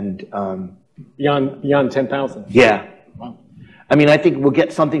and beyond 10,000. Yeah. Wow. I mean, I think we'll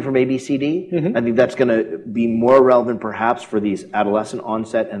get something from ABCD. Mm-hmm. I think that's going to be more relevant perhaps for these adolescent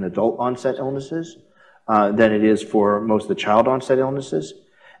onset and adult onset illnesses than it is for most of the child onset illnesses.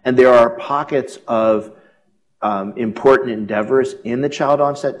 And there are pockets of important endeavors in the child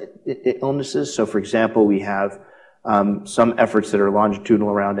onset illnesses. So for example, we have some efforts that are longitudinal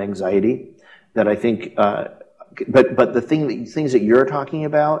around anxiety that I think, but the things that you're talking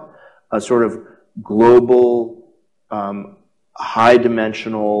about, a sort of global, high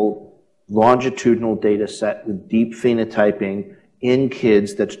dimensional, longitudinal data set with deep phenotyping in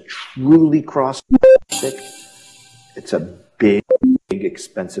kids that's truly cross-sick, it's a big,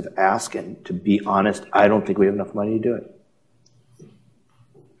 expensive ask, and to be honest, I don't think we have enough money to do it.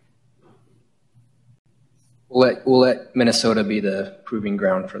 We'll let Minnesota be the proving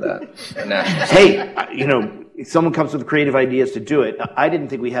ground for that. Hey, if someone comes with creative ideas to do it, I didn't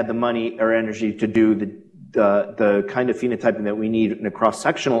think we had the money or energy to do the kind of phenotyping that we need in a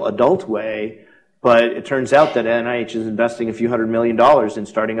cross-sectional adult way, but it turns out that NIH is investing a few $100 million in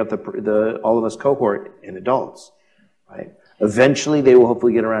starting up the All of Us cohort in adults, right? Eventually, they will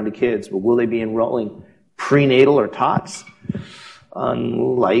hopefully get around to kids, but will they be enrolling prenatal or tots?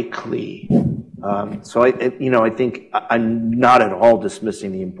 Unlikely. So I think I'm not at all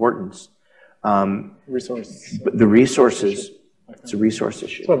dismissing the importance. Resources. But the resources, it's a resource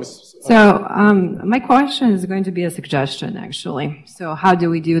issue. So my question is going to be a suggestion, actually. So how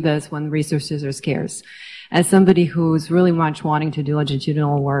do we do this when resources are scarce? As somebody who's really much wanting to do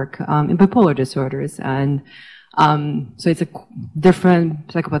longitudinal work in bipolar disorders, and so it's a different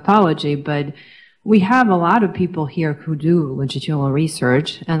psychopathology, but we have a lot of people here who do longitudinal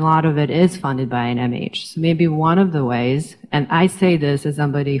research, and a lot of it is funded by NIMH. So maybe one of the ways, and I say this as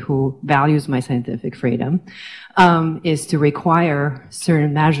somebody who values my scientific freedom, is to require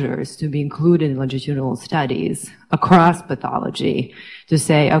certain measures to be included in longitudinal studies across pathology. To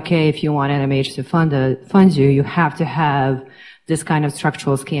say, okay, if you want NIMH to fund you, you have to have this kind of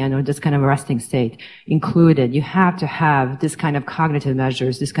structural scan or this kind of resting state included. You have to have this kind of cognitive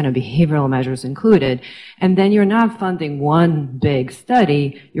measures, this kind of behavioral measures included. And then you're not funding one big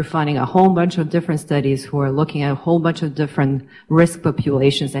study, you're funding a whole bunch of different studies who are looking at a whole bunch of different risk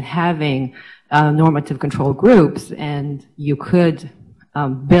populations and having normative control groups, and you could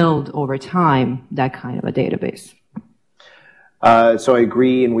build over time that kind of a database. So I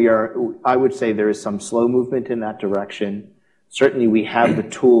agree, and I would say there is some slow movement in that direction. Certainly we have the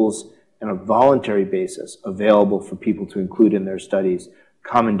tools on a voluntary basis available for people to include in their studies,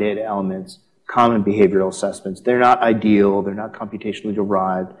 common data elements, common behavioral assessments. They're not ideal, they're not computationally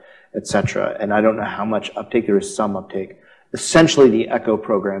derived, et cetera. And I don't know how much uptake, there is some uptake. Essentially the ECHO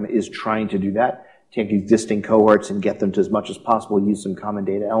program is trying to do that, take existing cohorts and get them to as much as possible, use some common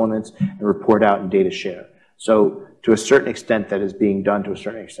data elements and report out and data share. So to a certain extent that is being done, to a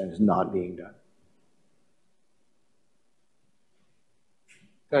certain extent is not being done.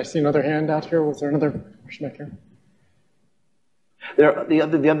 Did I see another hand out here? Was there another question back here? The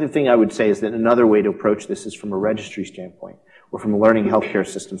other thing I would say is that another way to approach this is from a registry standpoint or from a learning healthcare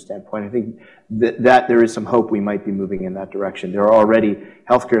system standpoint. I think that there is some hope we might be moving in that direction. There are already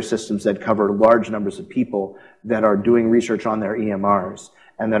healthcare systems that cover large numbers of people that are doing research on their EMRs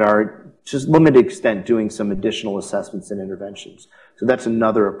and that are, to a limited extent, doing some additional assessments and interventions. So that's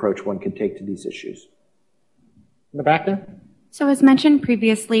another approach one could take to these issues. In the back there? So as mentioned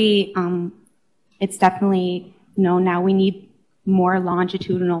previously, it's definitely known now we need more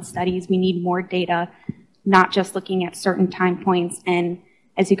longitudinal studies. We need more data, not just looking at certain time points. And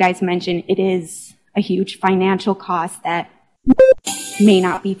as you guys mentioned, it is a huge financial cost that may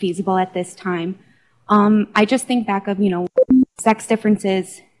not be feasible at this time. I just think back of, sex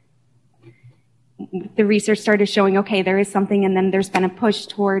differences. The research started showing, okay, there is something, and then there's been a push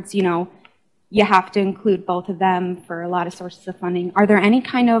towards, you have to include both of them for a lot of sources of funding. Are there any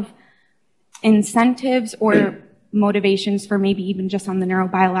kind of incentives or motivations for maybe even just on the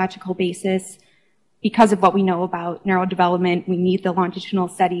neurobiological basis? Because of what we know about neurodevelopment, we need the longitudinal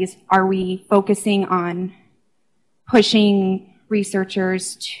studies. Are we focusing on pushing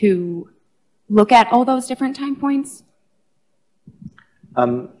researchers to look at all those different time points?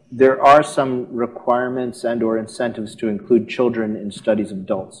 There are some requirements and or incentives to include children in studies of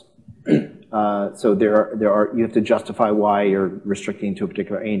adults. So you have to justify why you're restricting to a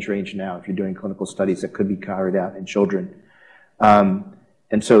particular age range now if you're doing clinical studies that could be carried out in children.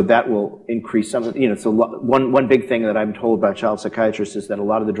 And so that will increase some of, so one big thing that I'm told by child psychiatrists is that a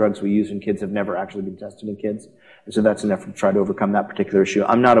lot of the drugs we use in kids have never actually been tested in kids. And so that's an effort to try to overcome that particular issue.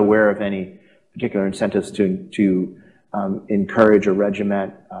 I'm not aware of any particular incentives to encourage or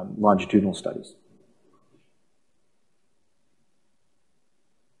regiment longitudinal studies.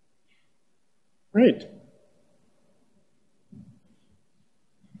 Great.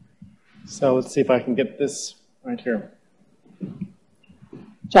 So let's see if I can get this right here.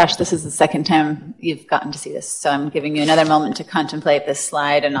 Josh, this is the second time you've gotten to see this, so I'm giving you another moment to contemplate this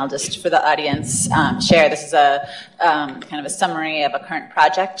slide, and I'll just, for the audience, share. This is a kind of a summary of a current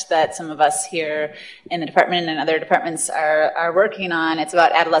project that some of us here in the department and other departments are working on. It's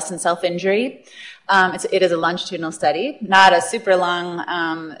about adolescent self-injury. It is a longitudinal study, not a super long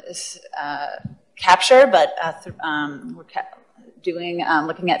capture, but we're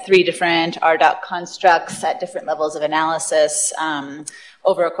looking at 3 different RDoC constructs at different levels of analysis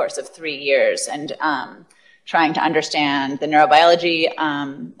over a course of 3 years, and trying to understand the neurobiology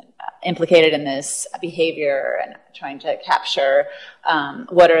implicated in this behavior, and trying to capture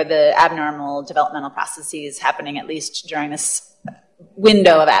what are the abnormal developmental processes happening at least during this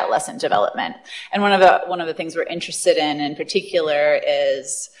window of adolescent development. And one of the things we're interested in particular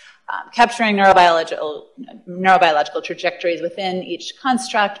is capturing neurobiological trajectories within each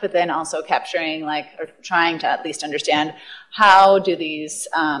construct, but then also capturing, or trying to at least understand how do these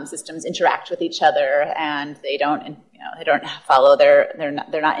systems interact with each other, and they don't follow they're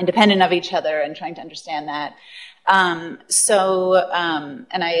not independent of each other, and trying to understand that. I've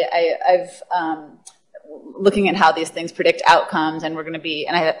looking at how these things predict outcomes, and we're going to be,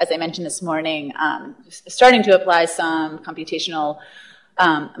 as I mentioned this morning, starting to apply some computational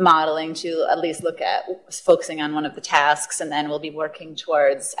modeling to at least look at focusing on one of the tasks, and then we'll be working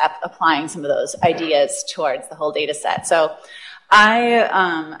towards applying some of those ideas towards the whole data set. So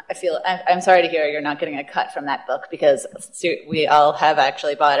I'm sorry to hear you're not getting a cut from that book, because we all have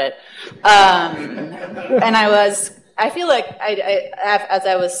actually bought it. And I feel like as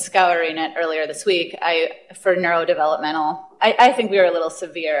I was scouring it earlier this week, for neurodevelopmental, I think we were a little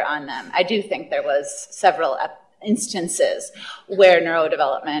severe on them. I do think there was several instances where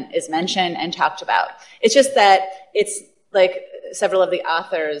neurodevelopment is mentioned and talked about. It's just that it's like several of the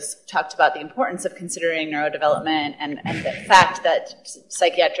authors talked about the importance of considering neurodevelopment and the fact that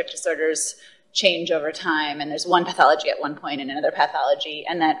psychiatric disorders change over time, and there's one pathology at one point and another pathology,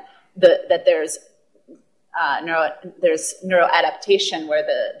 and that there's neuroadaptation where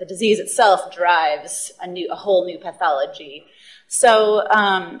the disease itself drives a whole new pathology. So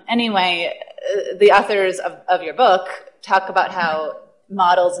anyway, the authors of your book talk about how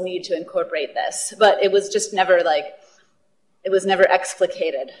models need to incorporate this, but it was just never it was never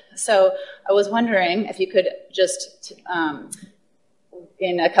explicated. So I was wondering if you could just,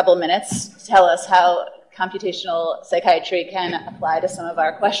 in a couple of minutes, tell us how computational psychiatry can apply to some of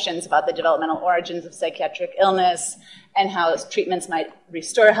our questions about the developmental origins of psychiatric illness and how treatments might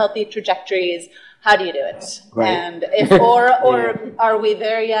restore healthy trajectories. How do you do it? Right. And are we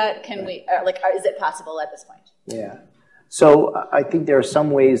there yet? Can we, is it possible at this point? Yeah. So I think there are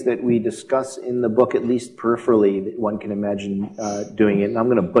some ways that we discuss in the book, at least peripherally, that one can imagine doing it. And I'm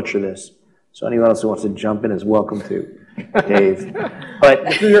going to butcher this. So anyone else who wants to jump in is welcome to, Dave.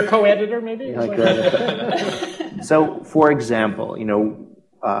 But you're co-editor, maybe? So, for example,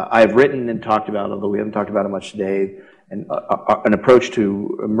 I've written and talked about, although we haven't talked about it much today, an approach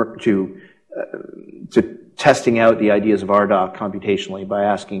to testing out the ideas of RDoC computationally by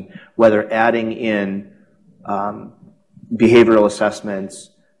asking whether adding in behavioral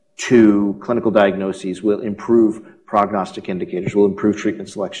assessments to clinical diagnoses will improve prognostic indicators, will improve treatment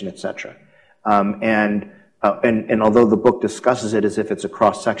selection, et cetera. And And although the book discusses it as if it's a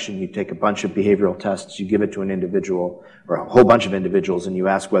cross-section, you take a bunch of behavioral tests, you give it to an individual, or a whole bunch of individuals, and you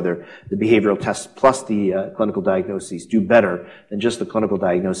ask whether the behavioral tests plus the clinical diagnoses do better than just the clinical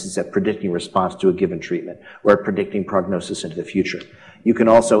diagnoses at predicting response to a given treatment, or at predicting prognosis into the future. You can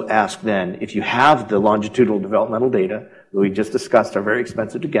also ask then, if you have the longitudinal developmental data that we just discussed are very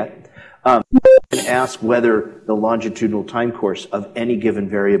expensive to get, you can ask whether the longitudinal time course of any given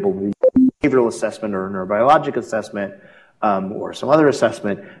variable, behavioral assessment or a neurobiologic assessment, or some other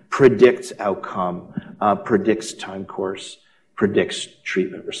assessment, predicts outcome, predicts time course, predicts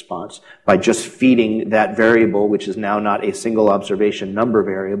treatment response by just feeding that variable, which is now not a single observation number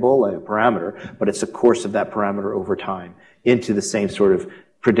variable, a parameter, but it's a course of that parameter over time into the same sort of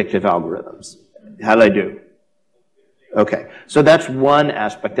predictive algorithms. How did I do? Okay, so that's one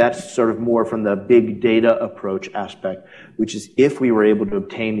aspect. That's sort of more from the big data approach aspect, which is if we were able to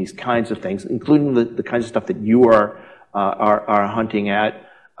obtain these kinds of things, including the kinds of stuff that you are hunting at,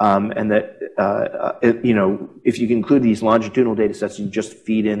 and that, you know, if you can include these longitudinal data sets and you just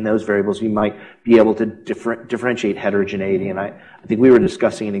feed in those variables, you might be able to differentiate heterogeneity. And I think we were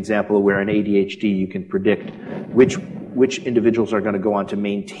discussing an example where in ADHD you can predict which individuals are going to go on to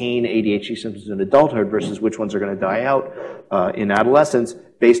maintain ADHD symptoms in adulthood versus which ones are going to die out in adolescence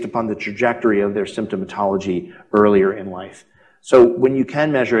based upon the trajectory of their symptomatology earlier in life. So when you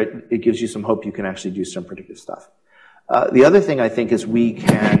can measure it, it gives you some hope you can actually do some predictive stuff. The other thing I think is we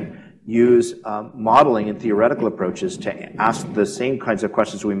can use modeling and theoretical approaches to ask the same kinds of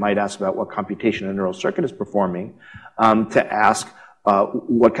questions we might ask about what computation a neural circuit is performing, to ask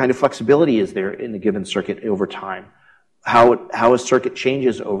what kind of flexibility is there in a given circuit over time, how a circuit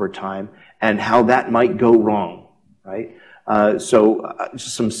changes over time, and how that might go wrong, right?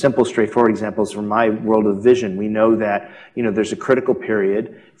 Just some simple, straightforward examples from my world of vision. We know that, you know, there's a critical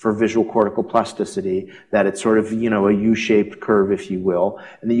period for visual cortical plasticity, that it's sort of, you know, a U-shaped curve, if you will,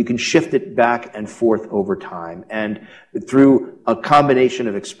 and that you can shift it back and forth over time. And through a combination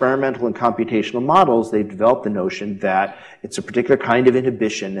of experimental and computational models, they've developed the notion that it's a particular kind of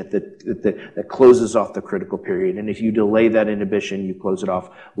inhibition that closes off the critical period. And if you delay that inhibition, you close it off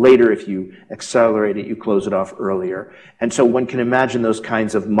later. If you accelerate it, you close it off earlier. And so one can imagine those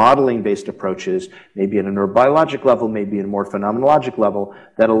kinds of modeling-based approaches, maybe at a neurobiologic level, maybe at a more phenomenologic level,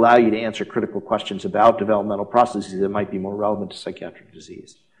 that allow you to answer critical questions about developmental processes that might be more relevant to psychiatric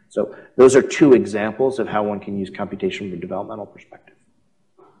disease. So those are two examples of how one can use computation from a developmental perspective.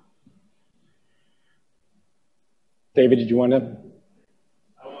 David, did you want to?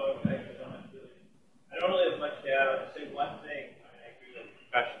 I don't really have much to add. I'll say one thing. I agree with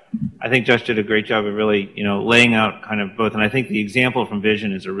Josh. I think Josh did a great job of really, you know, laying out kind of both. And I think the example from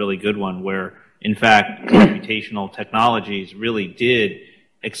Vision is a really good one where, in fact, computational technologies really did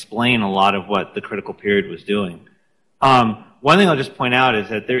explain a lot of what the critical period was doing. One thing I'll just point out is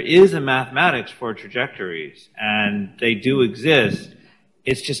that there is a mathematics for trajectories, and they do exist.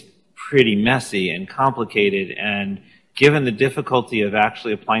 It's just pretty messy and complicated, and given the difficulty of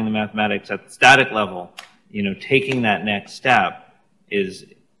actually applying the mathematics at the static level, you know, taking that next step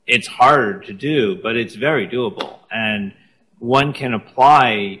it's harder to do, but it's very doable. And one can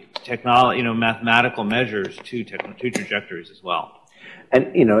apply technology, you know, mathematical measures to trajectories as well.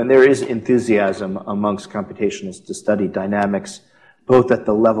 And, you know, and there is enthusiasm amongst computationalists to study dynamics, both at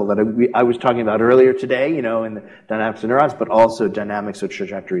the level that I was talking about earlier today, you know, in the dynamics of neurons, but also dynamics of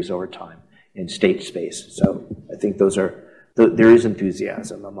trajectories over time in state space. So I think there is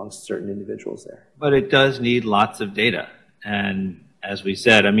enthusiasm amongst certain individuals there. But it does need lots of data. And as we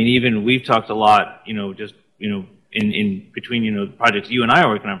said, I mean, even we've talked a lot, you know, just, you know, in between, you know, the projects you and I are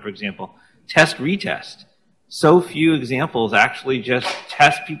working on, for example, test, retest. So few examples actually just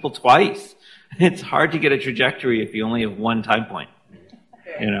test people twice. It's hard to get a trajectory if you only have one time point,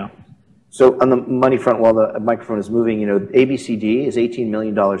 you know. So on the money front, while the microphone is moving, you know, ABCD is $18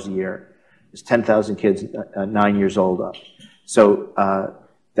 million a year. There's 10,000 kids 9 years old up. So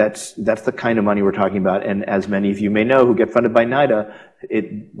that's the kind of money we're talking about. And as many of you may know who get funded by NIDA,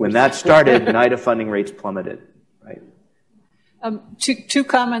 when that started, NIDA funding rates plummeted. Two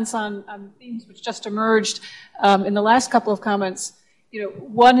comments on themes which just emerged in the last couple of comments. You know,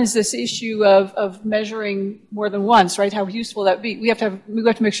 one is this issue of measuring more than once, right? How useful that be? We have to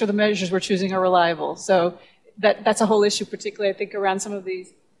make sure the measures we're choosing are reliable. So that's a whole issue, particularly I think around some of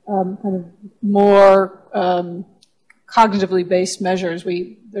these kind of more cognitively based measures.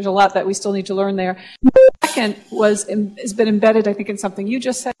 There's a lot that we still need to learn there. The second has been embedded, I think, in something you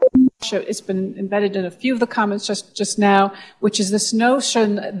just said. it's been embedded in a few of the comments just now, which is this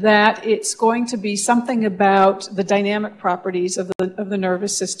notion that it's going to be something about the dynamic properties of the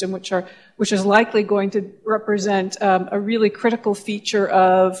nervous system, which is likely going to represent a really critical feature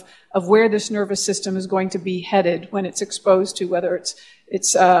of where this nervous system is going to be headed when it's exposed to, whether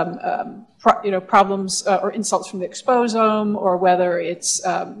it's problems or insults from the exposome, or whether it's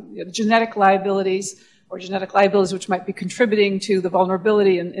genetic liabilities which might be contributing to the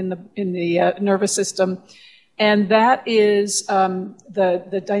vulnerability in the nervous system. And that is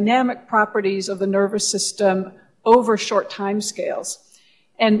the dynamic properties of the nervous system over short time scales.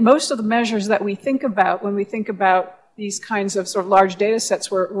 And most of the measures that we think about when we think about these kinds of sort of large data sets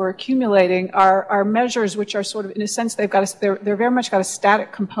we're accumulating are measures which are sort of, in a sense, they're very much got a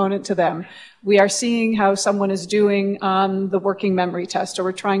static component to them. We are seeing how someone is doing on the working memory test, or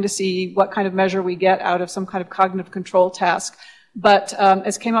we're trying to see what kind of measure we get out of some kind of cognitive control task. But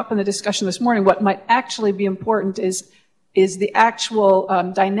as came up in the discussion this morning, what might actually be important is the actual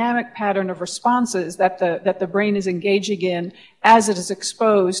dynamic pattern of responses that the brain is engaging in as it is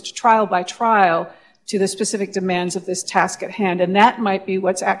exposed trial by trial to the specific demands of this task at hand. And that might be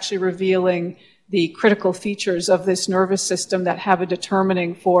what's actually revealing the critical features of this nervous system that have a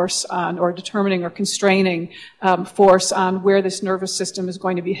determining force on, or determining or constraining force on where this nervous system is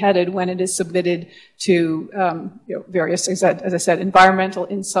going to be headed when it is submitted to various, as I said, environmental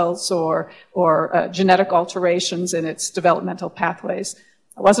insults or genetic alterations in its developmental pathways.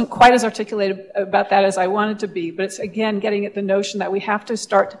 I wasn't quite as articulated about that as I wanted to be, but it's, again, getting at the notion that we have to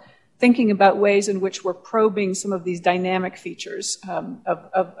start thinking about ways in which we're probing some of these dynamic features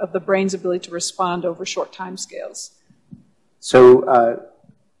of the brain's ability to respond over short time scales. So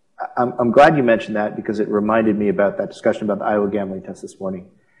I'm glad you mentioned that, because it reminded me about that discussion about the Iowa gambling test this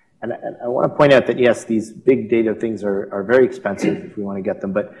morning. And I want to point out that, yes, these big data things are very expensive if we want to get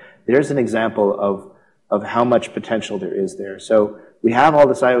them, but there's an example of how much potential there is there. So we have all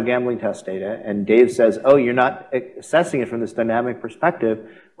this Iowa gambling test data, and Dave says, oh, you're not assessing it from this dynamic perspective.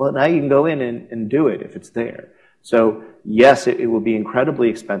 Well, now you can go in and do it if it's there. So yes, it will be incredibly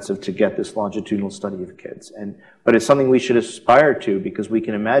expensive to get this longitudinal study of kids, but it's something we should aspire to, because we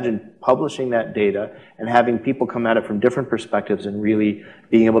can imagine publishing that data and having people come at it from different perspectives and really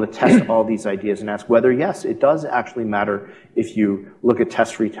being able to test all these ideas and ask whether, yes, it does actually matter if you look at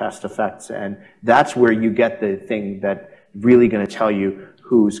test-retest effects, and that's where you get the thing that really going to tell you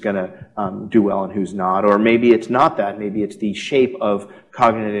who's going to do well and who's not. Or maybe it's not that. Maybe it's the shape of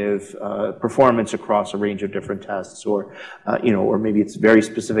cognitive performance across a range of different tests, or maybe it's very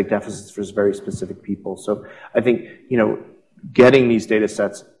specific deficits for very specific people. So I think, getting these data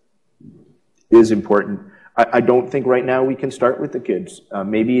sets is important. I don't think right now we can start with the kids.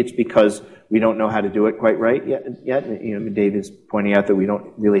 Maybe it's because we don't know how to do it quite right yet. Dave is pointing out that we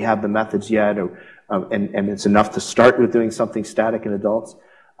don't really have the methods yet, and it's enough to start with doing something static in adults,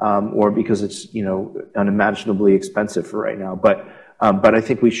 or because it's unimaginably expensive for right now. But I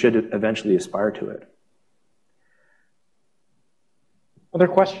think we should eventually aspire to it. Other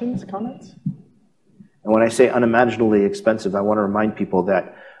questions, comments? And when I say unimaginably expensive, I want to remind people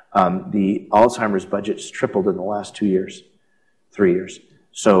that the Alzheimer's budget's tripled in the last 2 years, 3 years.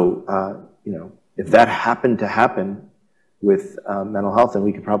 So if that happened to happen with mental health, then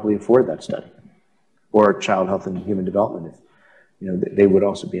we could probably afford that study. Or child health and human development, if they would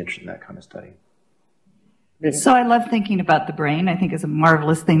also be interested in that kind of study. So I love thinking about the brain. I think it's a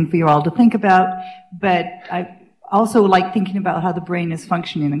marvelous thing for you all to think about, but I also like thinking about how the brain is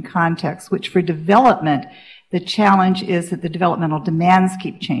functioning in context, which for development, the challenge is that the developmental demands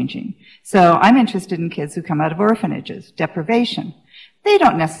keep changing. So I'm interested in kids who come out of orphanages, deprivation. They're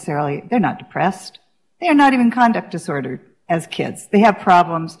not depressed. They are not even conduct disordered as kids. They have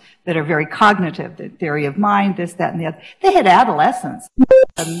problems that are very cognitive, the theory of mind, this, that, and the other. They had adolescence.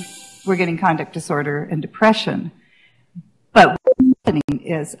 We're getting conduct disorder and depression. But what's happening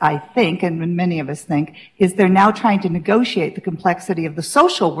is, I think, and many of us think, is they're now trying to negotiate the complexity of the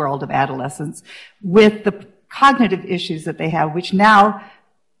social world of adolescence with the cognitive issues that they have, which now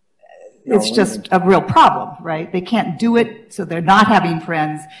it's just a real problem, right? They can't do it, so they're not having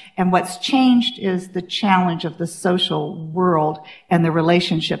friends. And what's changed is the challenge of the social world, and the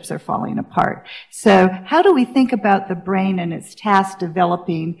relationships are falling apart. So how do we think about the brain and its task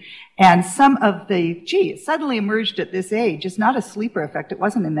developing? And some of it suddenly emerged at this age. It's not a sleeper effect. It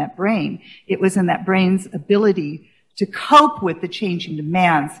wasn't in that brain. It was in that brain's ability to cope with the changing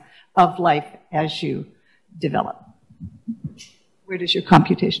demands of life as you develop. Where does your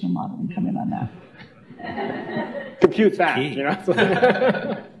computational modeling come in on that? Compute that,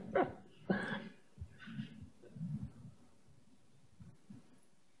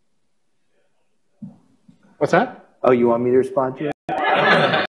 What's that? Oh, you want me to respond to it?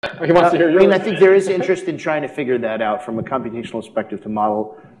 He wants to hear yours. I mean, I think there is interest in trying to figure that out from a computational perspective to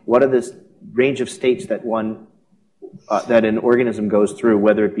model what are the range of states that that an organism goes through,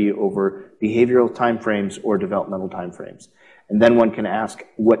 whether it be over behavioral timeframes or developmental timeframes. And then one can ask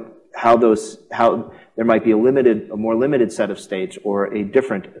how there might be a more limited set of states or a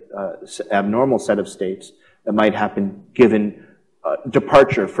different abnormal set of states that might happen given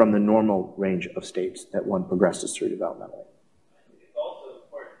departure from the normal range of states that one progresses through developmentally. It's also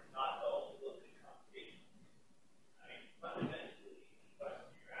important not to only look at computation. I mean, fundamentally, the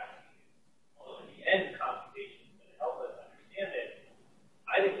question you're asking is, although in the end computation is going to help us understand it,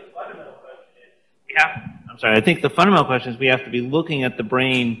 I think the fundamental question is I think the fundamental question is we have to be looking at the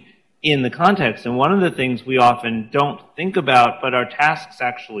brain in the context. And one of the things we often don't think about, but our tasks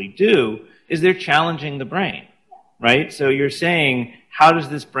actually do, is they're challenging the brain, right? So you're saying, how does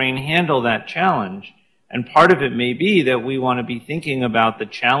this brain handle that challenge? And part of it may be that we want to be thinking about the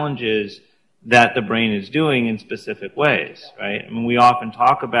challenges that the brain is doing in specific ways, right? I mean, we often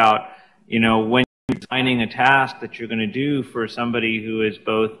talk about, when you're designing a task that you're going to do for somebody who is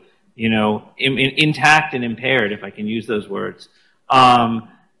both, intact and impaired, if I can use those words.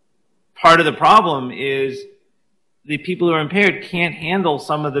 Part of the problem is the people who are impaired can't handle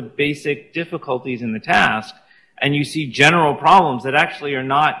some of the basic difficulties in the task, and you see general problems that actually are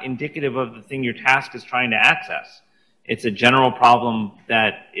not indicative of the thing your task is trying to access. It's a general problem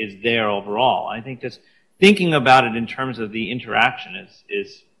that is there overall. I think just thinking about it in terms of the interaction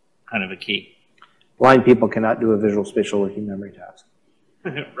is kind of a key. Blind people cannot do a visual spatial working memory task.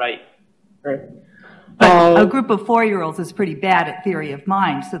 Right. But a group of 4-year-olds is pretty bad at theory of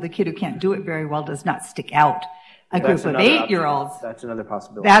mind, so the kid who can't do it very well does not stick out. A group of 8-year-olds, that's another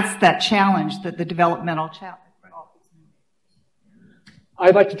possibility. That's that challenge, the developmental challenge.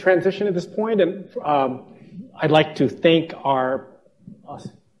 I'd like to transition at this point, and I'd like to thank our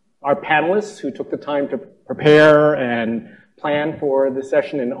panelists who took the time to prepare and plan for this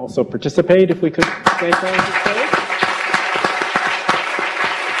session and also participate. If we could thank them to stay.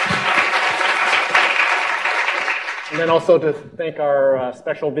 And then also to thank our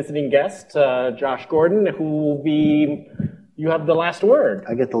special visiting guest, Josh Gordon, who will be, you have the last word.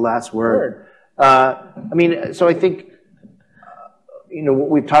 I get the last word. So I think, what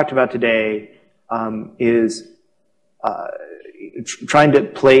we've talked about today is trying to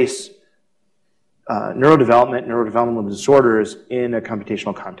place neurodevelopmental disorders in a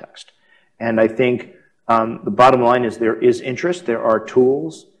computational context. And I think the bottom line is there is interest, there are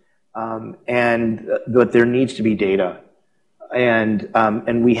tools, but there needs to be data.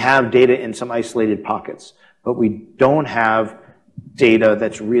 And we have data in some isolated pockets, but we don't have data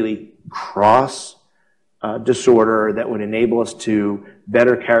that's really cross disorder that would enable us to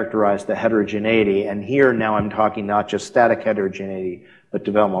better characterize the heterogeneity. And here now I'm talking not just static heterogeneity, but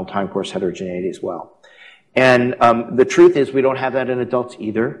developmental time course heterogeneity as well. And the truth is we don't have that in adults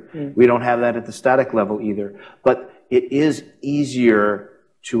either. We don't have that at the static level either. But it is easier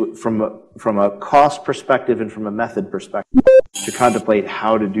to, from a cost perspective and from a method perspective, to contemplate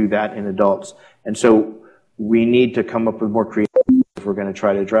how to do that in adults. And so we need to come up with more creative if we're going to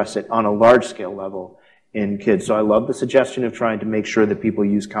try to address it on a large scale level in kids. So I love the suggestion of trying to make sure that people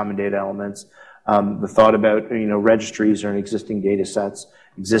use common data elements. The thought about, registries or existing data sets,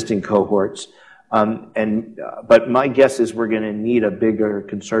 existing cohorts. But my guess is we're going to need a bigger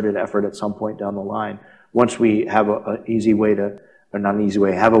concerted effort at some point down the line once we have an easy way to, or not an easy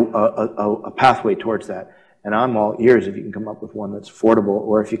way, have a pathway towards that. And I'm all ears if you can come up with one that's affordable,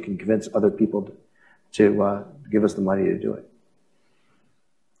 or if you can convince other people to give us the money to do it.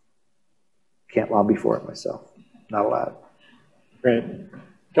 Can't lobby for it myself. Not allowed. Great.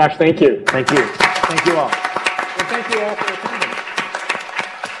 Josh, thank you. Thank you. Thank you all. And thank you all for attending.